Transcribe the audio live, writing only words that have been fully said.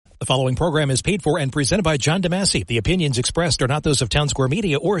following program is paid for and presented by John DeMasi. The opinions expressed are not those of Town Square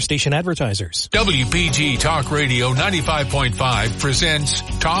Media or station advertisers. WPG Talk Radio 95.5 presents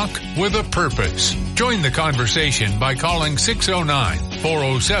Talk with a Purpose. Join the conversation by calling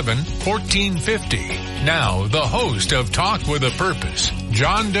 609-407-1450. Now, the host of Talk with a Purpose,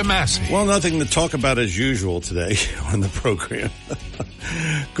 John DeMasi. Well, nothing to talk about as usual today on the program.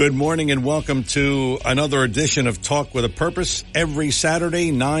 Good morning and welcome to another edition of Talk with a Purpose every Saturday,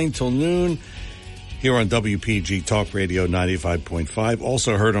 9 till noon, here on WPG Talk Radio 95.5.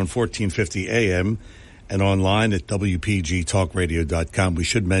 Also heard on 1450 AM and online at WPGTalkRadio.com. We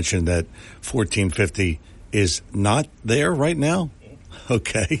should mention that 1450 is not there right now.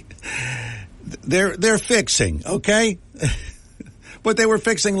 Okay. They're fixing, okay? But they were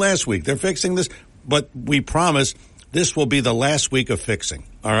fixing last week. They're fixing this, but we promise this will be the last week of fixing,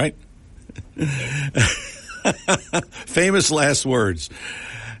 all right? Famous last words.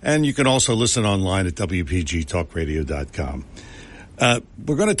 And you can also listen online at WPGTalkRadio.com.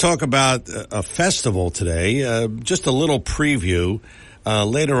 We're going to talk about a festival today, just a little preview.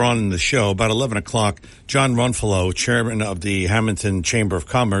 Later on in the show, about 11 o'clock, John Runfellow, chairman of the Hamilton Chamber of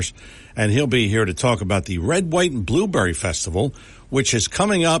Commerce, and he'll be here to talk about the Red, White, and Blueberry Festival, which is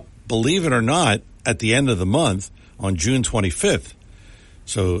coming up, believe it or not, at the end of the month on June 25th.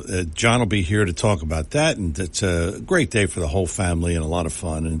 So John will be here to talk about that, and it's a great day for the whole family and a lot of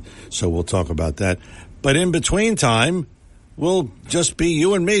fun, and so we'll talk about that. But in between time, we'll just be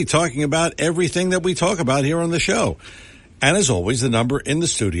you and me talking about everything that we talk about here on the show. And as always, the number in the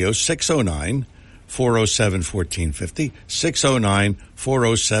studio, 609-407-1450,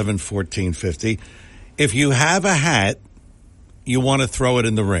 609-407-1450. If you have a hat, you want to throw it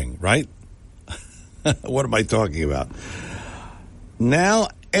in the ring, right? What am I talking about? Now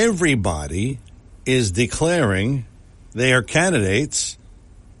everybody is declaring they are candidates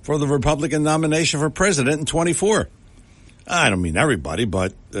for the Republican nomination for president in 24. I don't mean everybody,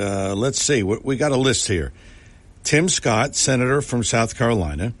 but let's see. We got a list here. Tim Scott, senator from South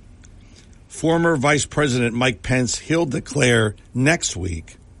Carolina. Former Vice President Mike Pence, he'll declare next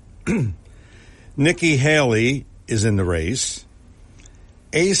week. Nikki Haley is in the race.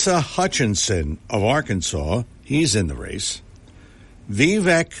 Asa Hutchinson of Arkansas, he's in the race.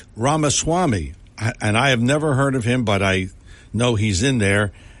 Vivek Ramaswamy, and I have never heard of him, but I know he's in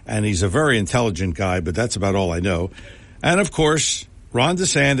there, and he's a very intelligent guy, but that's about all I know. And, of course, Ron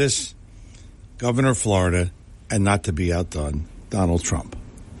DeSantis, governor of Florida, and not to be outdone, Donald Trump.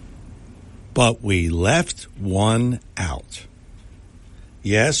 But we left one out.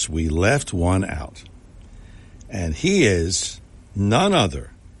 Yes, we left one out. And he is none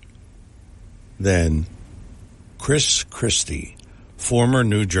other than Chris Christie, former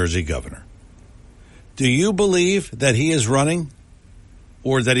New Jersey governor. Do you believe that he is running,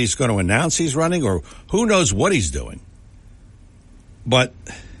 or that he's going to announce he's running, or who knows what he's doing? But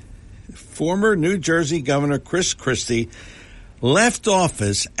former New Jersey Governor Chris Christie left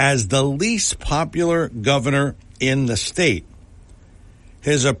office as the least popular governor in the state.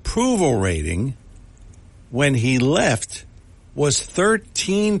 His approval rating when he left was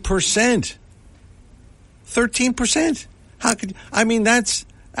 13%. 13%. How could, I mean, that's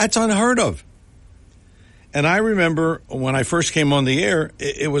unheard of. And I remember when I first came on the air,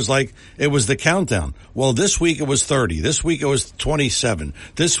 it was like, it was the countdown. Well, this week it was 30. This week it was 27.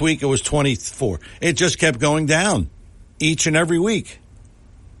 This week it was 24. It just kept going down each and every week.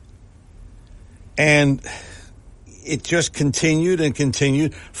 And it just continued and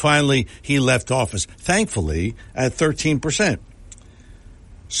continued. Finally, he left office, thankfully, at 13%.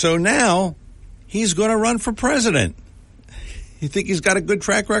 So now he's going to run for president. You think he's got a good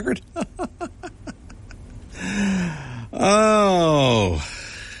track record? Oh,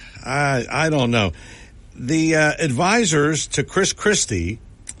 I don't know. The advisors to Chris Christie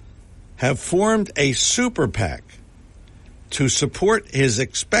have formed a super PAC to support his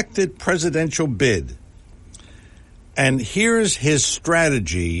expected presidential bid. And here's his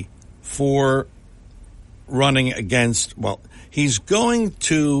strategy for running against, well, he's going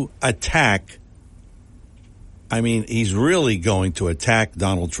to attack, he's really going to attack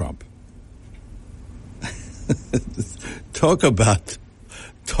Donald Trump. Talk about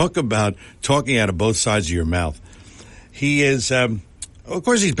talking out of both sides of your mouth. He is, of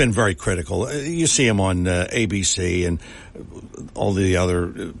course, he's been very critical. You see him on ABC and all the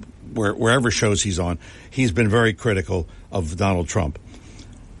other, wherever shows he's on. He's been very critical of Donald Trump.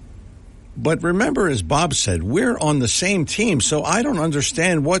 But remember, as Bob said, we're on the same team, so I don't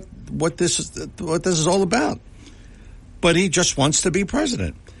understand what this is all about. But he just wants to be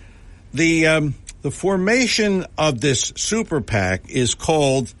president. The formation of this super PAC is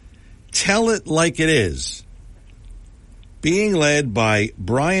called Tell It Like It Is, being led by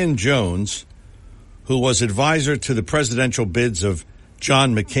Brian Jones, who was advisor to the presidential bids of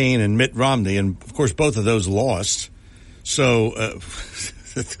John McCain and Mitt Romney, and of course both of those lost. So,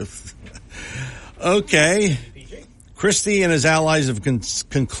 okay, Christie and his allies have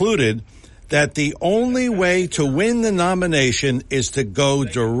concluded that the only way to win the nomination is to go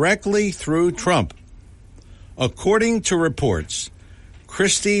directly through Trump. According to reports,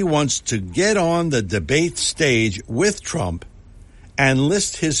 Christie wants to get on the debate stage with Trump and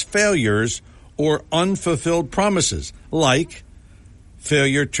list his failures or unfulfilled promises, like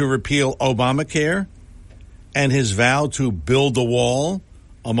failure to repeal Obamacare and his vow to build a wall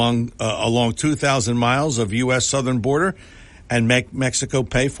along 2,000 miles of U.S. southern border and make Mexico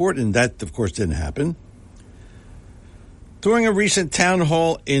pay for it, and that, of course, didn't happen. During a recent town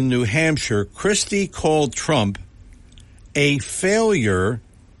hall in New Hampshire, Christie called Trump a failure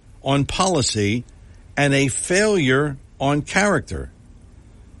on policy and a failure on character,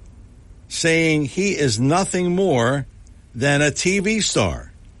 saying he is nothing more than a TV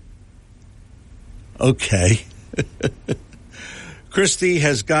star. Okay. Christie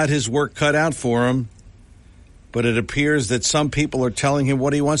has got his work cut out for him, but it appears that some people are telling him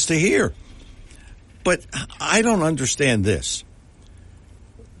what he wants to hear. But I don't understand this.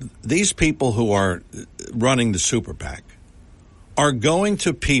 These people who are running the super PAC are going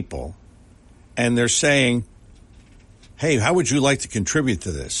to people and they're saying, hey, how would you like to contribute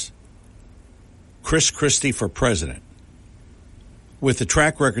to this? Chris Christie for president, with the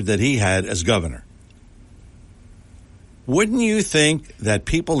track record that he had as governor. Wouldn't you think that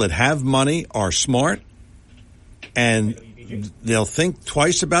people that have money are smart and they'll think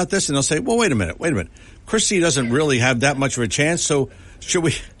twice about this and they'll say, well, wait a minute. Christie doesn't really have that much of a chance, so should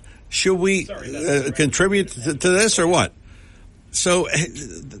we contribute to this or what? So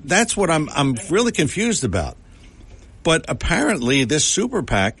that's what I'm really confused about. But apparently this super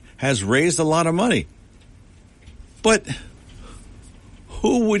PAC has raised a lot of money. But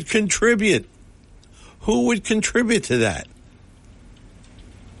who would contribute? Who would contribute to that?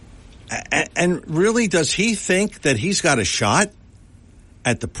 And really, does he think that he's got a shot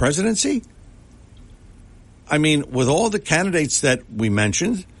at the presidency? I mean, with all the candidates that we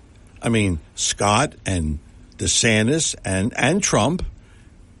mentioned, I mean, Scott and DeSantis and Trump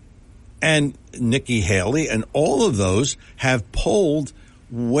and Nikki Haley, and all of those have polled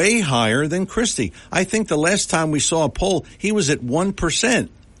way higher than Christie. I think the last time we saw a poll, he was at 1%.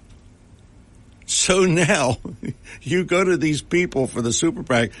 So now you go to these people for the super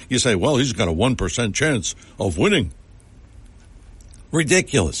PAC, you say, well, he's got a 1% chance of winning.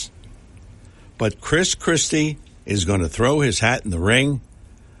 Ridiculous. But Chris Christie is going to throw his hat in the ring,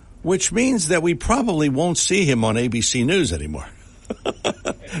 which means that we probably won't see him on ABC News anymore.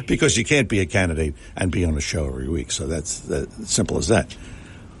 Because you can't be a candidate and be on a show every week. So that's simple as that.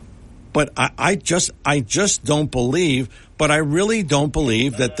 But I just don't believe, but I really don't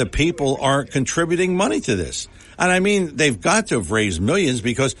believe that the people are contributing money to this. And I mean, they've got to have raised millions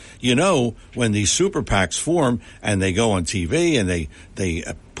because, you know, when these super PACs form and they go on TV and they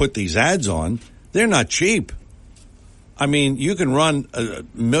put these ads on, they're not cheap. I mean, you can run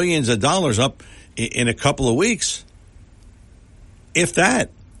millions of dollars up in a couple of weeks, if that.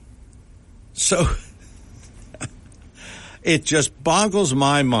 So it just boggles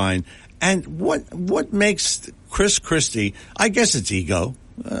my mind. And what makes Chris Christie, I guess it's ego,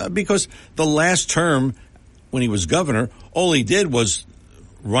 because the last term when he was governor, all he did was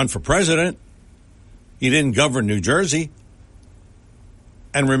run for president. He didn't govern New Jersey.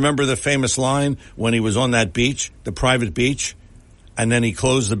 And remember the famous line when he was on that beach, the private beach, and then he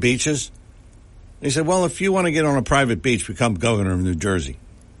closed the beaches? He said, well, if you want to get on a private beach, become governor of New Jersey.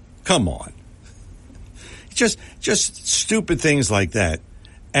 Come on. Just stupid things like that.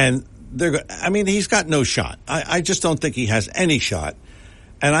 And he's got no shot. I just don't think he has any shot.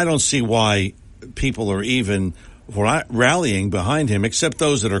 And I don't see why people are even rallying behind him, except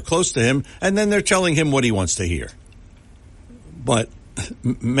those that are close to him. And then they're telling him what he wants to hear. But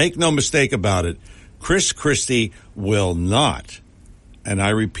make no mistake about it, Chris Christie will not, and I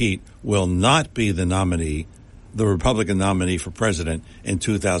repeat, will not be the nominee, the Republican nominee for president in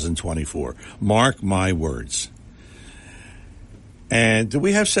 2024. Mark my words. And do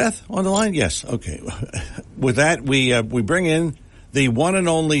we have Seth on the line? Yes. Okay. With that, we bring in the one and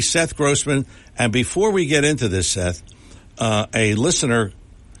only Seth Grossman. And before we get into this, Seth, a listener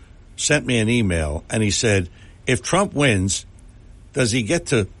sent me an email and he said, if Trump wins, does he get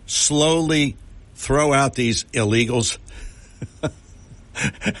to slowly throw out these illegals?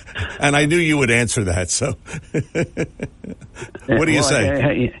 And I knew you would answer that. So what do you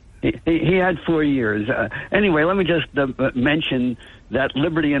say? He had 4 years. Anyway, let me just mention that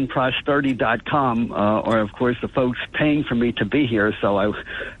libertyandprosperity.com are, of course, the folks paying for me to be here, so I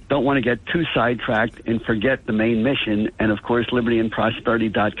don't want to get too sidetracked and forget the main mission. And, of course,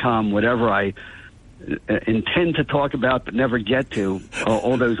 libertyandprosperity.com, whatever I intend to talk about but never get to,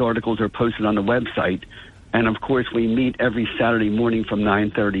 all those articles are posted on the website. And, of course, we meet every Saturday morning from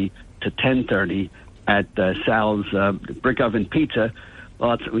 9:30 to 10:30 at Sal's Brick Oven Pizza.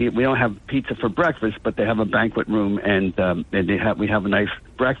 Well, we don't have pizza for breakfast, but they have a banquet room, and we have a nice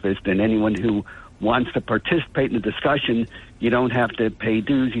breakfast. And anyone who wants to participate in the discussion, you don't have to pay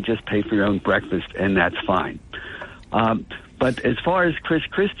dues. You just pay for your own breakfast, and that's fine. But as far as Chris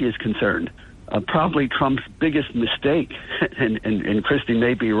Christie is concerned, probably Trump's biggest mistake, and Christie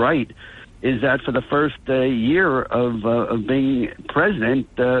may be right, is that for the first year of being president,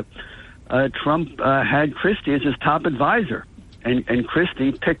 Trump had Christie as his top advisor. And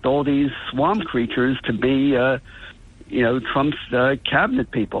Christie picked all these swamp creatures to be, Trump's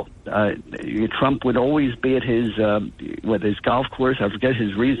cabinet people. Trump would always be at his golf course. I forget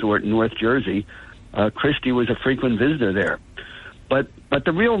his resort in North Jersey. Christie was a frequent visitor there. But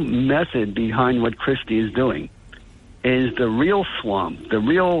the real method behind what Christie is doing is the real swamp, the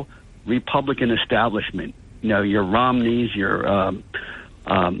real Republican establishment. Your Romneys, your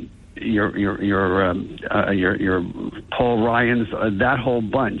Paul Ryans, that whole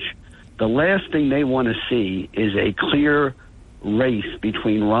bunch. The last thing they want to see is a clear race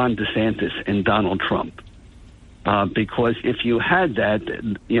between Ron DeSantis and Donald Trump. Because if you had that,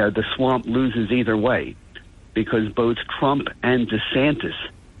 the swamp loses either way, because both Trump and DeSantis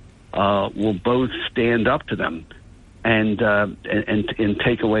will both stand up to them and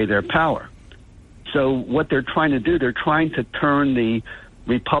take away their power. So what they're trying to do, they're trying to turn the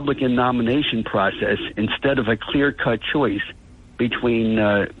Republican nomination process, instead of a clear-cut choice between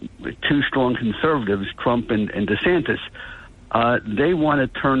two strong conservatives, Trump and DeSantis, they want to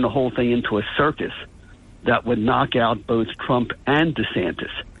turn the whole thing into a circus that would knock out both Trump and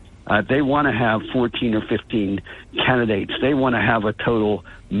DeSantis. They want to have 14 or 15 candidates. They want to have a total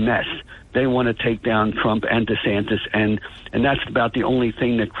mess. They want to take down Trump and DeSantis, and that's about the only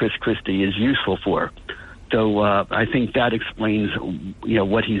thing that Chris Christie is useful for. So I think that explains,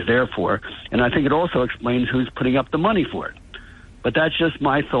 what he's there for, and I think it also explains who's putting up the money for it. But that's just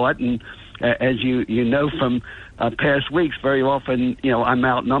my thought, and as you know from past weeks, very often, I'm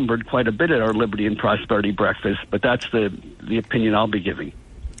outnumbered quite a bit at our Liberty and Prosperity breakfast. But that's the opinion I'll be giving.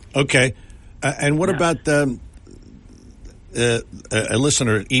 Okay, and what about a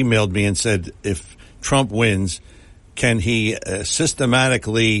listener emailed me and said, if Trump wins, can he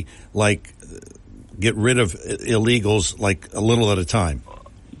systematically get rid of illegals a little at a time?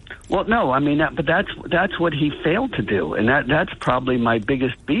 Well, no, but that's what he failed to do, and that's probably my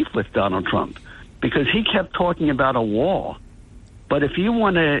biggest beef with Donald Trump, because he kept talking about a wall. But if you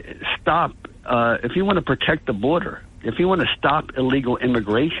want to stop, if you want to protect the border, if you want to stop illegal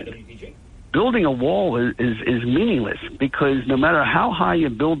immigration, building a wall is meaningless, because no matter how high you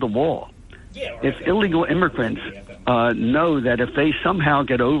build the wall, if illegal immigrants know that if they somehow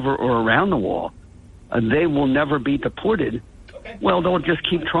get over or around the wall, they will never be deported, well, they'll just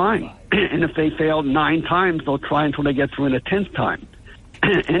keep trying. And if they fail 9 times, they'll try until they get through in a 10th time.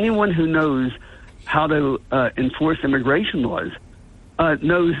 Anyone who knows how to enforce immigration laws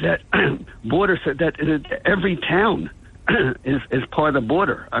knows that that every town is part of the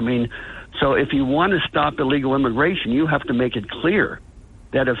border. So if you want to stop illegal immigration, you have to make it clear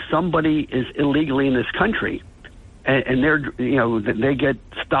that if somebody is illegally in this country, and they get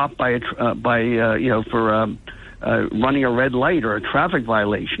stopped for running a red light or a traffic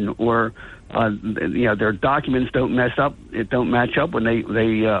violation, or their documents don't match up when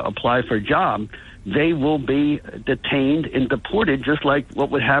they apply for a job, they will be detained and deported, just like what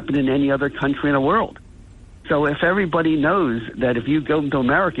would happen in any other country in the world. So if everybody knows that if you go to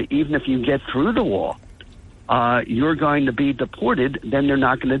America, even if you get through the wall, you're going to be deported, then they're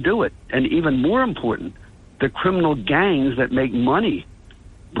not going to do it. And even more important, the criminal gangs that make money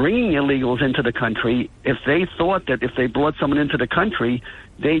bringing illegals into the country, if they thought that if they brought someone into the country,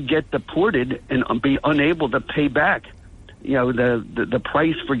 they'd get deported and be unable to pay back, the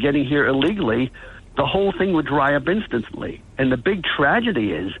price for getting here illegally, the whole thing would dry up instantly. And the big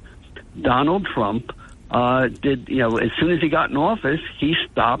tragedy is Donald Trump as soon as he got in office, he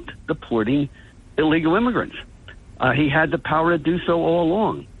stopped deporting illegal immigrants. He had the power to do so all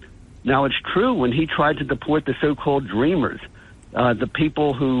along. Now, it's true, when he tried to deport the so-called dreamers, the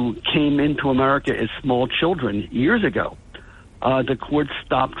people who came into America as small children years ago, the courts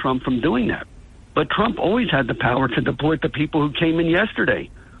stopped Trump from doing that. But Trump always had the power to deport the people who came in yesterday,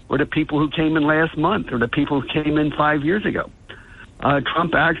 or the people who came in last month or the people who came in 5 years ago.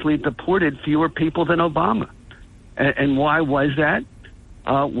 Trump actually deported fewer people than Obama. And why was that?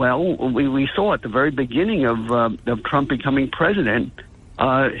 Well, we saw at the very beginning of Trump becoming president,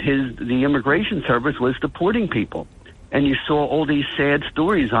 the Immigration Service was deporting people. And you saw all these sad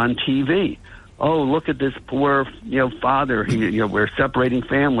stories on TV. Oh, look at this poor, father. We're separating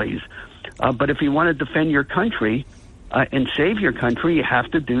families. But if you want to defend your country and save your country, you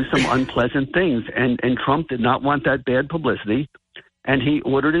have to do some unpleasant things. And Trump did not want that bad publicity. And he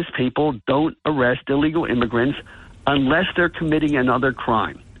ordered his people, don't arrest illegal immigrants unless they're committing another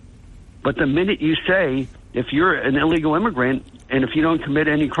crime. But the minute you say, if you're an illegal immigrant and if you don't commit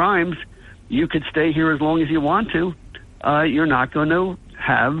any crimes, you could stay here as long as you want to, you're not going to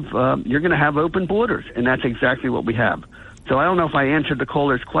you're going to have open borders. And that's exactly what we have. So I don't know if I answered the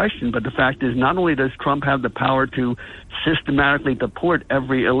caller's question, but the fact is not only does Trump have the power to systematically deport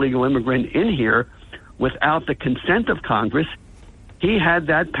every illegal immigrant in here without the consent of Congress, he had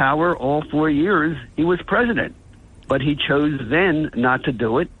that power all 4 years he was president. But he chose then not to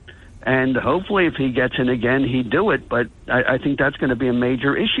do it. And hopefully if he gets in again, he'd do it. But I think that's going to be a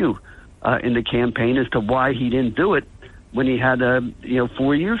major issue in the campaign as to why he didn't do it when he had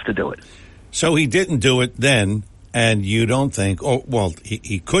 4 years to do it. So he didn't do it then, and you don't think,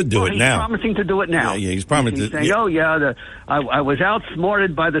 he could do it now. He's promising to do it now. Yeah, he's promising He's saying, I was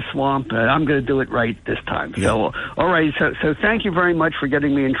outsmarted by the swamp, and I'm going to do it right this time. Yeah. So, all right, so thank you very much for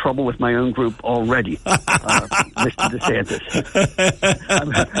getting me in trouble with my own group already, Mr. DeSantis,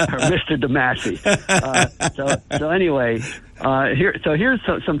 Mr. DeMasi. So anyway, here's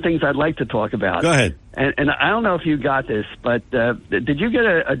some things I'd like to talk about. Go ahead. And I don't know if you got this, but did you get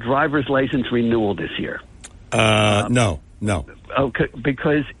a driver's license renewal this year? No. Okay,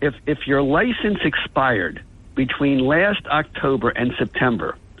 because if your license expired between last October and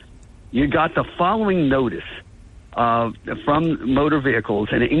September, you got the following notice from Motor Vehicles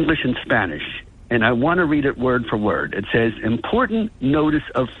in English and Spanish, and I want to read it word for word. It says, important notice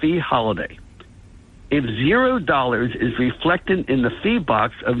of fee holiday. If $0 is reflected in the fee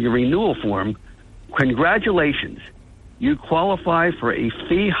box of your renewal form, congratulations, you qualify for a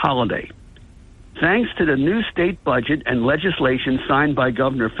fee holiday. Thanks to the new state budget and legislation signed by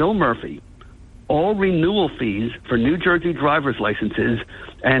Governor Phil Murphy, all renewal fees for New Jersey driver's licenses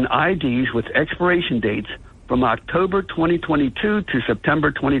and IDs with expiration dates from October 2022 to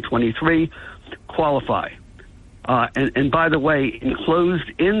September 2023 qualify. And by the way, enclosed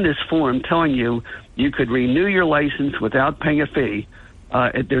in this form telling you could renew your license without paying a fee,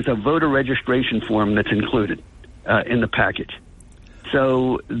 there's a voter registration form that's included in the package.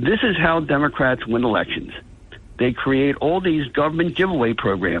 So this is how Democrats win elections. They create all these government giveaway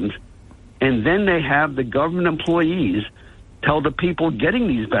programs, and then they have the government employees tell the people getting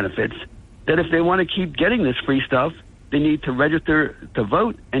these benefits that if they want to keep getting this free stuff, they need to register to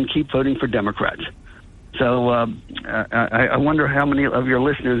vote and keep voting for Democrats. So I wonder how many of your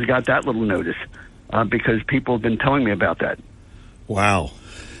listeners got that little notice, because people have been telling me about that. Wow.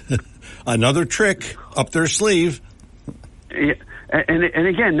 Another trick up their sleeve. Yeah. And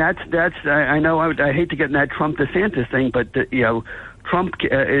again, that's I know I hate to get in that Trump DeSantis thing, but Trump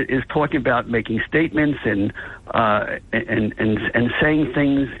is talking about making statements and saying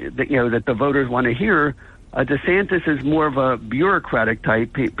things that the voters want to hear. DeSantis is more of a bureaucratic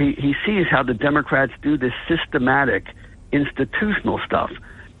type. He sees how the Democrats do this systematic, institutional stuff,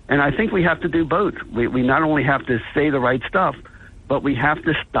 and I think we have to do both. We not only have to say the right stuff, but we have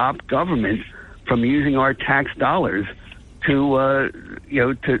to stop government from using our tax dollars to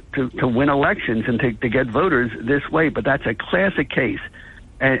win elections and to get voters this way. But that's a classic case.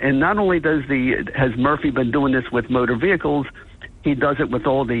 And not only has Murphy been doing this with motor vehicles, he does it with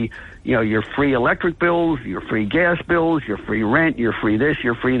all the, your free electric bills, your free gas bills, your free rent, your free this,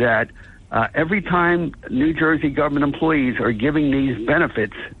 your free that. Every time New Jersey government employees are giving these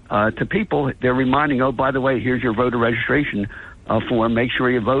benefits to people, they're reminding, oh, by the way, here's your voter registration form. Make sure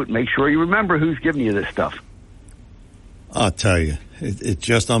you vote. Make sure you remember who's giving you this stuff. I'll tell you, it's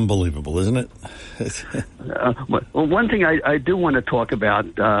just unbelievable, isn't it? Well, one thing I do want to talk about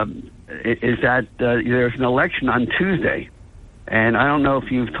is that there's an election on Tuesday, and I don't know if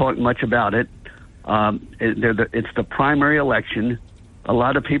you've talked much about it. It's the primary election. A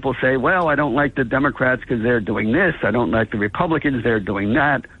lot of people say, well, I don't like the Democrats because they're doing this. I don't like the Republicans. They're doing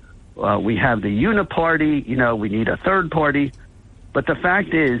that. We have the uniparty. We need a third party. But the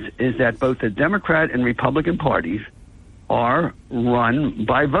fact is that both the Democrat and Republican parties are run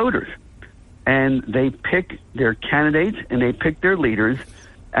by voters, and they pick their candidates and they pick their leaders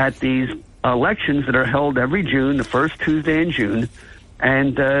at these elections that are held every June, the first Tuesday in June,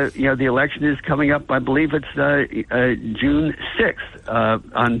 And, the election is coming up, I believe it's June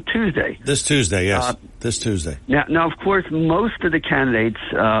 6th, on Tuesday. This Tuesday, yes. This Tuesday. Now, of course, most of the candidates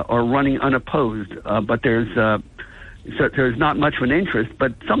are running unopposed, but there's not much of an interest.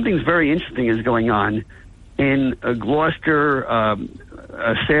 But something's very interesting is going on in Gloucester,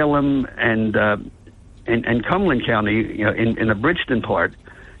 Salem, and Cumberland County, in the Bridgeton part.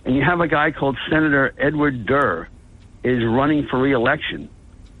 And you have a guy called Senator Edward Durr is running for re-election,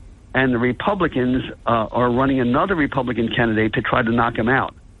 and the Republicans are running another Republican candidate to try to knock him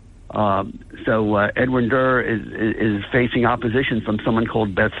out. So Edward Durr is facing opposition from someone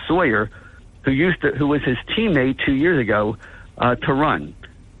called Beth Sawyer, who was his teammate 2 years ago to run,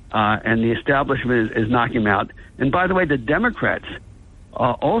 and the establishment is knocking him out. And by the way, the Democrats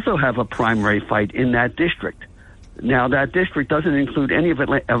also have a primary fight in that district. Now, that district doesn't include any of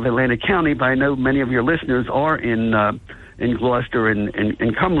Atlantic County, but I know many of your listeners are in Gloucester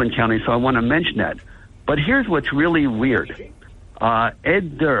and Cumberland County, so I want to mention that. But here's what's really weird.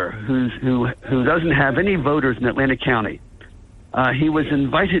 Ed Durr, who doesn't have any voters in Atlantic County, he was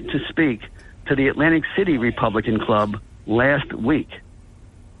invited to speak to the Atlantic City Republican Club last week.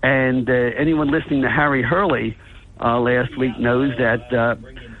 And anyone listening to Harry Hurley last week knows that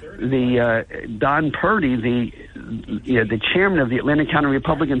Don Purdy, the chairman of the Atlantic County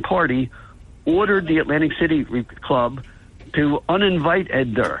Republican Party, ordered the Atlantic City Club to uninvite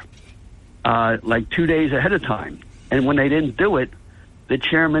Ed Durr, like 2 days ahead of time. And when they didn't do it, the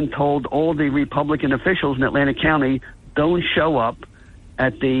chairman told all the Republican officials in Atlantic County, don't show up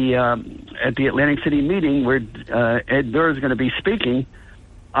at the Atlantic City meeting where Ed Durr is going to be speaking.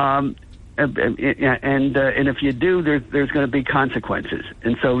 And if you do, there's going to be consequences.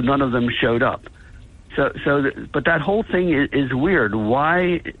 And so none of them showed up. But that whole thing is weird.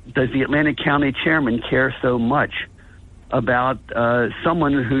 Why does the Atlantic County chairman care so much about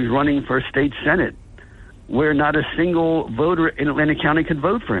someone who's running for state senate, where not a single voter in Atlantic County could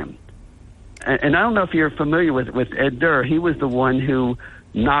vote for him? And I don't know if you're familiar with Ed Durr. He was the one who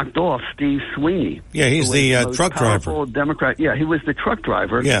knocked off Steve Sweeney. Yeah, he's the truck driver. Democrat. Yeah, he was the truck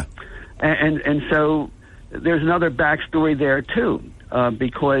driver. Yeah. And so there's another backstory there, too,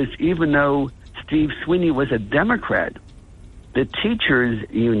 because even though Steve Sweeney was a Democrat, the teachers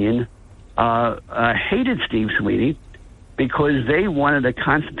union hated Steve Sweeney because they wanted a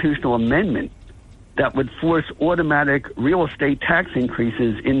constitutional amendment that would force automatic real estate tax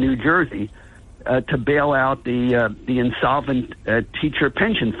increases in New Jersey to bail out the insolvent teacher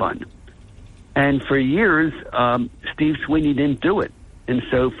pension fund. And for years, Steve Sweeney didn't do it. And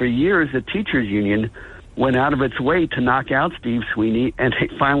so for years, the teachers union went out of its way to knock out Steve Sweeney, and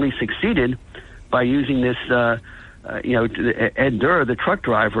it finally succeeded by using this, Ed Durr, the truck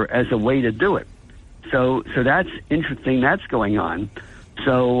driver, as a way to do it. So that's interesting. That's going on.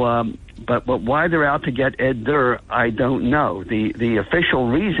 So, but why they're out to get Ed Durr, I don't know. The official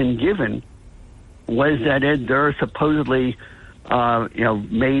reason given was that Ed Durr supposedly,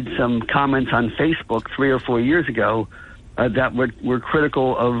 made some comments on Facebook 3 or 4 years ago that were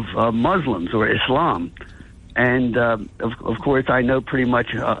critical of Muslims or Islam. And, of course, I know pretty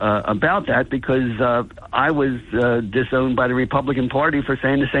much about that because I was disowned by the Republican Party for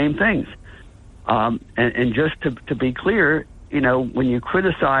saying the same things. And just to be clear, when you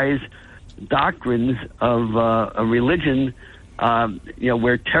criticize doctrines of a religion,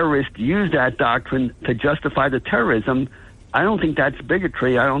 where terrorists use that doctrine to justify the terrorism, I don't think that's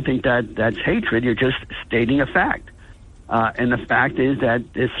bigotry. I don't think that's hatred. You're just stating a fact. And the fact is that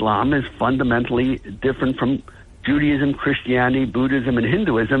Islam is fundamentally different from Judaism, Christianity, Buddhism, and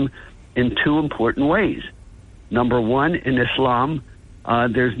Hinduism in two important ways. Number one, in Islam,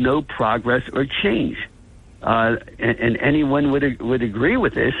 there's no progress or change. And anyone would agree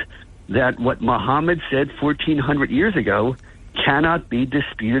with this, that what Muhammad said 1,400 years ago cannot be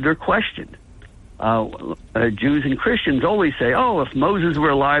disputed or questioned. Jews and Christians always say, if Moses were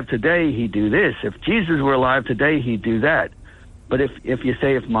alive today, he'd do this. If Jesus were alive today, he'd do that. But if you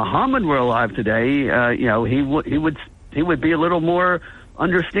say if Muhammad were alive today, he would be a little more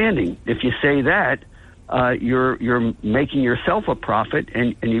understanding. If you say that, you're making yourself a prophet,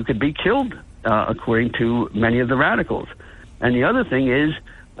 and you could be killed, according to many of the radicals. And the other thing is,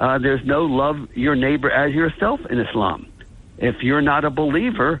 there's no love your neighbor as yourself in Islam. If you're not a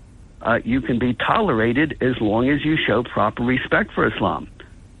believer, you can be tolerated as long as you show proper respect for Islam.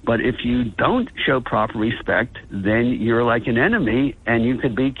 But if you don't show proper respect, then you're like an enemy, and you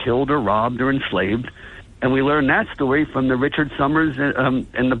could be killed or robbed or enslaved. And we learned that story from the Richard Summers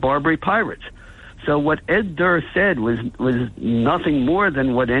and the Barbary Pirates. So what Ed Durr said was nothing more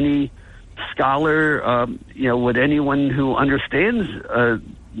than what any scholar, what anyone who understands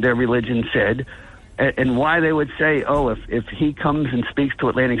their religion said, and why they would say, oh, if he comes and speaks to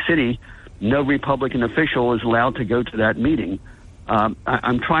Atlantic City, no Republican official is allowed to go to that meeting.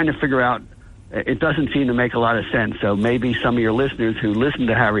 I'm trying to figure out. It doesn't seem to make a lot of sense. So maybe some of your listeners who listen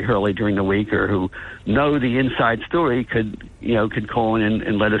to Harry Hurley during the week or who know the inside story could call in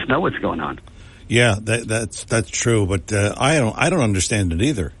and let us know what's going on. Yeah, that's true. But I don't understand it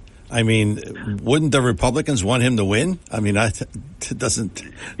either. I mean, wouldn't the Republicans want him to win? I mean, it doesn't.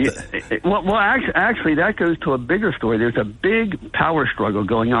 Well, actually, that goes to a bigger story. There's a big power struggle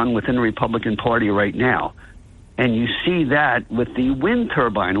going on within the Republican Party right now, and you see that with the wind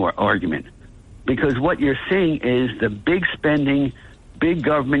turbine argument. Because what you're seeing is the big spending, big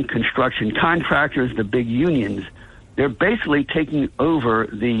government construction contractors, the big unions, they're basically taking over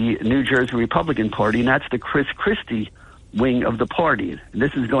the New Jersey Republican Party, and that's the Chris Christie wing of the party.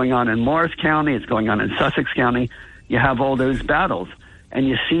 This is going on in Morris County. It's going on in Sussex County. You have all those battles. And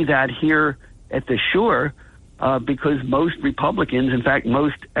you see that here at the Shore because most Republicans, in fact,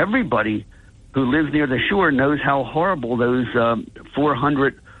 most everybody who lives near the Shore knows how horrible those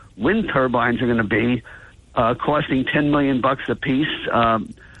 400 wind turbines are going to be, costing $10 million a piece,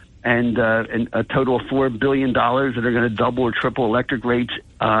 and a total of $4 billion that are going to double or triple electric rates.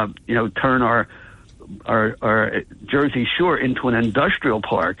 Turn our Jersey Shore into an industrial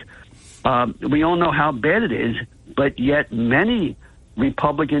park. We all know how bad it is, but yet many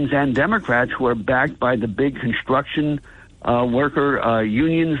Republicans and Democrats who are backed by the big construction worker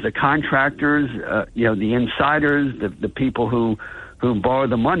unions, the contractors, the insiders, the people who borrow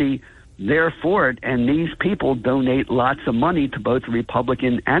the money, they're for it, and these people donate lots of money to both the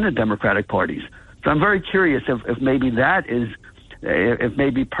Republican and the Democratic parties. So I'm very curious if maybe that is, if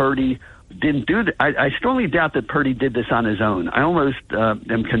maybe Purdy didn't do that. I strongly doubt that Purdy did this on his own. I almost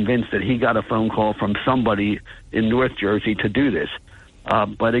am convinced that he got a phone call from somebody in North Jersey to do this.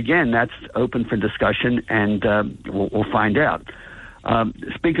 But again, that's open for discussion, and we'll find out.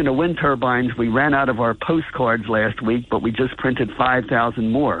 Speaking of wind turbines, we ran out of our postcards last week, but we just printed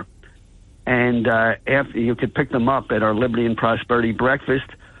 5,000 more. And after you could pick them up at our Liberty and Prosperity breakfast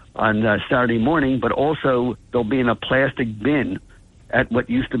on Saturday morning, but also they'll be in a plastic bin at what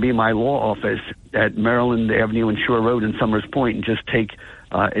used to be my law office at Maryland Avenue and Shore Road in Summers Point, and just take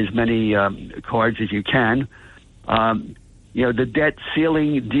as many cards as you can. The debt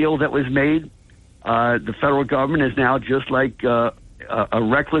ceiling deal that was made, the federal government is now just like a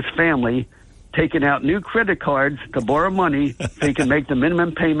reckless family taking out new credit cards to borrow money so you can make the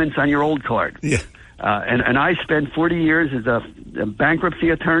minimum payments on your old card. Yeah. And I spent 40 years as a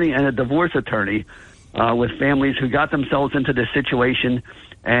bankruptcy attorney and a divorce attorney with families who got themselves into this situation,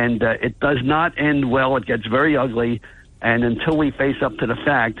 and it does not end well. It gets very ugly, and until we face up to the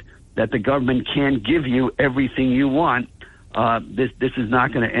fact that the government can't give you everything you want, this is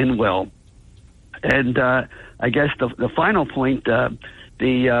not going to end well. And I guess the final point,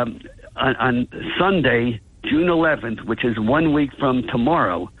 on Sunday, June 11th, which is 1 week from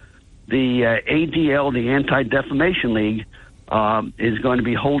tomorrow, the ADL, the Anti-Defamation League, is going to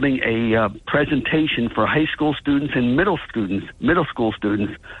be holding a presentation for high school students and middle school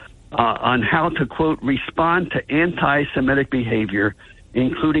students on how to, quote, respond to anti-Semitic behavior,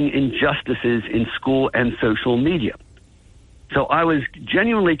 including injustices in school and social media. So I was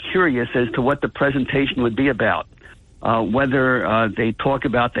genuinely curious as to what the presentation would be about, whether they talk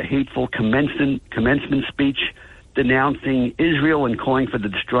about the hateful commencement speech denouncing Israel and calling for the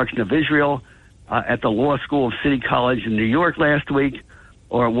destruction of Israel at the Law School of City College in New York last week,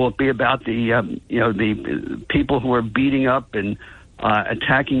 or will it be about the people who are beating up and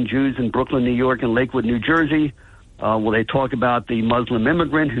attacking Jews in Brooklyn, New York, and Lakewood, New Jersey? Will they talk about the Muslim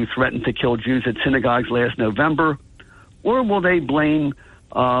immigrant who threatened to kill Jews at synagogues last November? Or will they blame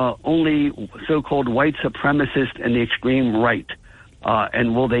only so-called white supremacists and the extreme right?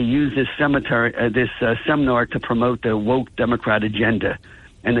 And will they use this seminar to promote the woke Democrat agenda?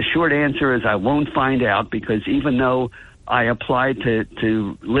 And the short answer is I won't find out, because even though I applied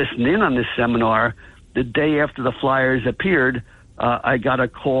to listen in on this seminar, the day after the flyers appeared, I got a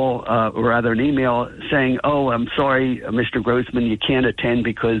call, or rather an email, saying, "Oh, I'm sorry, Mr. Grossman, you can't attend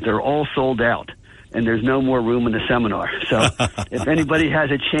because they're all sold out and there's no more room in the seminar." So if anybody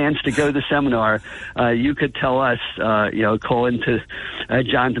has a chance to go to the seminar, you could tell us, call into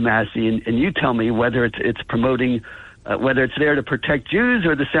John DeMasi, and you tell me whether it's promoting, whether it's there to protect Jews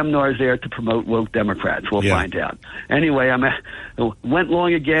or the seminar is there to promote woke Democrats. We'll find out. Anyway, went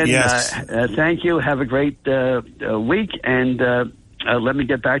long again. Yes. Thank you. Have a great week, and let me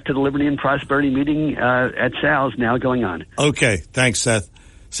get back to the Liberty and Prosperity meeting at Sal's now going on. Okay. Thanks, Seth.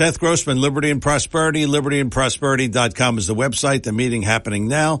 Seth Grossman, Liberty and Prosperity. LibertyandProsperity.com is the website. The meeting happening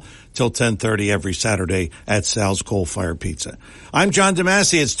now till 10:30 every Saturday at Sal's Coal Fire Pizza. I'm John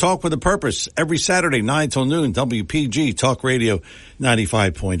DeMasi. It's Talk with a Purpose every Saturday, 9 till noon, WPG Talk Radio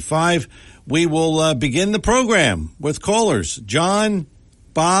 95.5. We will begin the program with callers, John,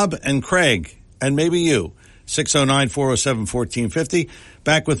 Bob, and Craig, and maybe you. 609-407-1450.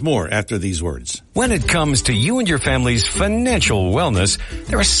 Back with more after these words. When it comes to you and your family's financial wellness,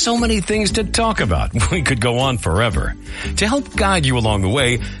 there are so many things to talk about. We could go on forever. To help guide you along the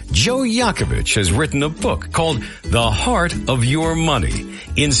way, Joe Yakovich has written a book called The Heart of Your Money,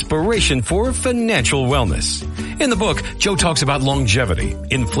 Inspiration for Financial Wellness. In the book, Joe talks about longevity,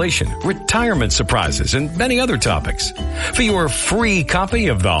 inflation, retirement surprises, and many other topics. For your free copy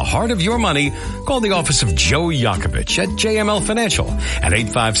of The Heart of Your Money, call the office of Joe Yakovich at JML Financial at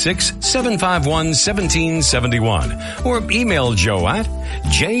 856-751-1771 or email Joe at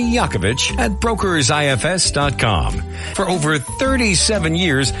jyakovich@brokersifs.com. For over 37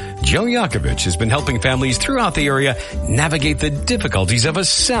 years, Joe Yakovich has been helping families throughout the area navigate the difficulties of a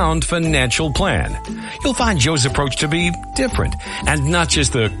sound financial plan. You'll find Joe's approach to be different and not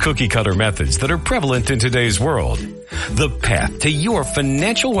just the cookie-cutter methods that are prevalent in today's world. The path to your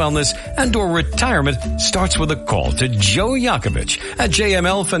financial wellness and or retirement starts with a call to Joe Yakovich at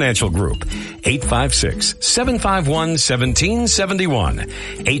JML Financial Group. 856-751-1771.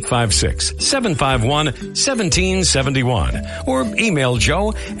 856-751-1771. Or email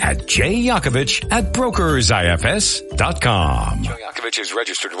Joe at jyakovich@brokersifs.com. Joe Yakovich is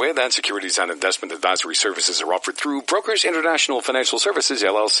registered with and securities and investment advisory services are offered through Brokers International Financial Services,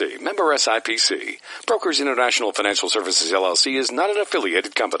 LLC. Member SIPC. Brokers International Financial Services, LLC is not an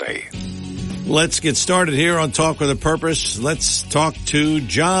affiliated company. Let's get started here on Talk with a Purpose. Let's talk to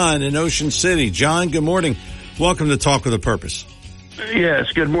John in Ocean City. John, good morning. Welcome to Talk with a Purpose.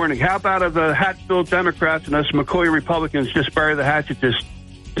 Yes, good morning. How about if the Hatfield Democrats and us McCoy Republicans just bury the hatchet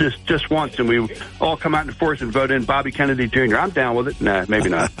just once, and we all come out in force and vote in Bobby Kennedy Jr. I'm down with it. Nah, maybe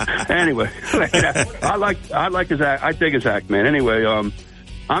not. Anyway, I like his act. I dig his act, man. Anyway,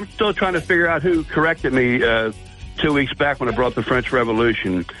 I'm still trying to figure out who corrected me 2 weeks back when I brought the French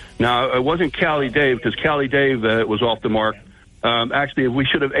Revolution. Now, it wasn't Cali Dave, because Cali Dave was off the mark. Actually, if we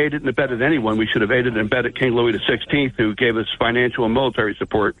should have aided and abetted anyone, we should have aided and abetted King Louis XVI, who gave us financial and military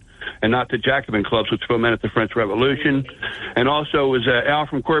support, and not the Jacobin clubs, which fomented the French Revolution. And also, was Al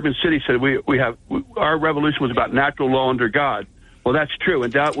from Corbin City said our revolution was about natural law under God. Well, that's true.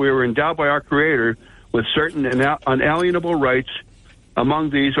 We were endowed by our Creator with certain unalienable rights. Among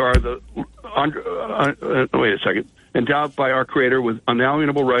these are endowed by our Creator with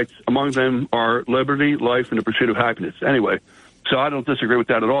unalienable rights. Among them are liberty, life, and the pursuit of happiness. Anyway, so I don't disagree with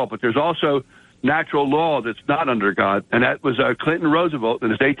that at all. But there's also natural law that's not under God, and that was Clinton Roosevelt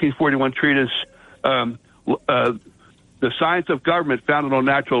in his 1841 treatise, The Science of Government, founded on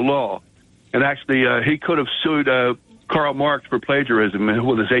natural law. And actually, he could have sued Karl Marx for plagiarism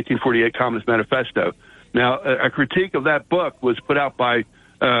with his 1848 Communist Manifesto. Now, a critique of that book was put out by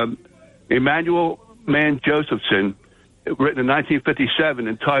Emanuel Mann Josephson, written in 1957,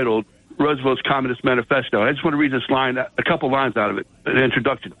 entitled Roosevelt's Communist Manifesto. I just want to read this line, a couple lines out of it, an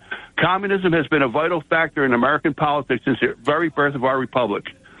introduction. Communism has been a vital factor in American politics since the very birth of our republic.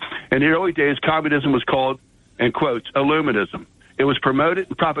 In the early days, communism was called, in quotes, Illuminism. It was promoted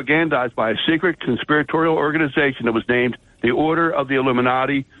and propagandized by a secret conspiratorial organization that was named the Order of the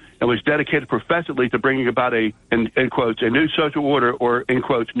Illuminati, and was dedicated professedly to bringing about in quotes, a new social order, or, in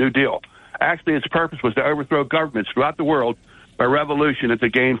quotes, New Deal. Actually, its purpose was to overthrow governments throughout the world by revolution and to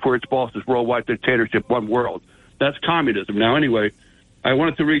gain for its bosses worldwide dictatorship, one world. That's communism. Now, anyway, I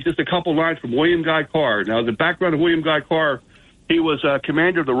wanted to read just a couple lines from William Guy Carr. Now, the background of William Guy Carr, he was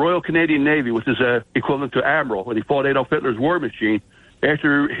commander of the Royal Canadian Navy, which is equivalent to Admiral, when he fought Adolf Hitler's war machine.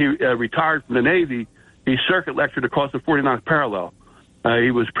 After he retired from the Navy, he circuit lectured across the 49th parallel.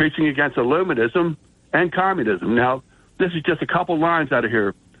 He was preaching against Illuminism and communism. Now, this is just a couple lines out of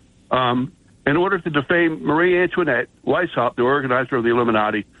here. In order to defame Marie Antoinette, Weishaupt, the organizer of the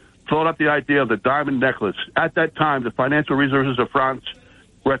Illuminati, thought up the idea of the diamond necklace. At that time, the financial resources of France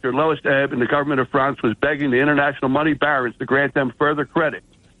were at their lowest ebb, and the government of France was begging the international money barons to grant them further credit.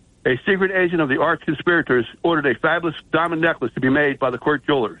 A secret agent of the arch conspirators ordered a fabulous diamond necklace to be made by the court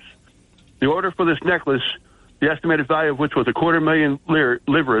jewelers. The order for this necklace, the estimated value of which was 250,000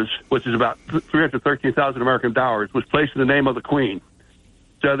 livres, which is about 313,000 American dollars, was placed in the name of the Queen.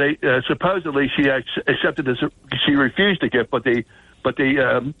 So they supposedly she accepted this. She refused the gift, but they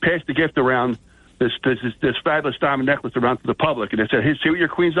passed the gift around, this fabulous diamond necklace around to the public, and they said, "Hey, see what your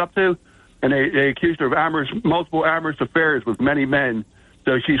Queen's up to?" And they accused her of multiple amorous affairs with many men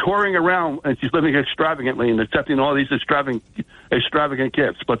So she's whoring around and she's living extravagantly and accepting all these extravagant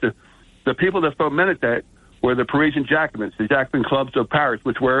gifts. But the people that fomented that were the Parisian Jacobins, the Jacobin clubs of Paris,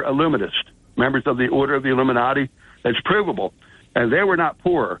 which were Illuminists, members of the Order of the Illuminati. It's provable. And they were not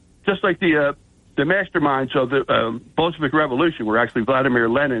poor. Just like the masterminds of the Bolshevik Revolution were actually Vladimir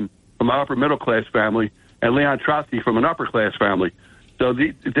Lenin from an upper-middle-class family and Leon Trotsky from an upper-class family. So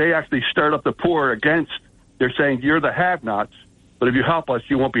they actually stirred up the poor against, they're saying, you're the have-nots, but if you help us,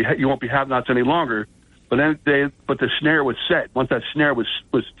 you won't be have-nots any longer. But then the snare was set. Once that snare was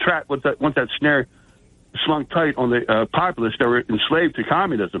trapped, once that snare slung tight on the populace, they were enslaved to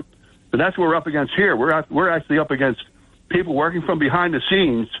communism. So that's what we're up against here. We're actually up against people working from behind the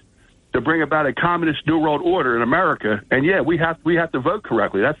scenes to bring about a communist New World Order in America. And yeah, we have to vote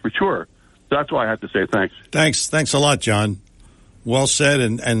correctly. That's for sure. So that's why I have to say thanks. Thanks a lot, John. Well said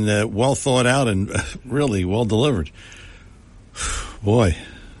and well thought out and really well delivered. Boy,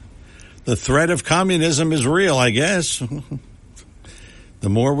 the threat of communism is real, I guess. The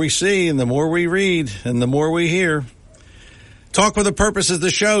more we see and the more we read and the more we hear. Talk with a Purpose is the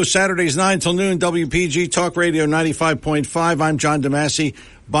show, Saturdays 9 till noon, WPG Talk Radio 95.5. I'm John DeMasi.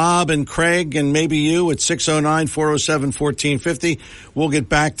 Bob and Craig and maybe you at 609-407-1450. We'll get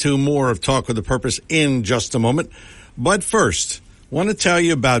back to more of Talk with a Purpose in just a moment. But first, I want to tell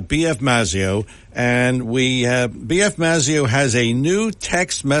you about BF Mazzeo, and BF Mazzeo has a new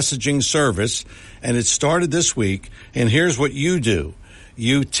text messaging service, and it started this week, and here's what you do.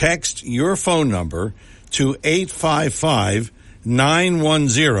 You text your phone number to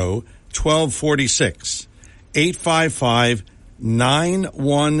 855-910-1246.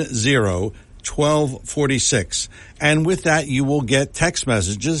 855-910-1246. And with that, you will get text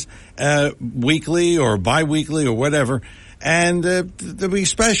messages weekly or biweekly or whatever. And there'll be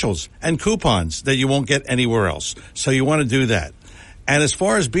specials and coupons that you won't get anywhere else. So you want to do that. And as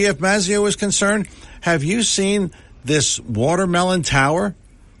far as BF Mazzeo is concerned, have you seen this watermelon tower?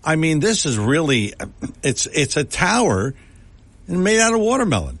 I mean, this is really, it's a tower made out of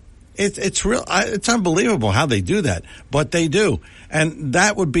watermelon. It's real. It's unbelievable how they do that, but they do. And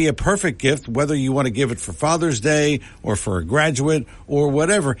that would be a perfect gift, whether you want to give it for Father's Day or for a graduate or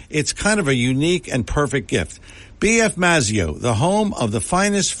whatever. It's kind of a unique and perfect gift. BF Mazzeo, the home of the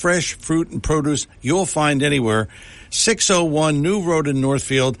finest fresh fruit and produce you'll find anywhere. 601 New Road in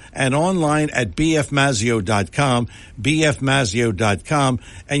Northfield and online at bfmazzeo.com, bfmazzeo.com.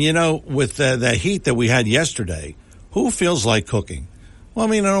 And you know, with the heat that we had yesterday, who feels like cooking? Well, I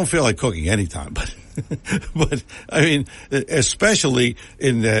mean, I don't feel like cooking anytime, but I mean, especially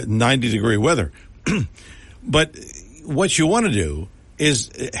in 90-degree weather. But what you want to do is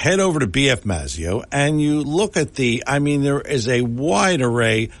head over to BF Mazzeo and you look at there is a wide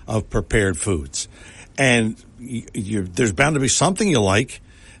array of prepared foods. And there's bound to be something you like,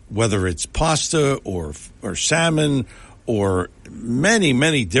 whether it's pasta or salmon or many,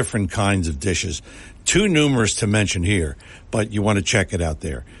 many different kinds of dishes. Too numerous to mention here, but you want to check it out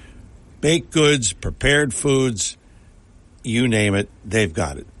there. Baked goods, prepared foods, you name it, they've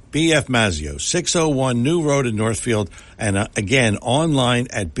got it. BF Mazzeo, 601 New Road in Northfield, and again, online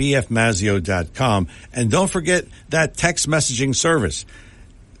at bfmazzeo.com. And don't forget that text messaging service.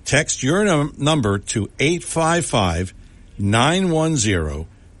 Text your number to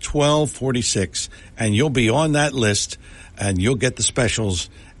 855-910-1246, and you'll be on that list, and you'll get the specials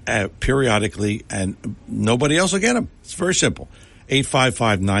periodically, and nobody else will get them. It's very simple.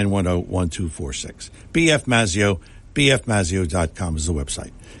 855-910-1246. BF Mazzeo, bfmazzeo.com is the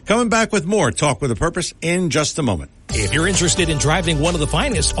website. Coming back with more Talk with a Purpose in just a moment. If you're interested in driving one of the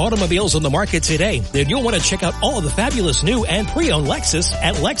finest automobiles on the market today, then you'll want to check out all of the fabulous new and pre-owned Lexus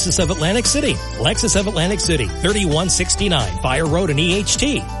at Lexus of Atlantic City. Lexus of Atlantic City, 3169 Fire Road in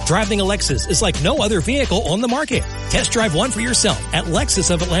EHT. Driving a Lexus is like no other vehicle on the market. Test drive one for yourself at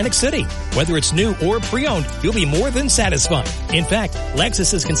Lexus of Atlantic City. Whether it's new or pre-owned, you'll be more than satisfied. In fact,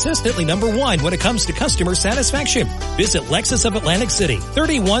 Lexus is consistently #1 when it comes to customer satisfaction. Visit Lexus of Atlantic City,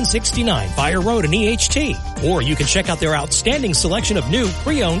 3169 Fire Road in EHT. Or you can check out their outstanding selection of new,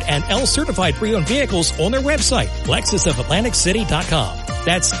 pre-owned, and L-certified pre-owned vehicles on their website, LexusofAtlanticCity.com.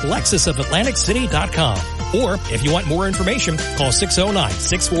 That's LexusofAtlanticCity.com. Or, if you want more information, call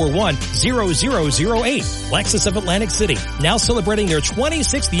 609-641-0008. Lexus of Atlantic City, now celebrating their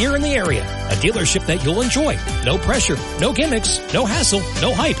 26th year in the area. A dealership that you'll enjoy. No pressure, no gimmicks, no hassle,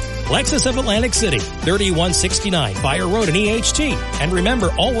 no hype. Lexus of Atlantic City, 3169 Fire Road in EHT. And remember,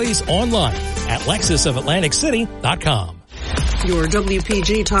 always online at LexusofAtlanticCity.com. Your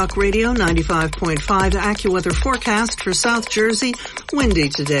WPG Talk Radio 95.5 AccuWeather forecast for South Jersey. Windy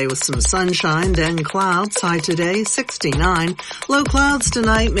today with some sunshine, then clouds. High today 69. Low clouds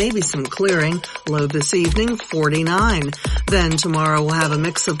tonight, maybe some clearing. Low this evening 49. Then tomorrow we'll have a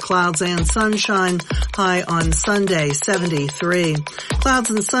mix of clouds and sunshine. High on Sunday 73. Clouds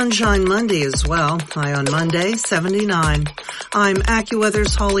and sunshine Monday as well. High on Monday 79. I'm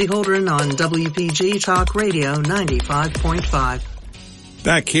AccuWeather's Holly Holdren on WPG Talk Radio 95.5.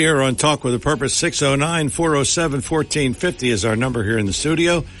 Back here on Talk with a Purpose, 609-407-1450 is our number here in the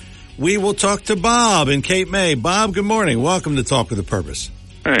studio. We will talk to Bob in Cape May. Bob, good morning. Welcome to Talk with a Purpose.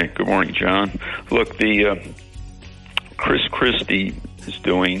 Hey, good morning, John. Look, Chris Christie is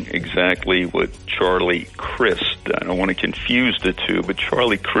doing exactly what Charlie Crist. I don't want to confuse the two, but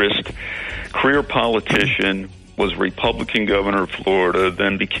Charlie Crist, career politician, was Republican governor of Florida,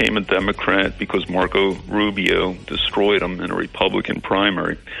 then became a Democrat because Marco Rubio destroyed him in a Republican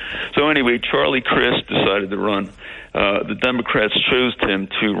primary. So anyway, Charlie Crist decided to run. The Democrats chose him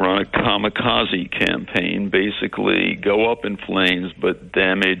to run a kamikaze campaign, basically go up in flames but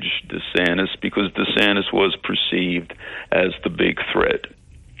damage DeSantis because DeSantis was perceived as the big threat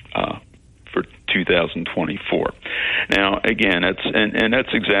for 2024. Now, again,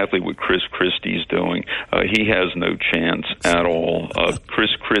 that's exactly what Chris Christie's doing. He has no chance at all.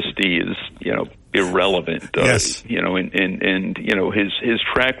 Chris Christie is, irrelevant. Yes. And his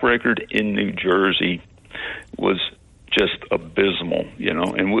track record in New Jersey was just abysmal.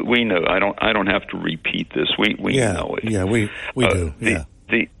 And we know. I don't have to repeat this. We know it. Yeah, we do. Yeah.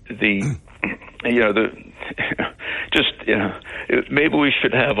 Maybe we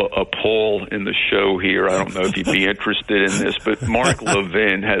should have a poll in the show here. I don't know if you'd be interested in this, but Mark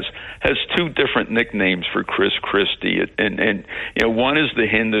Levin has two different nicknames for Chris Christie, and one is the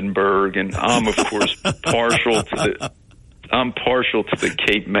Hindenburg, and I'm of course partial to the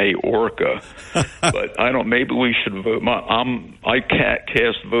Cape May Orca, but maybe we should vote. I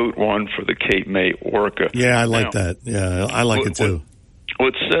cast vote one for the Cape May Orca. Yeah, I like that. Yeah, I like it too.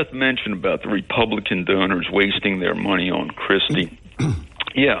 What Seth mentioned about the Republican donors wasting their money on Christie,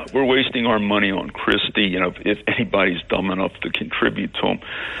 yeah, we're wasting our money on Christie, if anybody's dumb enough to contribute to him.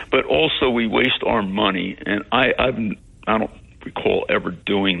 But also we waste our money, and I don't recall ever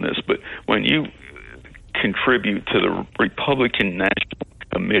doing this, but when you contribute to the Republican National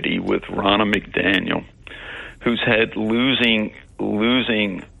Committee with Ronna McDaniel, who's had losing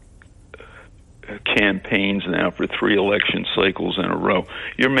campaigns now for 3 election cycles in a row,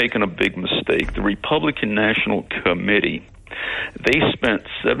 you're making a big mistake. The Republican National Committee, they spent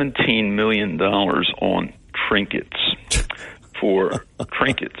 $17 million on trinkets,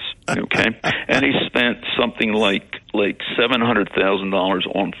 okay? And they spent something like $700,000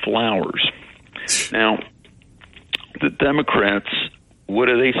 on flowers. Now, the Democrats, what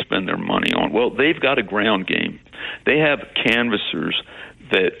do they spend their money on? Well, they've got a ground game. They have canvassers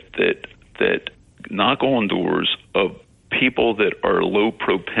that knock on doors of people that are low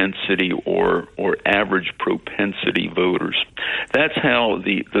propensity or average propensity voters. That's how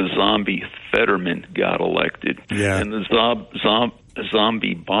the zombie Fetterman got elected, and the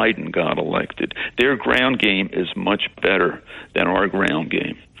zombie Biden got elected. Their ground game is much better than our ground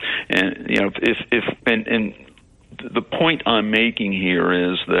game. And and the point I'm making here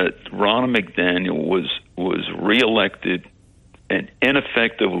is that Ronna McDaniel was reelected. An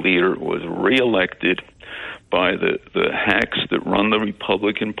ineffective leader was reelected by the hacks that run the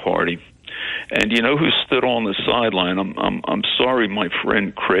Republican Party. And you know who stood on the sideline? I'm sorry, my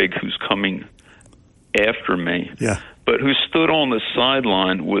friend Craig, who's coming after me. Yeah. But who stood on the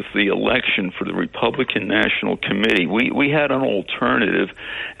sideline with the election for the Republican National Committee. We had an alternative,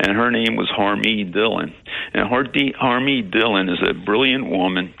 and her name was Harmeet Dillon. And Harmeet Dillon is a brilliant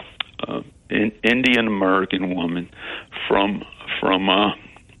woman, Indian American woman from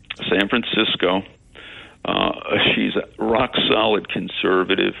San Francisco. She's a rock solid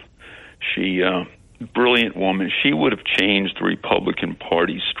conservative. She brilliant woman. She would have changed the Republican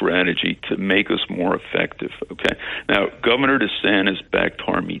Party strategy to make us more effective. Okay. Now, Governor DeSantis backed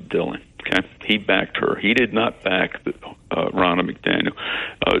Harmeet Dillon. Okay, he backed her. He did not back Ronna McDaniel.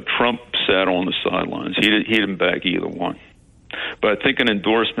 Trump sat on the sidelines. He didn't back either one. But I think an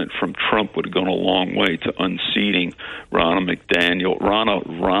endorsement from Trump would have gone a long way to unseating Ronna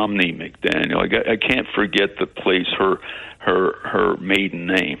Romney McDaniel. I can't forget the place her maiden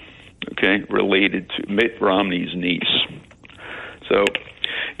name, okay, related to Mitt Romney's niece. So,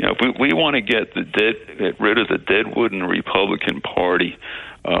 if we want to get rid of the deadwood in the Republican Party,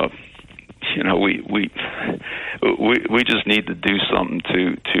 we just need to do something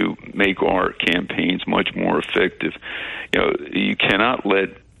to make our campaigns much more effective. You cannot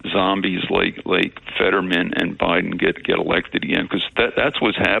let zombies like Fetterman and Biden get elected again, because that's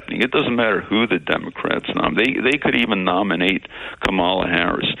what's happening. It doesn't matter who the Democrats nominate. They could even nominate Kamala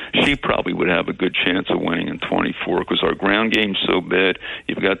Harris. She probably would have a good chance of winning in 24, because our ground game's so bad.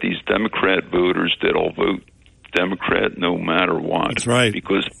 You've got these Democrat voters that'll vote Democrat no matter what. That's right.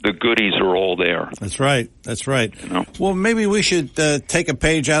 Because the goodies are all there. That's right. Well, maybe we should take a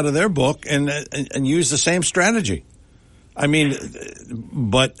page out of their book and use the same strategy. I mean,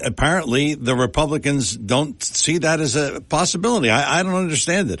 but apparently the Republicans don't see that as a possibility. I don't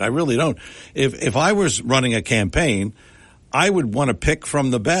understand it. I really don't. If I was running a campaign, I would want to pick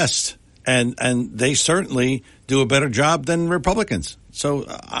from the best, and they certainly do a better job than Republicans. So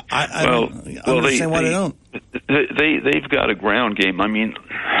I don't understand why they don't. They've got a ground game. I mean,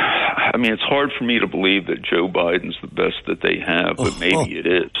 it's hard for me to believe that Joe Biden's the best that they have, but maybe it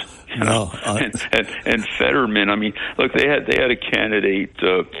is. No, and Fetterman. I mean, look, they had a candidate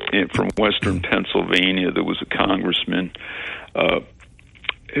from Western Pennsylvania that was a congressman.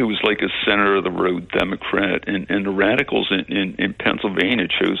 Who was like a center of the road Democrat, and the radicals in Pennsylvania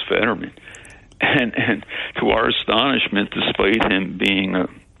chose Fetterman. And to our astonishment, despite him being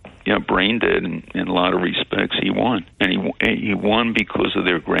brain dead in a lot of respects, he won, and he won because of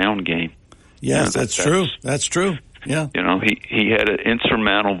their ground game. Yes, that's true. That's true. Yeah, he had an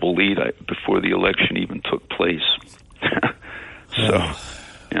insurmountable lead before the election even took place. So.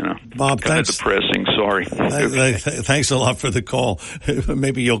 Bob, kind thanks. of depressing. Sorry. Thanks a lot for the call.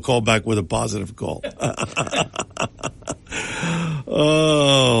 Maybe you'll call back with a positive call.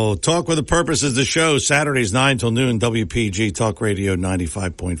 Talk with a Purpose is the show. Saturdays 9 till noon. WPG Talk Radio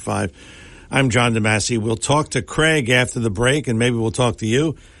 95.5. I'm John DeMasi. We'll talk to Craig after the break, and maybe we'll talk to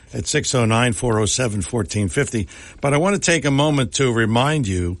you at 609-407-1450. But I want to take a moment to remind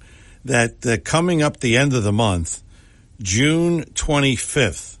you that coming up the end of the month, June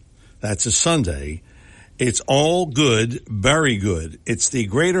 25th, that's a Sunday, it's all good, very good. It's the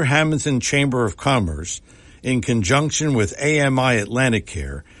Greater Hamilton Chamber of Commerce, in conjunction with AMI Atlantic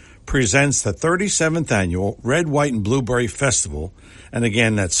Care, presents the 37th Annual Red, White, and Blueberry Festival. And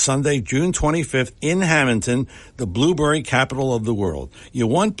again, that's Sunday, June 25th in Hamilton, the blueberry capital of the world. You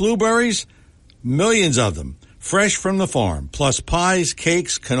want blueberries? Millions of them. Fresh from the farm, plus pies,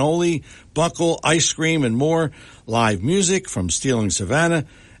 cakes, cannoli, buckle, ice cream, and more. Live music from Stealing Savannah,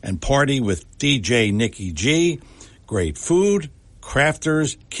 and party with DJ Nikki G. Great food,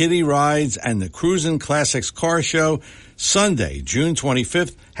 crafters, kiddie rides, and the Cruisin' Classics Car Show. Sunday, June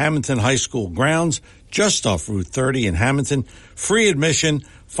 25th, Hamilton High School grounds, just off Route 30 in Hamilton. Free admission.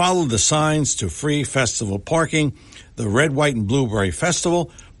 Follow the signs to free festival parking. The Red, White, and Blueberry Festival,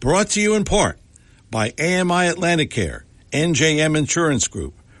 brought to you in part by AMI Atlantic Care, NJM Insurance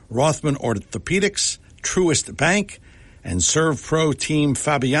Group, Rothman Orthopedics, Truist Bank, and ServPro Team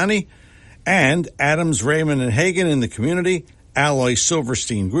Fabiani, and Adams, Raymond, and Hagen in the community, Alloy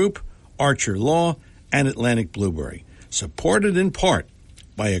Silverstein Group, Archer Law, and Atlantic Blueberry. Supported in part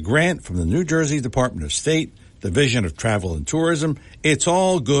by a grant from the New Jersey Department of State, Division of Travel and Tourism. It's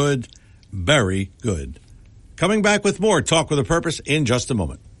all good, very good. Coming back with more Talk with a Purpose in just a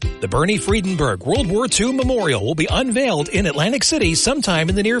moment. The Bernie Friedenberg World War II Memorial will be unveiled in Atlantic City sometime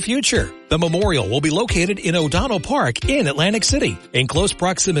in the near future. The memorial will be located in O'Donnell Park in Atlantic City, in close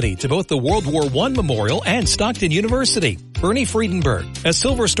proximity to both the World War I Memorial and Stockton University. Bernie Friedenberg, a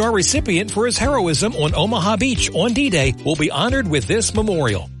Silver Star recipient for his heroism on Omaha Beach on D-Day, will be honored with this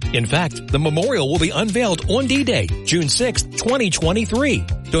memorial. In fact, the memorial will be unveiled on D-Day, June 6, 2023.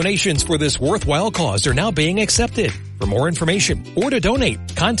 Donations for this worthwhile cause are now being accepted. For more information or to donate,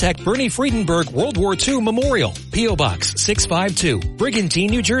 contact Bernie Friedenberg World War II Memorial, P.O. Box 652,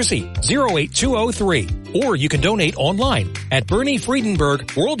 Brigantine, New Jersey, 08203. Or you can donate online at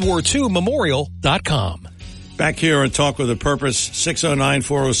BernieFriedenbergWorldWar2Memorial.com. Back here on Talk with a Purpose,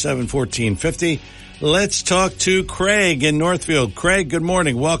 609-407-1450. Let's talk to Craig in Northfield. Craig, good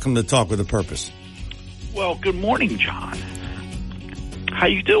morning. Welcome to Talk with a Purpose. Well, good morning, John. How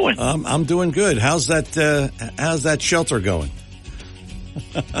you doing? I'm doing good. How's that shelter going?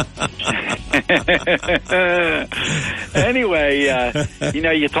 Anyway,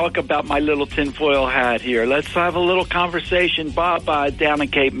 you talk about my little tinfoil hat here. Let's have a little conversation. Bob, down in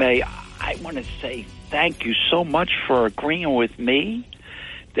Cape May, I want to say thank you so much for agreeing with me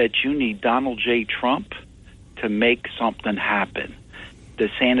that you need Donald J. Trump to make something happen.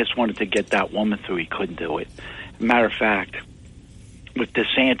 DeSantis wanted to get that woman through. He couldn't do it. Matter of fact, with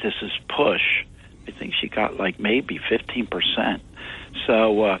DeSantis's push, I think she got like maybe 15%.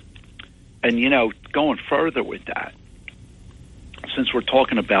 So And, going further with that, since we're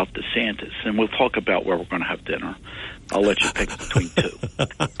talking about DeSantis, and we'll talk about where we're going to have dinner, I'll let you pick between two.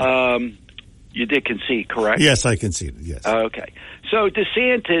 You did concede, correct? Yes, I conceded, yes. Okay. So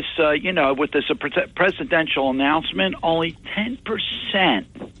DeSantis, with this presidential announcement, only 10%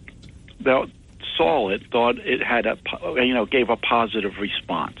 that saw it thought it had gave a positive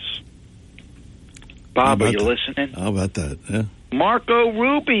response. Bob, are you listening? How about that? Yeah. Marco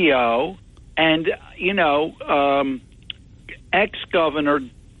Rubio and, ex-Governor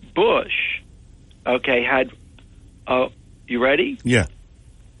Bush, had, you ready? Yeah.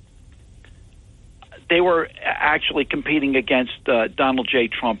 They were actually competing against Donald J.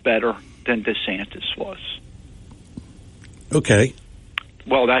 Trump better than DeSantis was. Okay.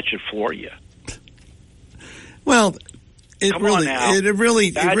 Well, that should floor you. Well, it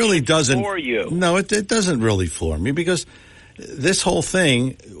really doesn't floor you. No, it doesn't really floor me, because this whole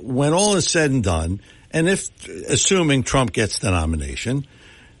thing, when all is said and done, and assuming Trump gets the nomination,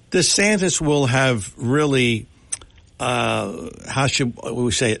 DeSantis will have really, how should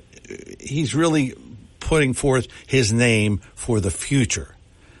we say it? He's really putting forth his name for the future.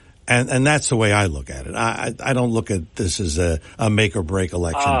 And that's the way I look at it. I don't look at this as a make or break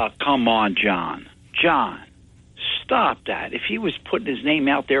election. Come on, John. John, stop that. If he was putting his name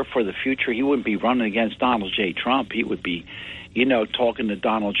out there for the future, he wouldn't be running against Donald J. Trump. He would be, talking to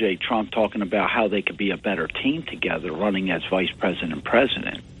Donald J. Trump, talking about how they could be a better team together, running as vice president and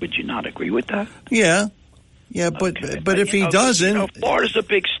president. Would you not agree with that? Yeah. Yeah, but if he doesn't... Florida's a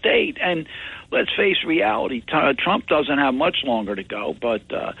big state, and let's face reality, Trump doesn't have much longer to go, but,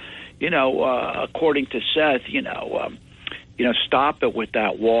 according to Seth, stop it with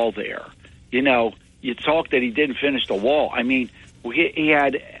that wall there. You talk that he didn't finish the wall. I mean,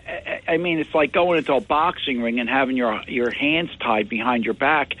 it's like going into a boxing ring and having your hands tied behind your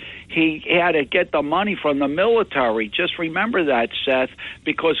back. He had to get the money from the military. Just remember that, Seth,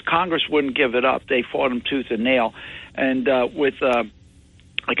 because Congress wouldn't give it up. They fought him tooth and nail. And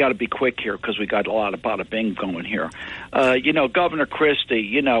I got to be quick here because we got a lot of bada bing going here. Governor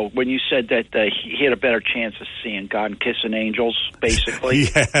Christie, when you said that he had a better chance of seeing God and kissing angels, basically.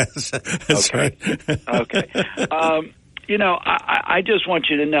 Yes, that's right. Okay. I just want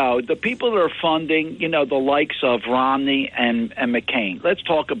you to know the people that are funding, the likes of Romney and McCain. Let's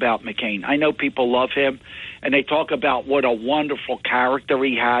talk about McCain. I know people love him, and they talk about what a wonderful character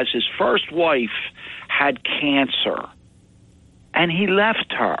he has. His first wife had cancer, and he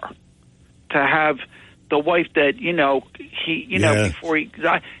left her to have the wife that, before he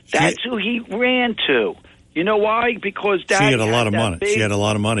died. That's who he ran to. You know why? Because Dad she had a lot of money. She had a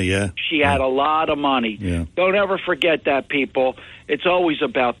lot of money, yeah. She had a lot of money. Yeah. Don't ever forget that, people. It's always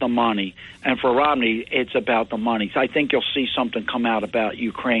about the money. And for Romney, it's about the money. So I think you'll see something come out about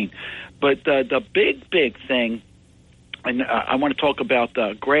Ukraine. But the big thing, and I want to talk about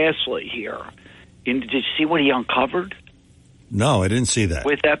Grassley here. Did you see what he uncovered? No, I didn't see that.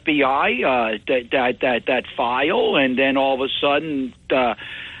 With FBI, that file, and then all of a sudden...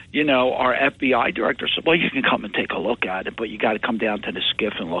 our FBI director said, well, you can come and take a look at it, but you got to come down to the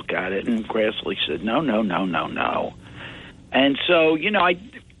SCIF and look at it. And Grassley said, no. And so,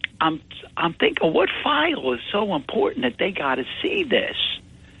 I'm thinking, what file is so important that they got to see this?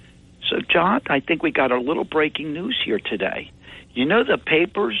 So, John, I think we got a little breaking news here today. The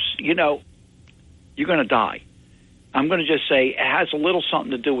papers, you're going to die. I'm going to just say it has a little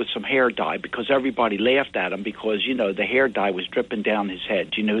something to do with some hair dye because everybody laughed at him because, the hair dye was dripping down his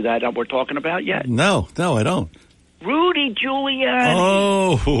head. Do you know that we're talking about yet? No, I don't. Rudy Giuliani.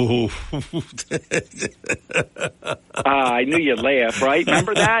 Oh. I knew you'd laugh, right?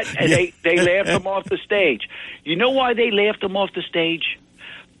 Remember that? And they laughed him off the stage. You know why they laughed him off the stage?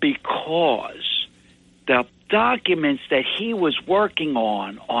 Because the documents that he was working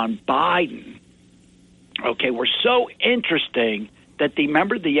on Biden, were so interesting that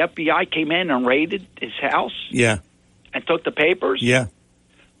remember the FBI came in and raided his house? Yeah. And took the papers? Yeah.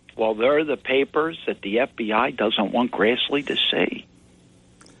 Well, they're the papers that the FBI doesn't want Grassley to see.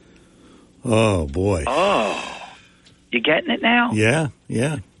 Oh, boy. Oh. You getting it now? Yeah.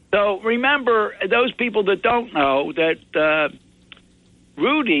 So remember, those people that don't know that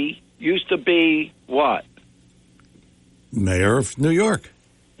Rudy used to be what? Mayor of New York.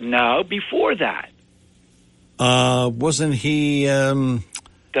 No, before that. Wasn't he... the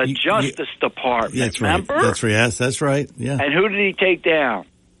Justice Department, that's remember? Right. That's right. Yes, that's right. Yeah. And who did he take down?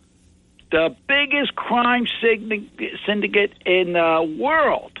 The biggest crime syndicate in the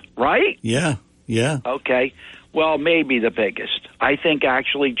world, right? Yeah. Okay. Well, maybe the biggest. I think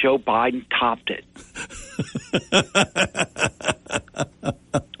actually Joe Biden topped it.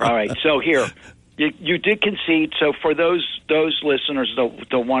 All right. right, so here. You did concede. So for those listeners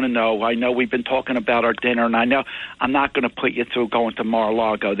that want to know, I know we've been talking about our dinner, and I know I'm not going to put you through going to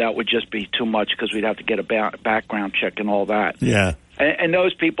Mar-a-Lago. That would just be too much because we'd have to get a background check and all that. Yeah. And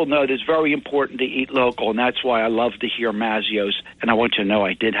those people know that it's very important to eat local, and that's why I love to hear Mazzio's. And I want you to know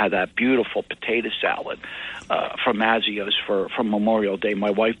I did have that beautiful potato salad from Mazzio's for Memorial Day. My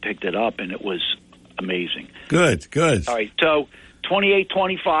wife picked it up, and it was amazing. Good. All right, so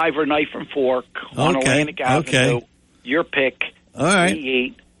 2825 or Knife and Fork on Atlantic Avenue. Okay. Your pick. All right. We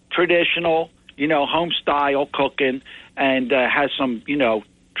eat traditional, home style cooking, and has some,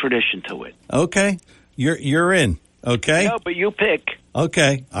 tradition to it. Okay. You're in. Okay. No, but you pick.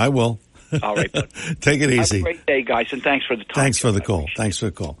 Okay, I will. All right. Take it easy. Have a great day, guys, and thanks for the time. Thanks for the call.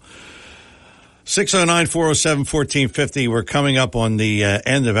 609-407-1450. We're coming up on the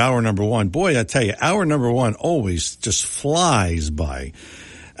end of hour number one. Boy, I tell you, hour number one always just flies by.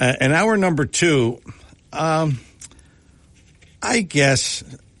 And hour number two, I guess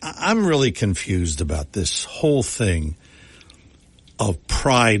I'm really confused about this whole thing of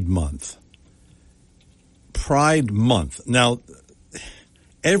Pride Month. Pride Month. Now,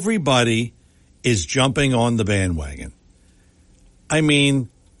 everybody is jumping on the bandwagon. I mean,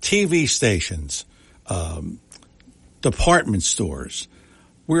 TV stations, department stores.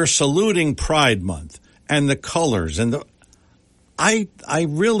 We're saluting Pride Month and the colors and I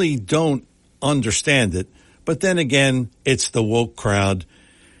really don't understand it. But then again, it's the woke crowd,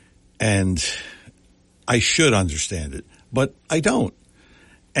 and I should understand it, but I don't.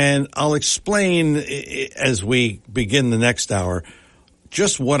 And I'll explain as we begin the next hour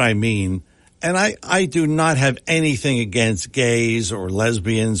just what I mean. And I do not have anything against gays or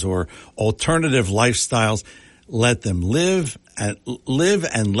lesbians or alternative lifestyles. Let them live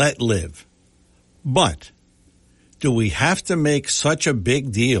and let live. But do we have to make such a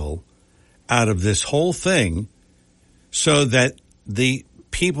big deal out of this whole thing so that the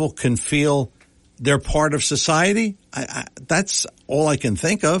people can feel they're part of society? That's all I can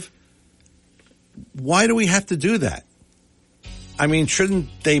think of. Why do we have to do that? I mean, shouldn't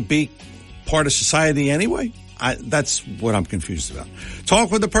they be part of society anyway? That's what I'm confused about.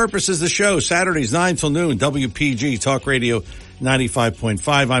 Talk with a Purpose is the show. Saturdays 9 till noon. WPG Talk Radio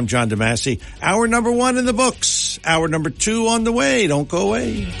 95.5. I'm John DeMasi. Hour number one in the books. Hour number two on the way. Don't go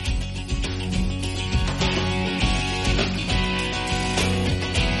away.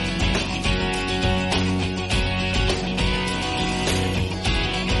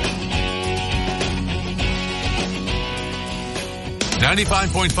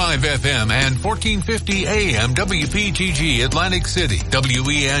 95.5 FM and 1450 AM WPGG Atlantic City,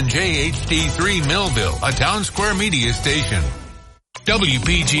 WENJ HD3 Millville, a Town Square Media station.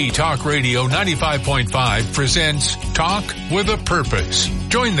 WPG Talk Radio 95.5 presents Talk with a Purpose.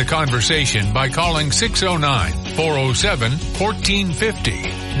 Join the conversation by calling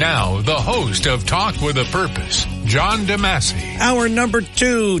 609-407-1450. Now, the host of Talk with a Purpose, John DeMasi. Hour number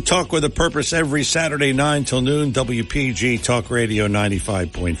two, Talk with a Purpose, every Saturday 9 till noon, WPG Talk Radio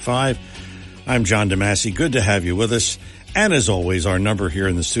 95.5. I'm John DeMasi. Good to have you with us. And as always, our number here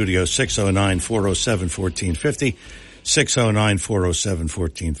in the studio, 609-407-1450.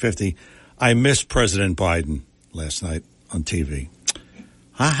 609-407-1450. I missed President Biden last night on TV.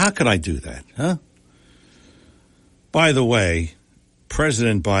 How could I do that, huh? By the way,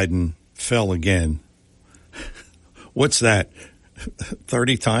 President Biden fell again. What's that?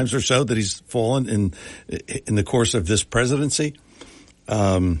 30 times or so that he's fallen in the course of this presidency?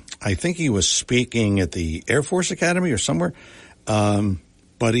 I think he was speaking at the Air Force Academy or somewhere,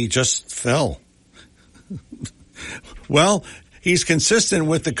 but he just fell. Well, he's consistent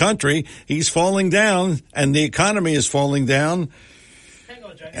with the country. He's falling down, and the economy is falling down,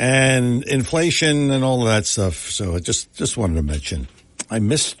 and inflation and all of that stuff. So I just wanted to mention, I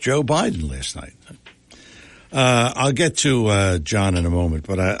missed Joe Biden last night. I'll get to John in a moment,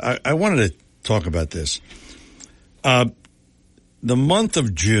 but I wanted to talk about this. The month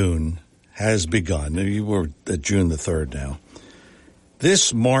of June has begun. We're at June the 3rd now.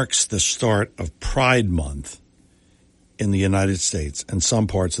 This marks the start of Pride Month in the United States and some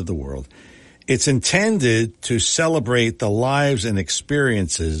parts of the world. It's intended to celebrate the lives and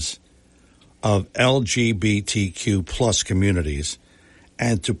experiences of LGBTQ plus communities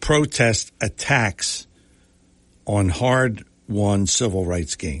and to protest attacks on hard-won civil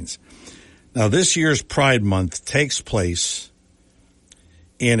rights gains. Now, this year's Pride Month takes place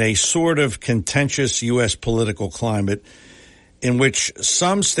in a sort of contentious U.S. political climate in which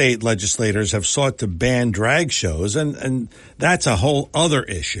some state legislators have sought to ban drag shows, and that's a whole other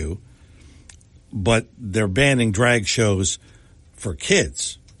issue, but they're banning drag shows for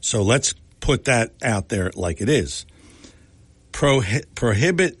kids, So let's put that out there like it is.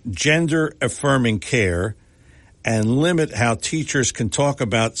 Prohibit gender-affirming care and limit how teachers can talk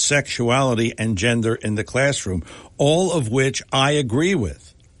about sexuality and gender in the classroom, all of which I agree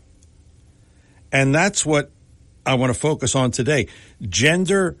with. And that's what I want to focus on today,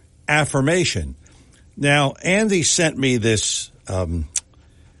 gender affirmation. Now, Andy sent me this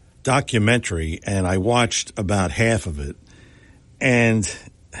documentary, and I watched about half of it, and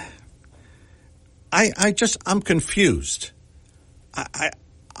I'm confused.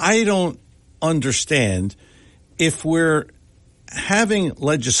 I don't understand if we're having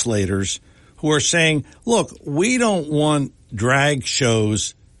legislators who are saying, look, we don't want drag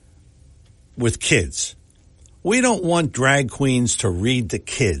shows with kids. We don't want drag queens to read to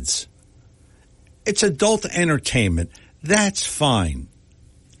kids. It's adult entertainment. That's fine.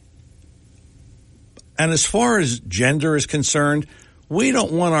 And as far as gender is concerned, we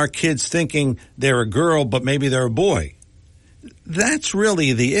don't want our kids thinking they're a girl, but maybe they're a boy. That's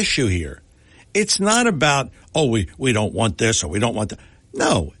really the issue here. It's not about, we don't want this or we don't want that.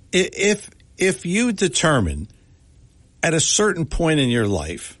 No, if you determine at a certain point in your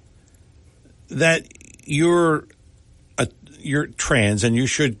life that you're trans and you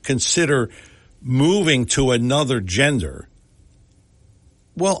should consider moving to another gender,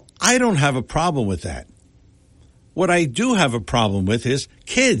 well, I don't have a problem with that. What I do have a problem with is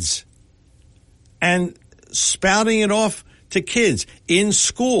kids and spouting it off to kids in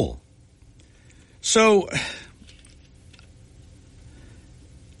school. So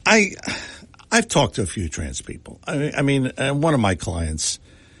I've talked to a few trans people. I mean, one of my clients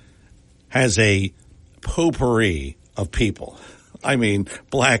has a potpourri of people. I mean,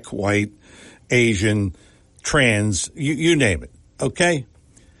 black, white, Asian, trans, you name it, okay?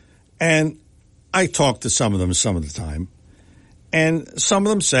 And I talk to some of them some of the time, and some of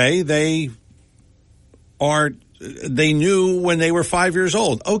them say they knew when they were 5 years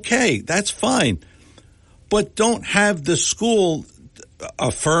old. Okay, that's fine. But don't have the school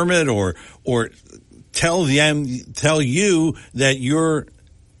affirm it or tell you that you're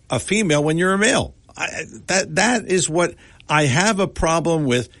a female when you're a male. That is what I have a problem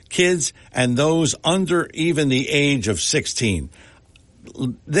with, kids and those under even the age of 16.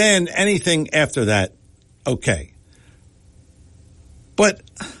 Then anything after that, okay. But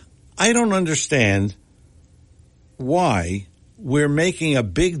I don't understand why we're making a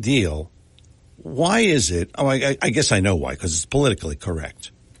big deal. Why is it? I guess I know why, because it's politically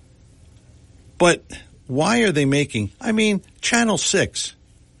correct. But why are they making, Channel 6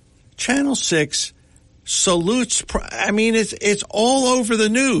 salutes, it's all over the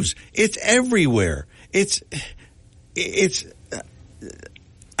news. It's everywhere.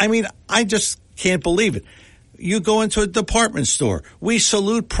 I just can't believe it. You go into a department store, we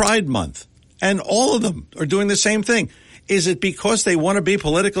salute Pride Month, and all of them are doing the same thing. Is it because they want to be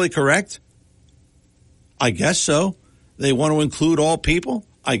politically correct? I guess so. They want to include all people?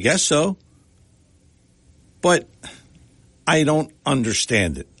 I guess so. But I don't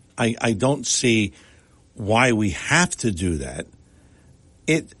understand it. I don't see why we have to do that.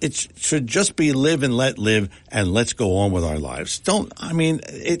 It should just be live and let live, and let's go on with our lives. To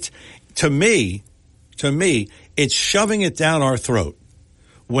me, it's shoving it down our throat.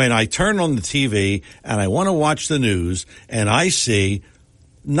 When I turn on the TV and I want to watch the news and I see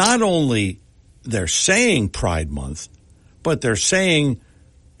not only they're saying Pride Month, but they're saying,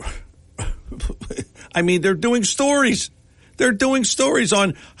 they're doing stories. They're doing stories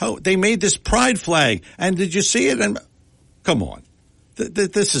on how they made this pride flag. And did you see it? And come on.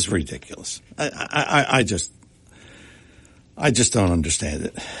 This is ridiculous. I just don't understand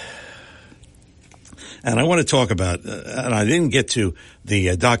it. And I want to talk about, and I didn't get to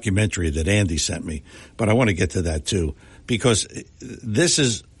the documentary that Andy sent me, but I want to get to that too, because this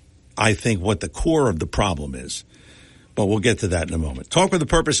is, I think, what the core of the problem is. But we'll get to that in a moment. Talk with the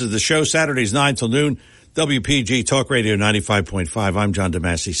purpose of the show, Saturdays 9 till noon, WPG Talk Radio 95.5. I'm John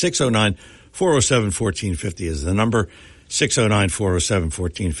DeMasi. 609-407-1450 is the number.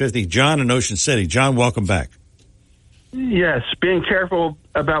 609-407-1450. John in Ocean City. John, welcome back. Yes, being careful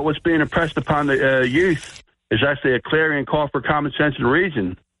about what's being impressed upon the youth is actually a clarion call for common sense and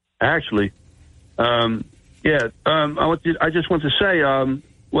reason, actually. I just want to say,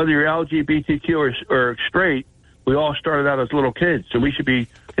 whether you're LGBTQ or straight, we all started out as little kids, so we should be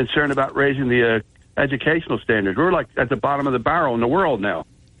concerned about raising the educational standards. We're like at the bottom of the barrel in the world now.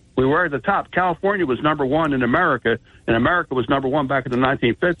 We were at the top. California was number one in America, and America was number one back in the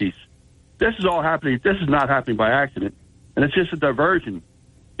 1950s. This is all happening. This is not happening by accident, and it's just a diversion.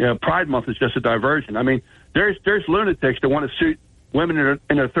 Pride Month is just a diversion. There's lunatics that want to women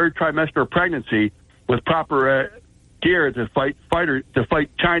in their third trimester of pregnancy with proper gear to fight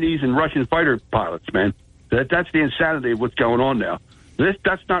Chinese and Russian fighter pilots, man. That's the insanity of what's going on now.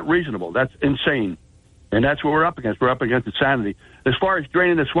 That's not reasonable. That's insane. And that's what we're up against. We're up against insanity. As far as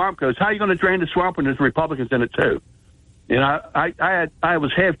draining the swamp goes, how are you going to drain the swamp when there's Republicans in it too? You know, I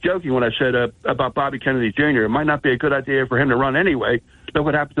was half joking when I said about Bobby Kennedy Jr. It might not be a good idea for him to run anyway. Look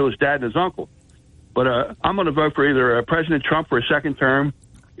what happened to his dad and his uncle. But I'm going to vote for either President Trump for a second term.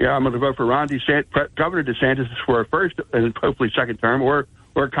 Yeah, I'm going to vote for Governor DeSantis for a first and hopefully second term, or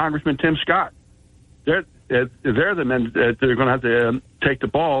Congressman Tim Scott. They're the men that are going to have to take the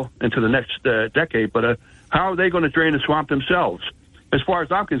ball into the next decade. But how are they going to drain the swamp themselves? As far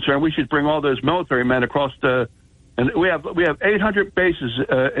as I'm concerned, we should bring all those military men across the. And we have 800 bases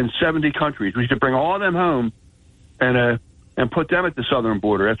in 70 countries. We should bring all of them home and put them at the southern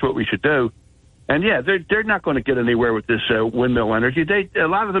border. That's what we should do. And yeah, they're not going to get anywhere with this windmill energy. A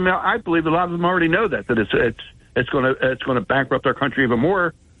lot of them, I believe, a lot of them already know that it's going to bankrupt our country even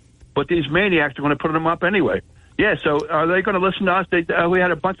more. But these maniacs are going to put them up anyway. Yeah, so are they going to listen to us? We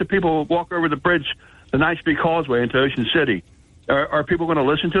had a bunch of people walk over the bridge, the 9th Street Causeway into Ocean City. Are people going to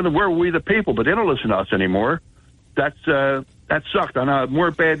listen to them? We're We the People, but they don't listen to us anymore. That sucked. I know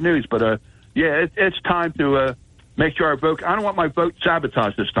more bad news, but yeah, it's time to make sure our vote. I don't want my vote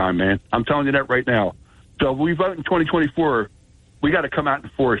sabotaged this time, man. I'm telling you that right now. So if we vote in 2024, we got to come out in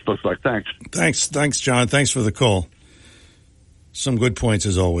force. Looks like. Thanks, John. Thanks for the call. Some good points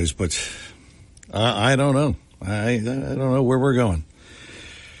as always, but I don't know. I don't know where we're going,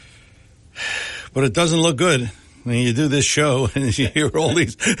 but it doesn't look good. I mean, you do this show and you hear all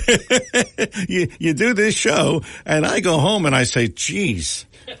these, you do this show and I go home and I say, geez,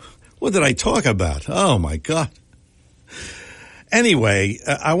 what did I talk about? Oh my God. Anyway,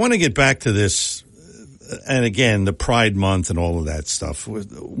 I want to get back to this. And again, the Pride Month and all of that stuff.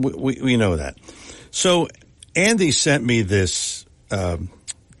 We know that. So Andy sent me this,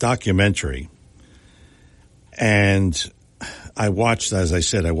 documentary and I watched, as I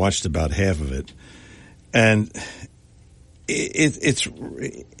said, about half of it. And it's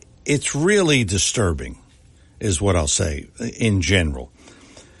really disturbing, is what I'll say in general.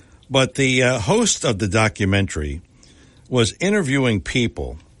 But the host of the documentary was interviewing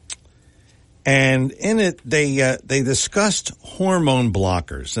people, and in it they discussed hormone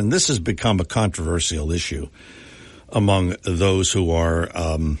blockers, and this has become a controversial issue among those who are,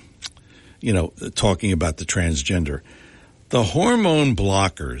 talking about the transgender. The hormone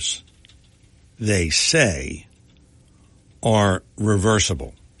blockers, they say, are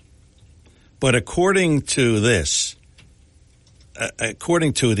reversible. But according to the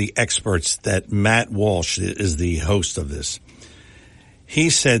experts, that Matt Walsh is the host of this, he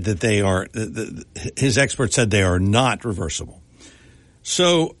said that his expert said they are not reversible.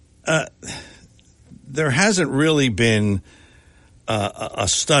 So there hasn't really been a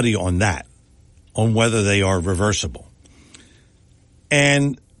study on that, on whether they are reversible.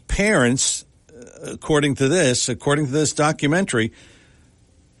 And parents, according to this documentary,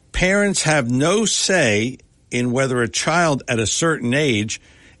 parents have no say in whether a child at a certain age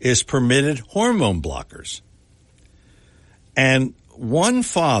is permitted hormone blockers. And one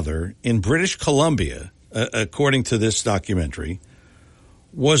father in British Columbia, according to this documentary,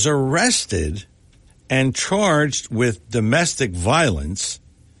 was arrested and charged with domestic violence.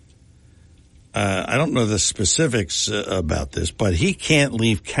 I don't know the specifics about this, but he can't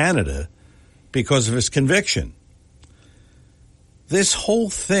leave Canada because of his conviction. This whole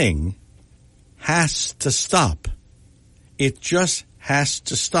thing has to stop. It just has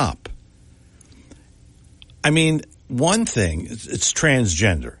to stop. I mean, one thing, it's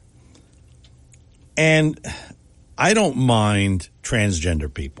transgender. And I don't mind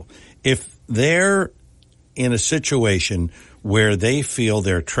transgender people. If they're in a situation where they feel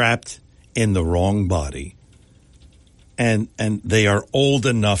they're trapped in the wrong body, and they are old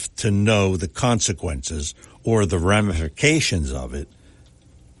enough to know the consequences or the ramifications of it,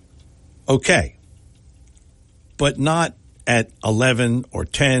 okay. But not at 11 or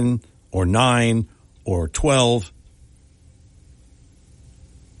 10 or 9 or 12.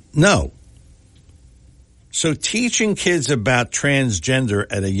 No. So teaching kids about transgender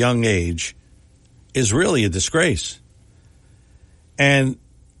at a young age is really a disgrace. And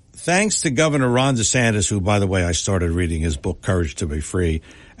thanks to Governor Ron DeSantis, who, by the way, I started reading his book, Courage to Be Free,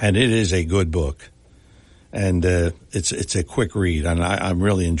 and it is a good book. And it's a quick read, and I'm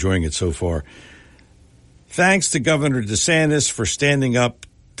really enjoying it so far. Thanks to Governor DeSantis for standing up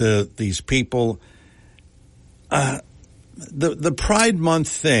to these people. The Pride Month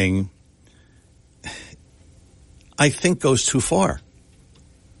thing, I think goes too far.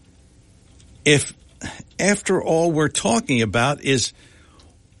 If, after all we're talking about is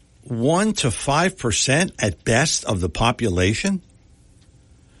 1 to 5% at best of the population,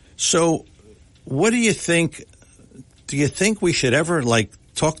 so what do you think? Do you think we should ever, like,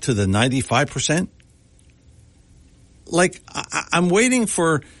 talk to the 95%? Like, I'm waiting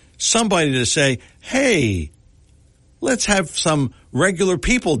for somebody to say, hey, let's have some regular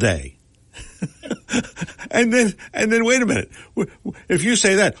people day. and then wait a minute. If you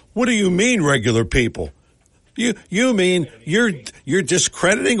say that, what do you mean regular people? You mean you're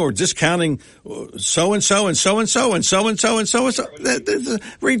discrediting or discounting so and so and so and so and so and so and so and so. That's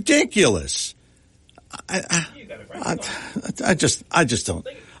ridiculous. I just don't.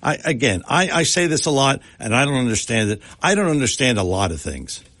 I say this a lot, and I don't understand it. I don't understand a lot of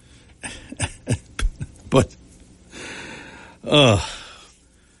things. But,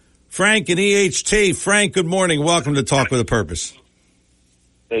 Frank and EHT. Frank, good morning. Welcome to Talk with a Purpose.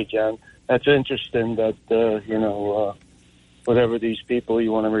 Hey, John. That's interesting that, whatever these people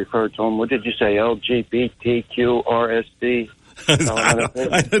you want to refer to them, what did you say, LGBTQ, RSD?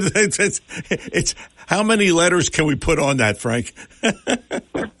 It's how many letters can we put on that, Frank?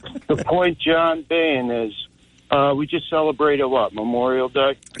 The point, John, being is we just celebrated Memorial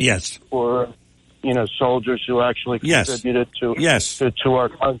Day? Yes. For soldiers who actually contributed to our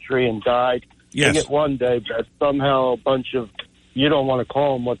country and died. Yes. They get one day, but somehow a bunch of, you don't want to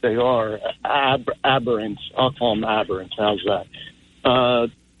call them what they are, aberrants. I'll call them aberrants. How's that?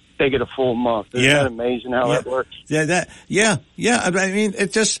 They get a full month. Isn't that amazing how that works? Yeah. I mean,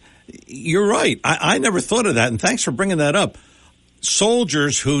 it just, you're right. I never thought of that, and thanks for bringing that up.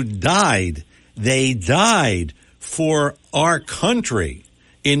 Soldiers who died, they died for our country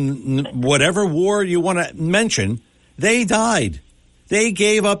in whatever war you want to mention. They died. They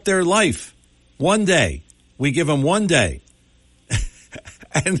gave up their life. One day. We give them one day.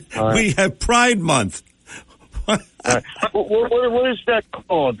 And we have Pride Month. What is that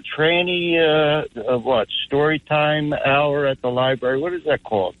called? Tranny, story time hour at the library? What is that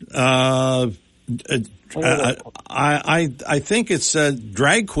called? I think it's a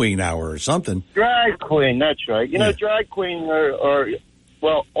drag queen hour or something. Drag queen, that's right. Drag queen are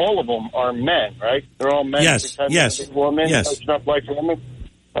all of them are men, right? They're all men. Yes. To be women. Yes. It's not like women.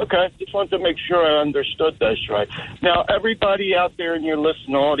 Okay, just wanted to make sure I understood this right. Now, everybody out there in your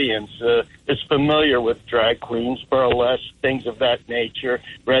listening audience is familiar with drag queens, burlesque, things of that nature,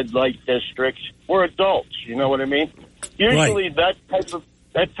 red light districts. We're adults, you know what I mean? Usually that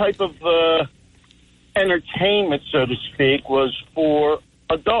type of entertainment, so to speak, was for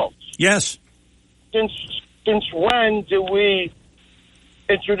adults. Yes. Since when do we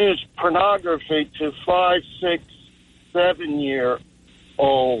introduce pornography to 5, 6, 7-year-olds?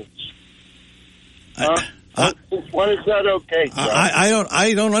 When is that okay, John?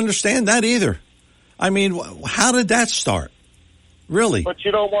 I don't understand that either. I mean, how did that start? Really? But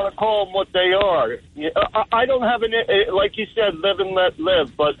you don't want to call them what they are. I don't have like you said, live and let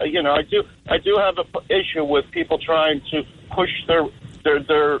live. But I do have an issue with people trying to push their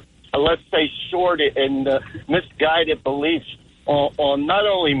let's say sordid and misguided beliefs on not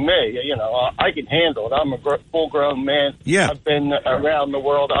only me. I can handle it. I'm a full-grown man. Yeah. I've been around the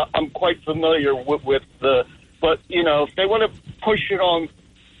world. I'm quite familiar with the. But if they want to push it on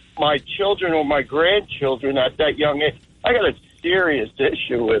my children or my grandchildren at that young age, I got a serious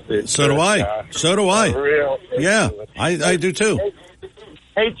issue with it. So do I. So do I. Real I do too.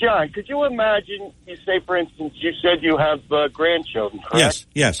 Hey, John, could you imagine, you say, for instance, you said you have grandchildren, correct?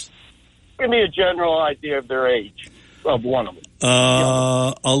 Yes. Give me a general idea of their age, of one of them.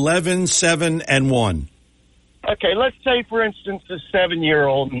 11, 7, and 1. Okay, let's say, for instance, a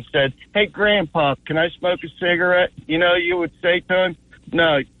 7-year-old and said, hey, Grandpa, can I smoke a cigarette? You would say to him,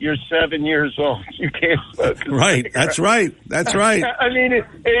 no, you're 7 years old. You can't smoke a cigarette. That's right. I mean,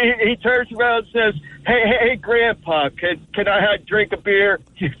 he turns around and says, hey, Grandpa, can I drink a beer?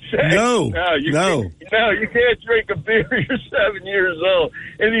 You say, No, you can't drink a beer. You're 7 years old.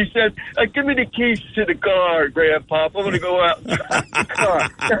 And he said, give me the keys to the car, Grandpa. I'm going to go out and drive the car.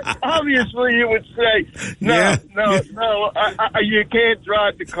 Obviously, you would say, no, you can't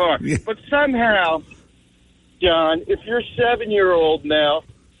drive the car. Yeah. But somehow, John, if your 7-year-old now,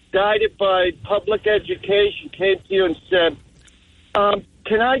 guided by public education, came to you and said,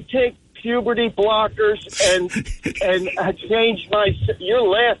 can I take puberty blockers and change my... You're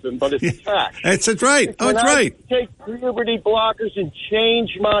laughing, but it's a fact. It's right. Can it's I right. take puberty blockers and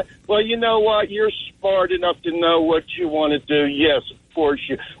change my... Well, you know what? You're smart enough to know what you want to do. Yes, of course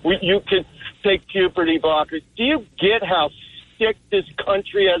you can take puberty blockers. Do you get how sick this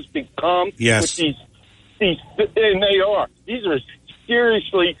country has become? Yes. With these and they are. These are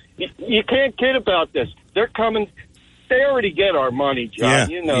seriously, you can't kid about this. They're coming. They already get our money, John.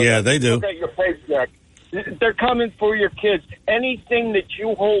 Yeah, they do. Look at your paycheck. They're coming for your kids. Anything that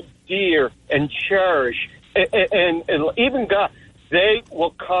you hold dear and cherish, and even God, they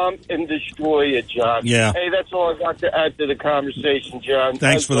will come and destroy it, John. Yeah. Hey, that's all I got to add to the conversation, John.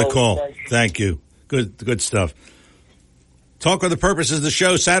 Thanks for the call. Thank you. Good stuff. Talk with a Purpose is the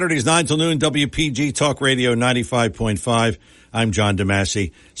show. Saturdays 9 till noon, WPG Talk Radio 95.5. I'm John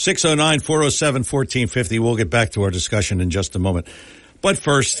DeMasi. 609-407-1450. We'll get back to our discussion in just a moment. But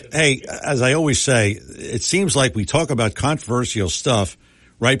first, hey, as I always say, it seems like we talk about controversial stuff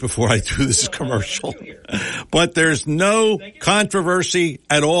right before I do this commercial. But there's no controversy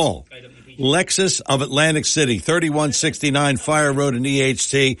at all. Lexus of Atlantic City, 3169 Fire Road in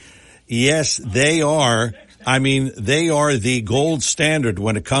EHT. Yes, they are. I mean, they are the gold standard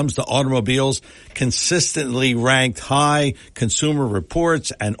when it comes to automobiles, consistently ranked high. Consumer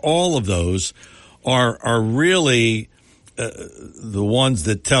Reports and all of those are really the ones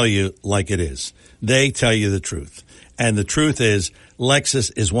that tell you like it is. They tell you the truth. And the truth is,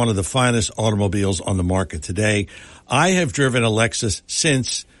 Lexus is one of the finest automobiles on the market today. I have driven a Lexus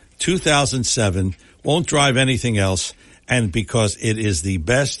since 2007, won't drive anything else, and because it is the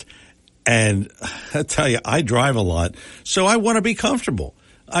best. And I tell you, I drive a lot, so I want to be comfortable.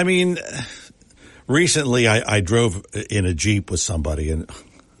 I mean, recently I drove in a Jeep with somebody, and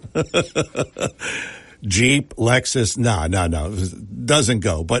Jeep, Lexus, no, doesn't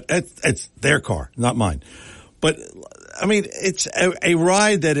go. But it's their car, not mine. But, I mean, it's a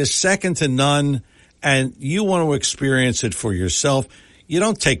ride that is second to none, and you want to experience it for yourself. You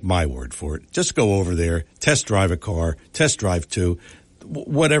don't take my word for it. Just go over there, test drive a car, test drive two,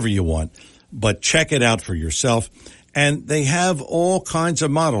 whatever you want. But check it out for yourself. And they have all kinds of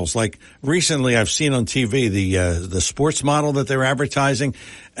models. Like recently I've seen on TV the sports model that they're advertising.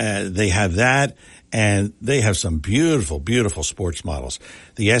 They have that. And they have some beautiful, beautiful sports models.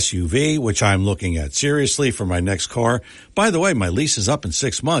 The SUV, which I'm looking at seriously for my next car. By the way, my lease is up in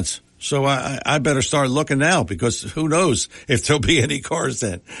 6 months. So I better start looking now, because who knows if there'll be any cars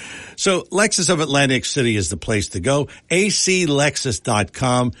then. So Lexus of Atlantic City is the place to go.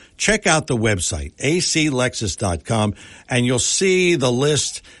 aclexus.com. Check out the website, aclexus.com, and you'll see the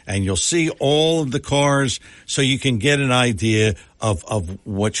list and you'll see all of the cars so you can get an idea of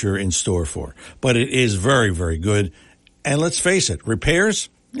what you're in store for. But it is very, very good. And let's face it, repairs,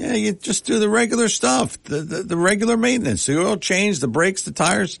 yeah, you just do the regular stuff, the regular maintenance, the oil change, the brakes, the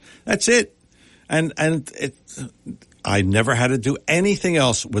tires. That's it. And I never had to do anything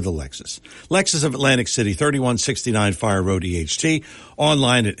else with a Lexus. Lexus of Atlantic City, 3169 Fire Road, EHT,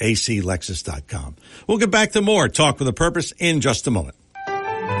 online at aclexus.com. We'll get back to more Talk with a Purpose in just a moment.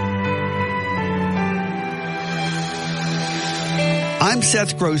 I'm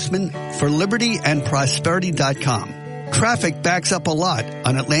Seth Grossman for LibertyandProsperity.com. Traffic backs up a lot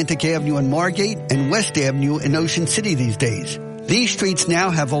on Atlantic Avenue in Margate and West Avenue in Ocean City these days. These streets now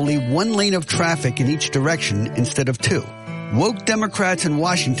have only one lane of traffic in each direction instead of two. Woke Democrats in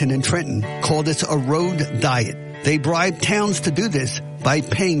Washington and Trenton call this a road diet. They bribe towns to do this by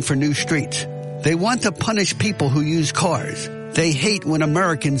paying for new streets. They want to punish people who use cars. They hate when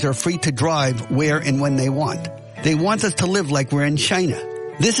Americans are free to drive where and when they want. They want us to live like we're in China.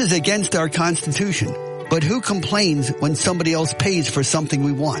 This is against our Constitution. But who complains when somebody else pays for something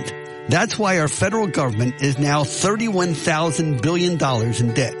we want? That's why our federal government is now $31,000 billion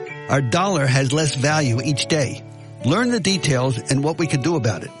in debt. Our dollar has less value each day. Learn the details and what we could do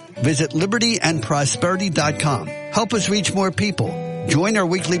about it. Visit LibertyandProsperity.com. Help us reach more people. Join our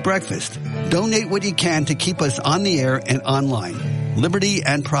weekly breakfast. Donate what you can to keep us on the air and online.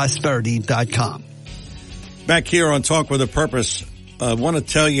 LibertyandProsperity.com. Back here on Talk with a Purpose, I want to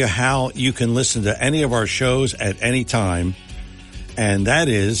tell you how you can listen to any of our shows at any time, and that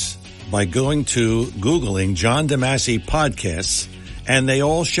is by going to Googling John DeMasi Podcasts, and they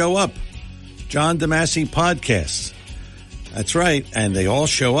all show up. John DeMasi Podcasts. That's right, and they all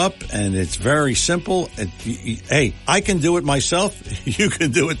show up, and it's very simple. Hey, I can do it myself. You can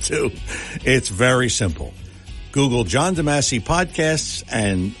do it too. It's very simple. Google John DeMasi Podcasts,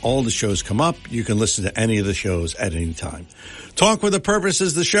 and all the shows come up. You can listen to any of the shows at any time. Talk with a Purpose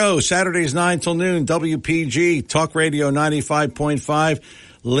is the show. Saturdays 9 till noon, WPG, Talk Radio 95.5.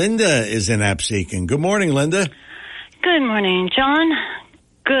 Linda is in Absecon. Good morning, Linda. Good morning, John.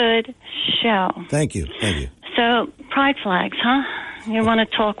 Good show. Thank you. Thank you. So, pride flags, huh? You want to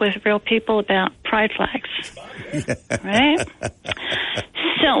talk with real people about pride flags, right?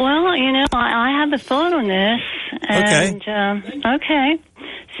 So, well, you know, I have a thought on this. And, okay.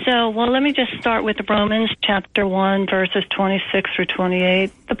 Well, let me just start with Romans chapter 1, verses 26 through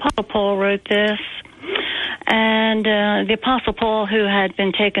 28. The Apostle Paul wrote this. And the Apostle Paul, who had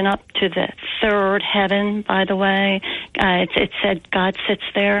been taken up to the third heaven, by the way, it said God sits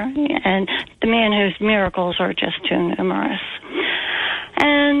there, and the man whose miracles are just too numerous.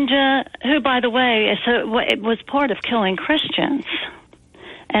 And who, by the way, it was part of killing Christians.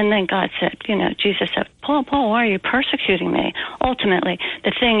 And then God said, Jesus said, Paul, why are you persecuting me? Ultimately,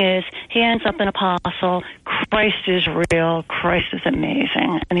 the thing is, he ends up an apostle. Christ is real. Christ is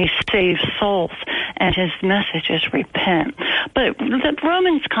amazing. And he saves souls. And his message is repent. But the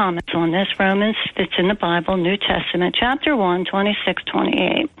Romans comments on this. Romans, it's in the Bible, New Testament, chapter 1, 26,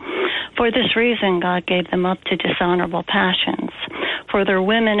 28. For this reason, God gave them up to dishonorable passions. For their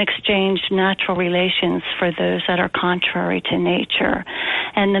women exchanged natural relations for those that are contrary to nature.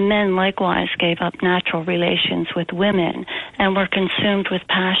 And the men likewise gave up natural relations with women and were consumed with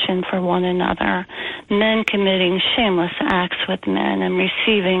passion for one another, men committing shameless acts with men and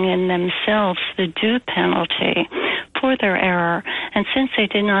receiving in themselves the due penalty for their error. And since they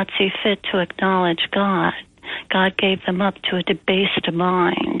did not see fit to acknowledge God, God gave them up to a debased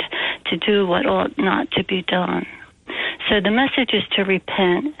mind to do what ought not to be done. So the message is to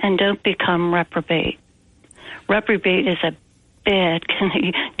repent and don't become reprobate. Reprobate is a bad,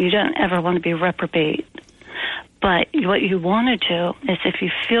 you don't ever want to be reprobate. But what you want to do is if you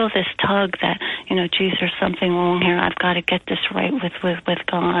feel this tug that, geez, there's something wrong here, I've got to get this right with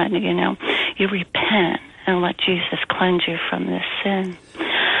God, you repent and let Jesus cleanse you from this sin.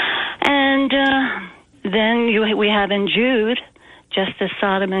 And then we have in Jude, just as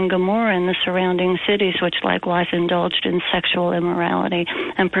Sodom and Gomorrah and the surrounding cities, which likewise indulged in sexual immorality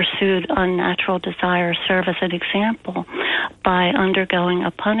and pursued unnatural desires, serve as an example by undergoing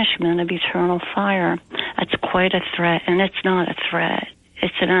a punishment of eternal fire. That's quite a threat, and it's not a threat.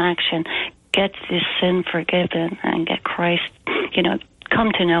 It's an action. Get this sin forgiven and get Christ,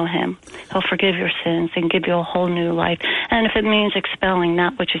 come to know him. He'll forgive your sins and give you a whole new life. And if it means expelling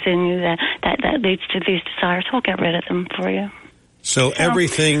that which is in you that leads to these desires, he'll get rid of them for you. So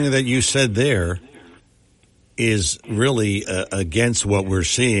everything that you said there is really against what we're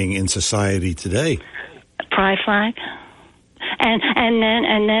seeing in society today. Pride flag.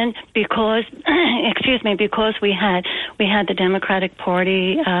 And then because because we had the Democratic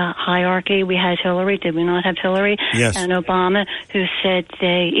Party hierarchy, we had Hillary. Did we not have Hillary? Yes. And Obama, who said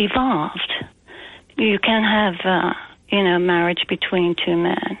they evolved. You can have marriage between two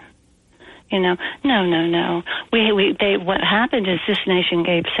men. No. What happened is this nation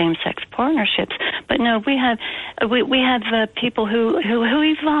gave same-sex partnerships, but no, we have people who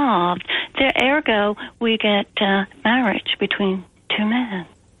evolved. Ergo, we get marriage between two men.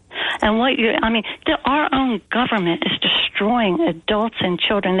 And our own government is destroying adults and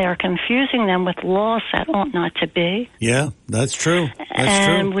children. They are confusing them with laws that ought not to be. Yeah, that's true.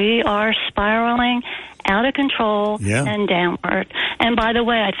 And we are spiraling out of control and downward. And by the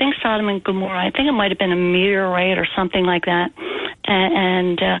way, I think Sodom and Gomorrah, I think it might have been a meteorite or something like that.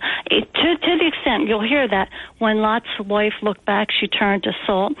 And to the extent, you'll hear that when Lot's wife looked back, she turned to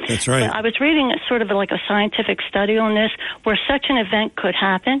salt. That's right. But I was reading sort of like a scientific study on this, where such an event could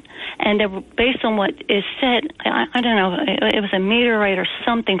happen, and based on what is said, I don't know, it was a meteorite or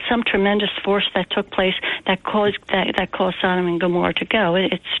something, some tremendous force that took place that caused Sodom and Gomorrah to go.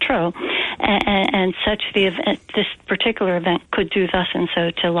 It's true, and such this particular event could do thus and so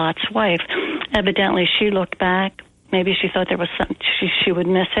to Lot's wife. Evidently, she looked back. Maybe she thought there was something, she would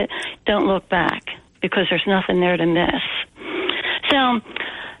miss it. Don't look back, because there's nothing there to miss. So,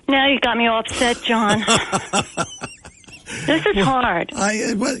 now you got me all upset, John. This is hard. I'm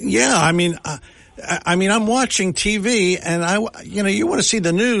watching TV, and you want to see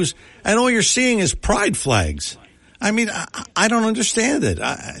the news, and all you're seeing is pride flags. I don't understand it.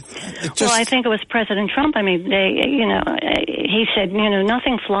 Well, I think it was President Trump. He said,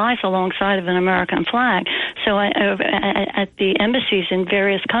 nothing flies alongside of an American flag. So at the embassies in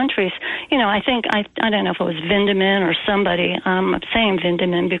various countries, I think, I don't know if it was Vindeman or somebody. I'm saying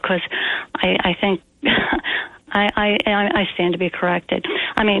Vindeman because I think I stand to be corrected.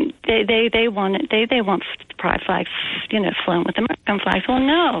 They want pride flags, flown with American flags. Well,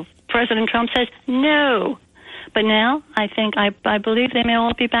 no. President Trump says no. But now, I believe they may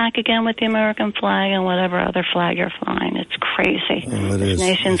all be back again with the American flag and whatever other flag you're flying. It's crazy. Oh, this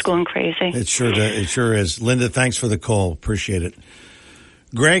nation's going crazy. It sure is. Linda, thanks for the call. Appreciate it.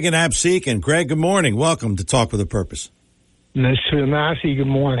 Greg and Absecon. Greg, good morning. Welcome to Talk with a Purpose. Mr. Massey, good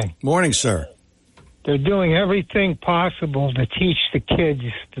morning. Morning, sir. They're doing everything possible to teach the kids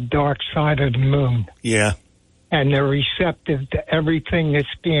the dark side of the moon. Yeah. and they're receptive to everything that's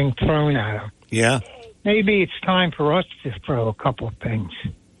being thrown at them. Yeah. Maybe it's time for us to throw a couple of things.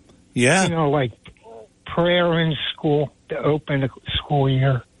 Yeah. You know, like prayer in school to open the school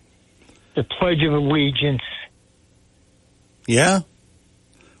year, the Pledge of Allegiance. Yeah.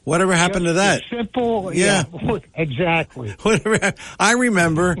 Whatever happened to that? Simple. Yeah. Exactly. Whatever. I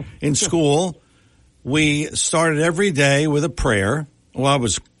remember in school, we started every day with a prayer. Well, I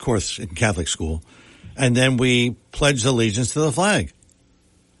was, of course, in Catholic school. And then we pledged allegiance to the flag.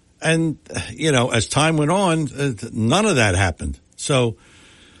 And, you know, as time went on, none of that happened. So,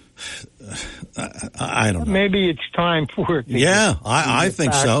 I don't know. Maybe it's time for it. Yeah, I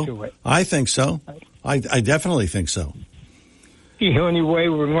think so. I think so. I definitely think so. The only way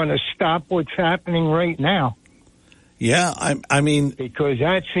we're going to stop what's happening right now. Yeah, I mean... Because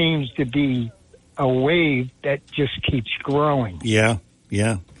that seems to be a wave that just keeps growing. Yeah,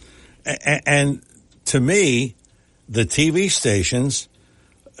 yeah. And to me, the TV stations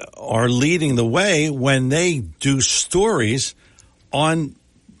are leading the way when they do stories on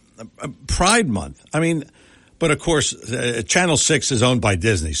Pride Month. I mean... But of course, Channel 6 is owned by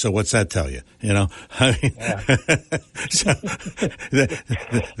Disney, so what's that tell you? You know, I mean, so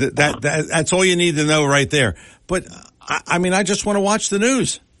that's all you need to know right there. But I mean, I just want to watch the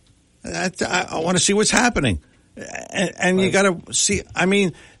news. I want to see what's happening, and you got to see. I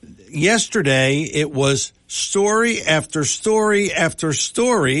mean, yesterday it was story after story after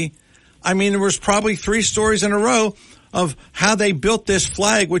story. I mean, there was probably 3 stories in a row of how they built this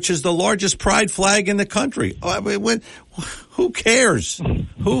flag, which is the largest pride flag in the country. I mean, who cares?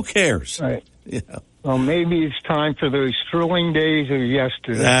 Who cares? Right. Yeah. Well, maybe it's time for those thrilling days of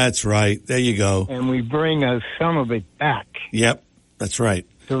yesterday. That's right. There you go. And we bring some of it back. Yep. That's right.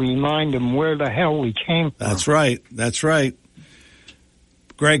 To remind them where the hell we came from. That's right. That's right.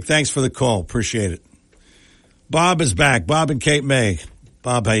 Greg, thanks for the call. Appreciate it. Bob is back. Bob and Cape May.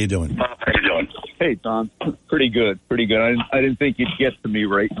 Bob, how you doing? Hey, Tom. Pretty good. Pretty good. I didn't think you'd get to me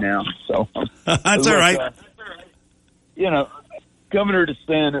right now. So that's all right. You know, Governor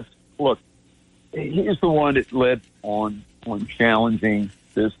DeSantis, look, he's the one that led on challenging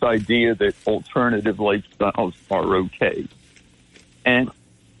this idea that alternative lifestyles are okay. And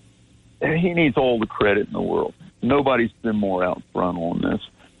he needs all the credit in the world. Nobody's been more out front on this.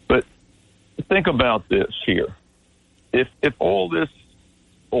 But think about this here. If all this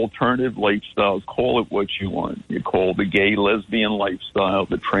alternative lifestyles, call it what you want. You call the gay, lesbian lifestyle,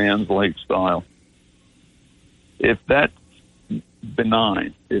 the trans lifestyle. If that's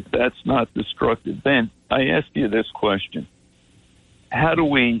benign, if that's not destructive, then I ask you this question. How do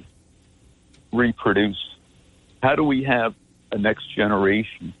we reproduce? How do we have a next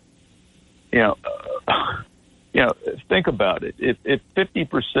generation? You know, think about it. If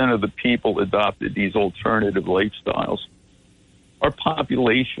 50% of the people adopted these alternative lifestyles, our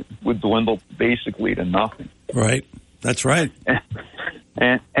population would dwindle basically to nothing. Right. That's right.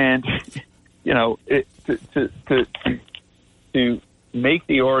 And you know, to make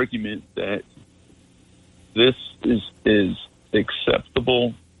the argument that this is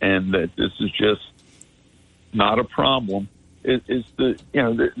acceptable and that this is just not a problem is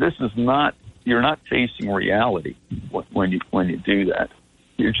this is not, you're not facing reality when you do that.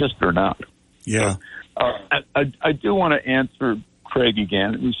 You just are not. Yeah. I do want to answer Craig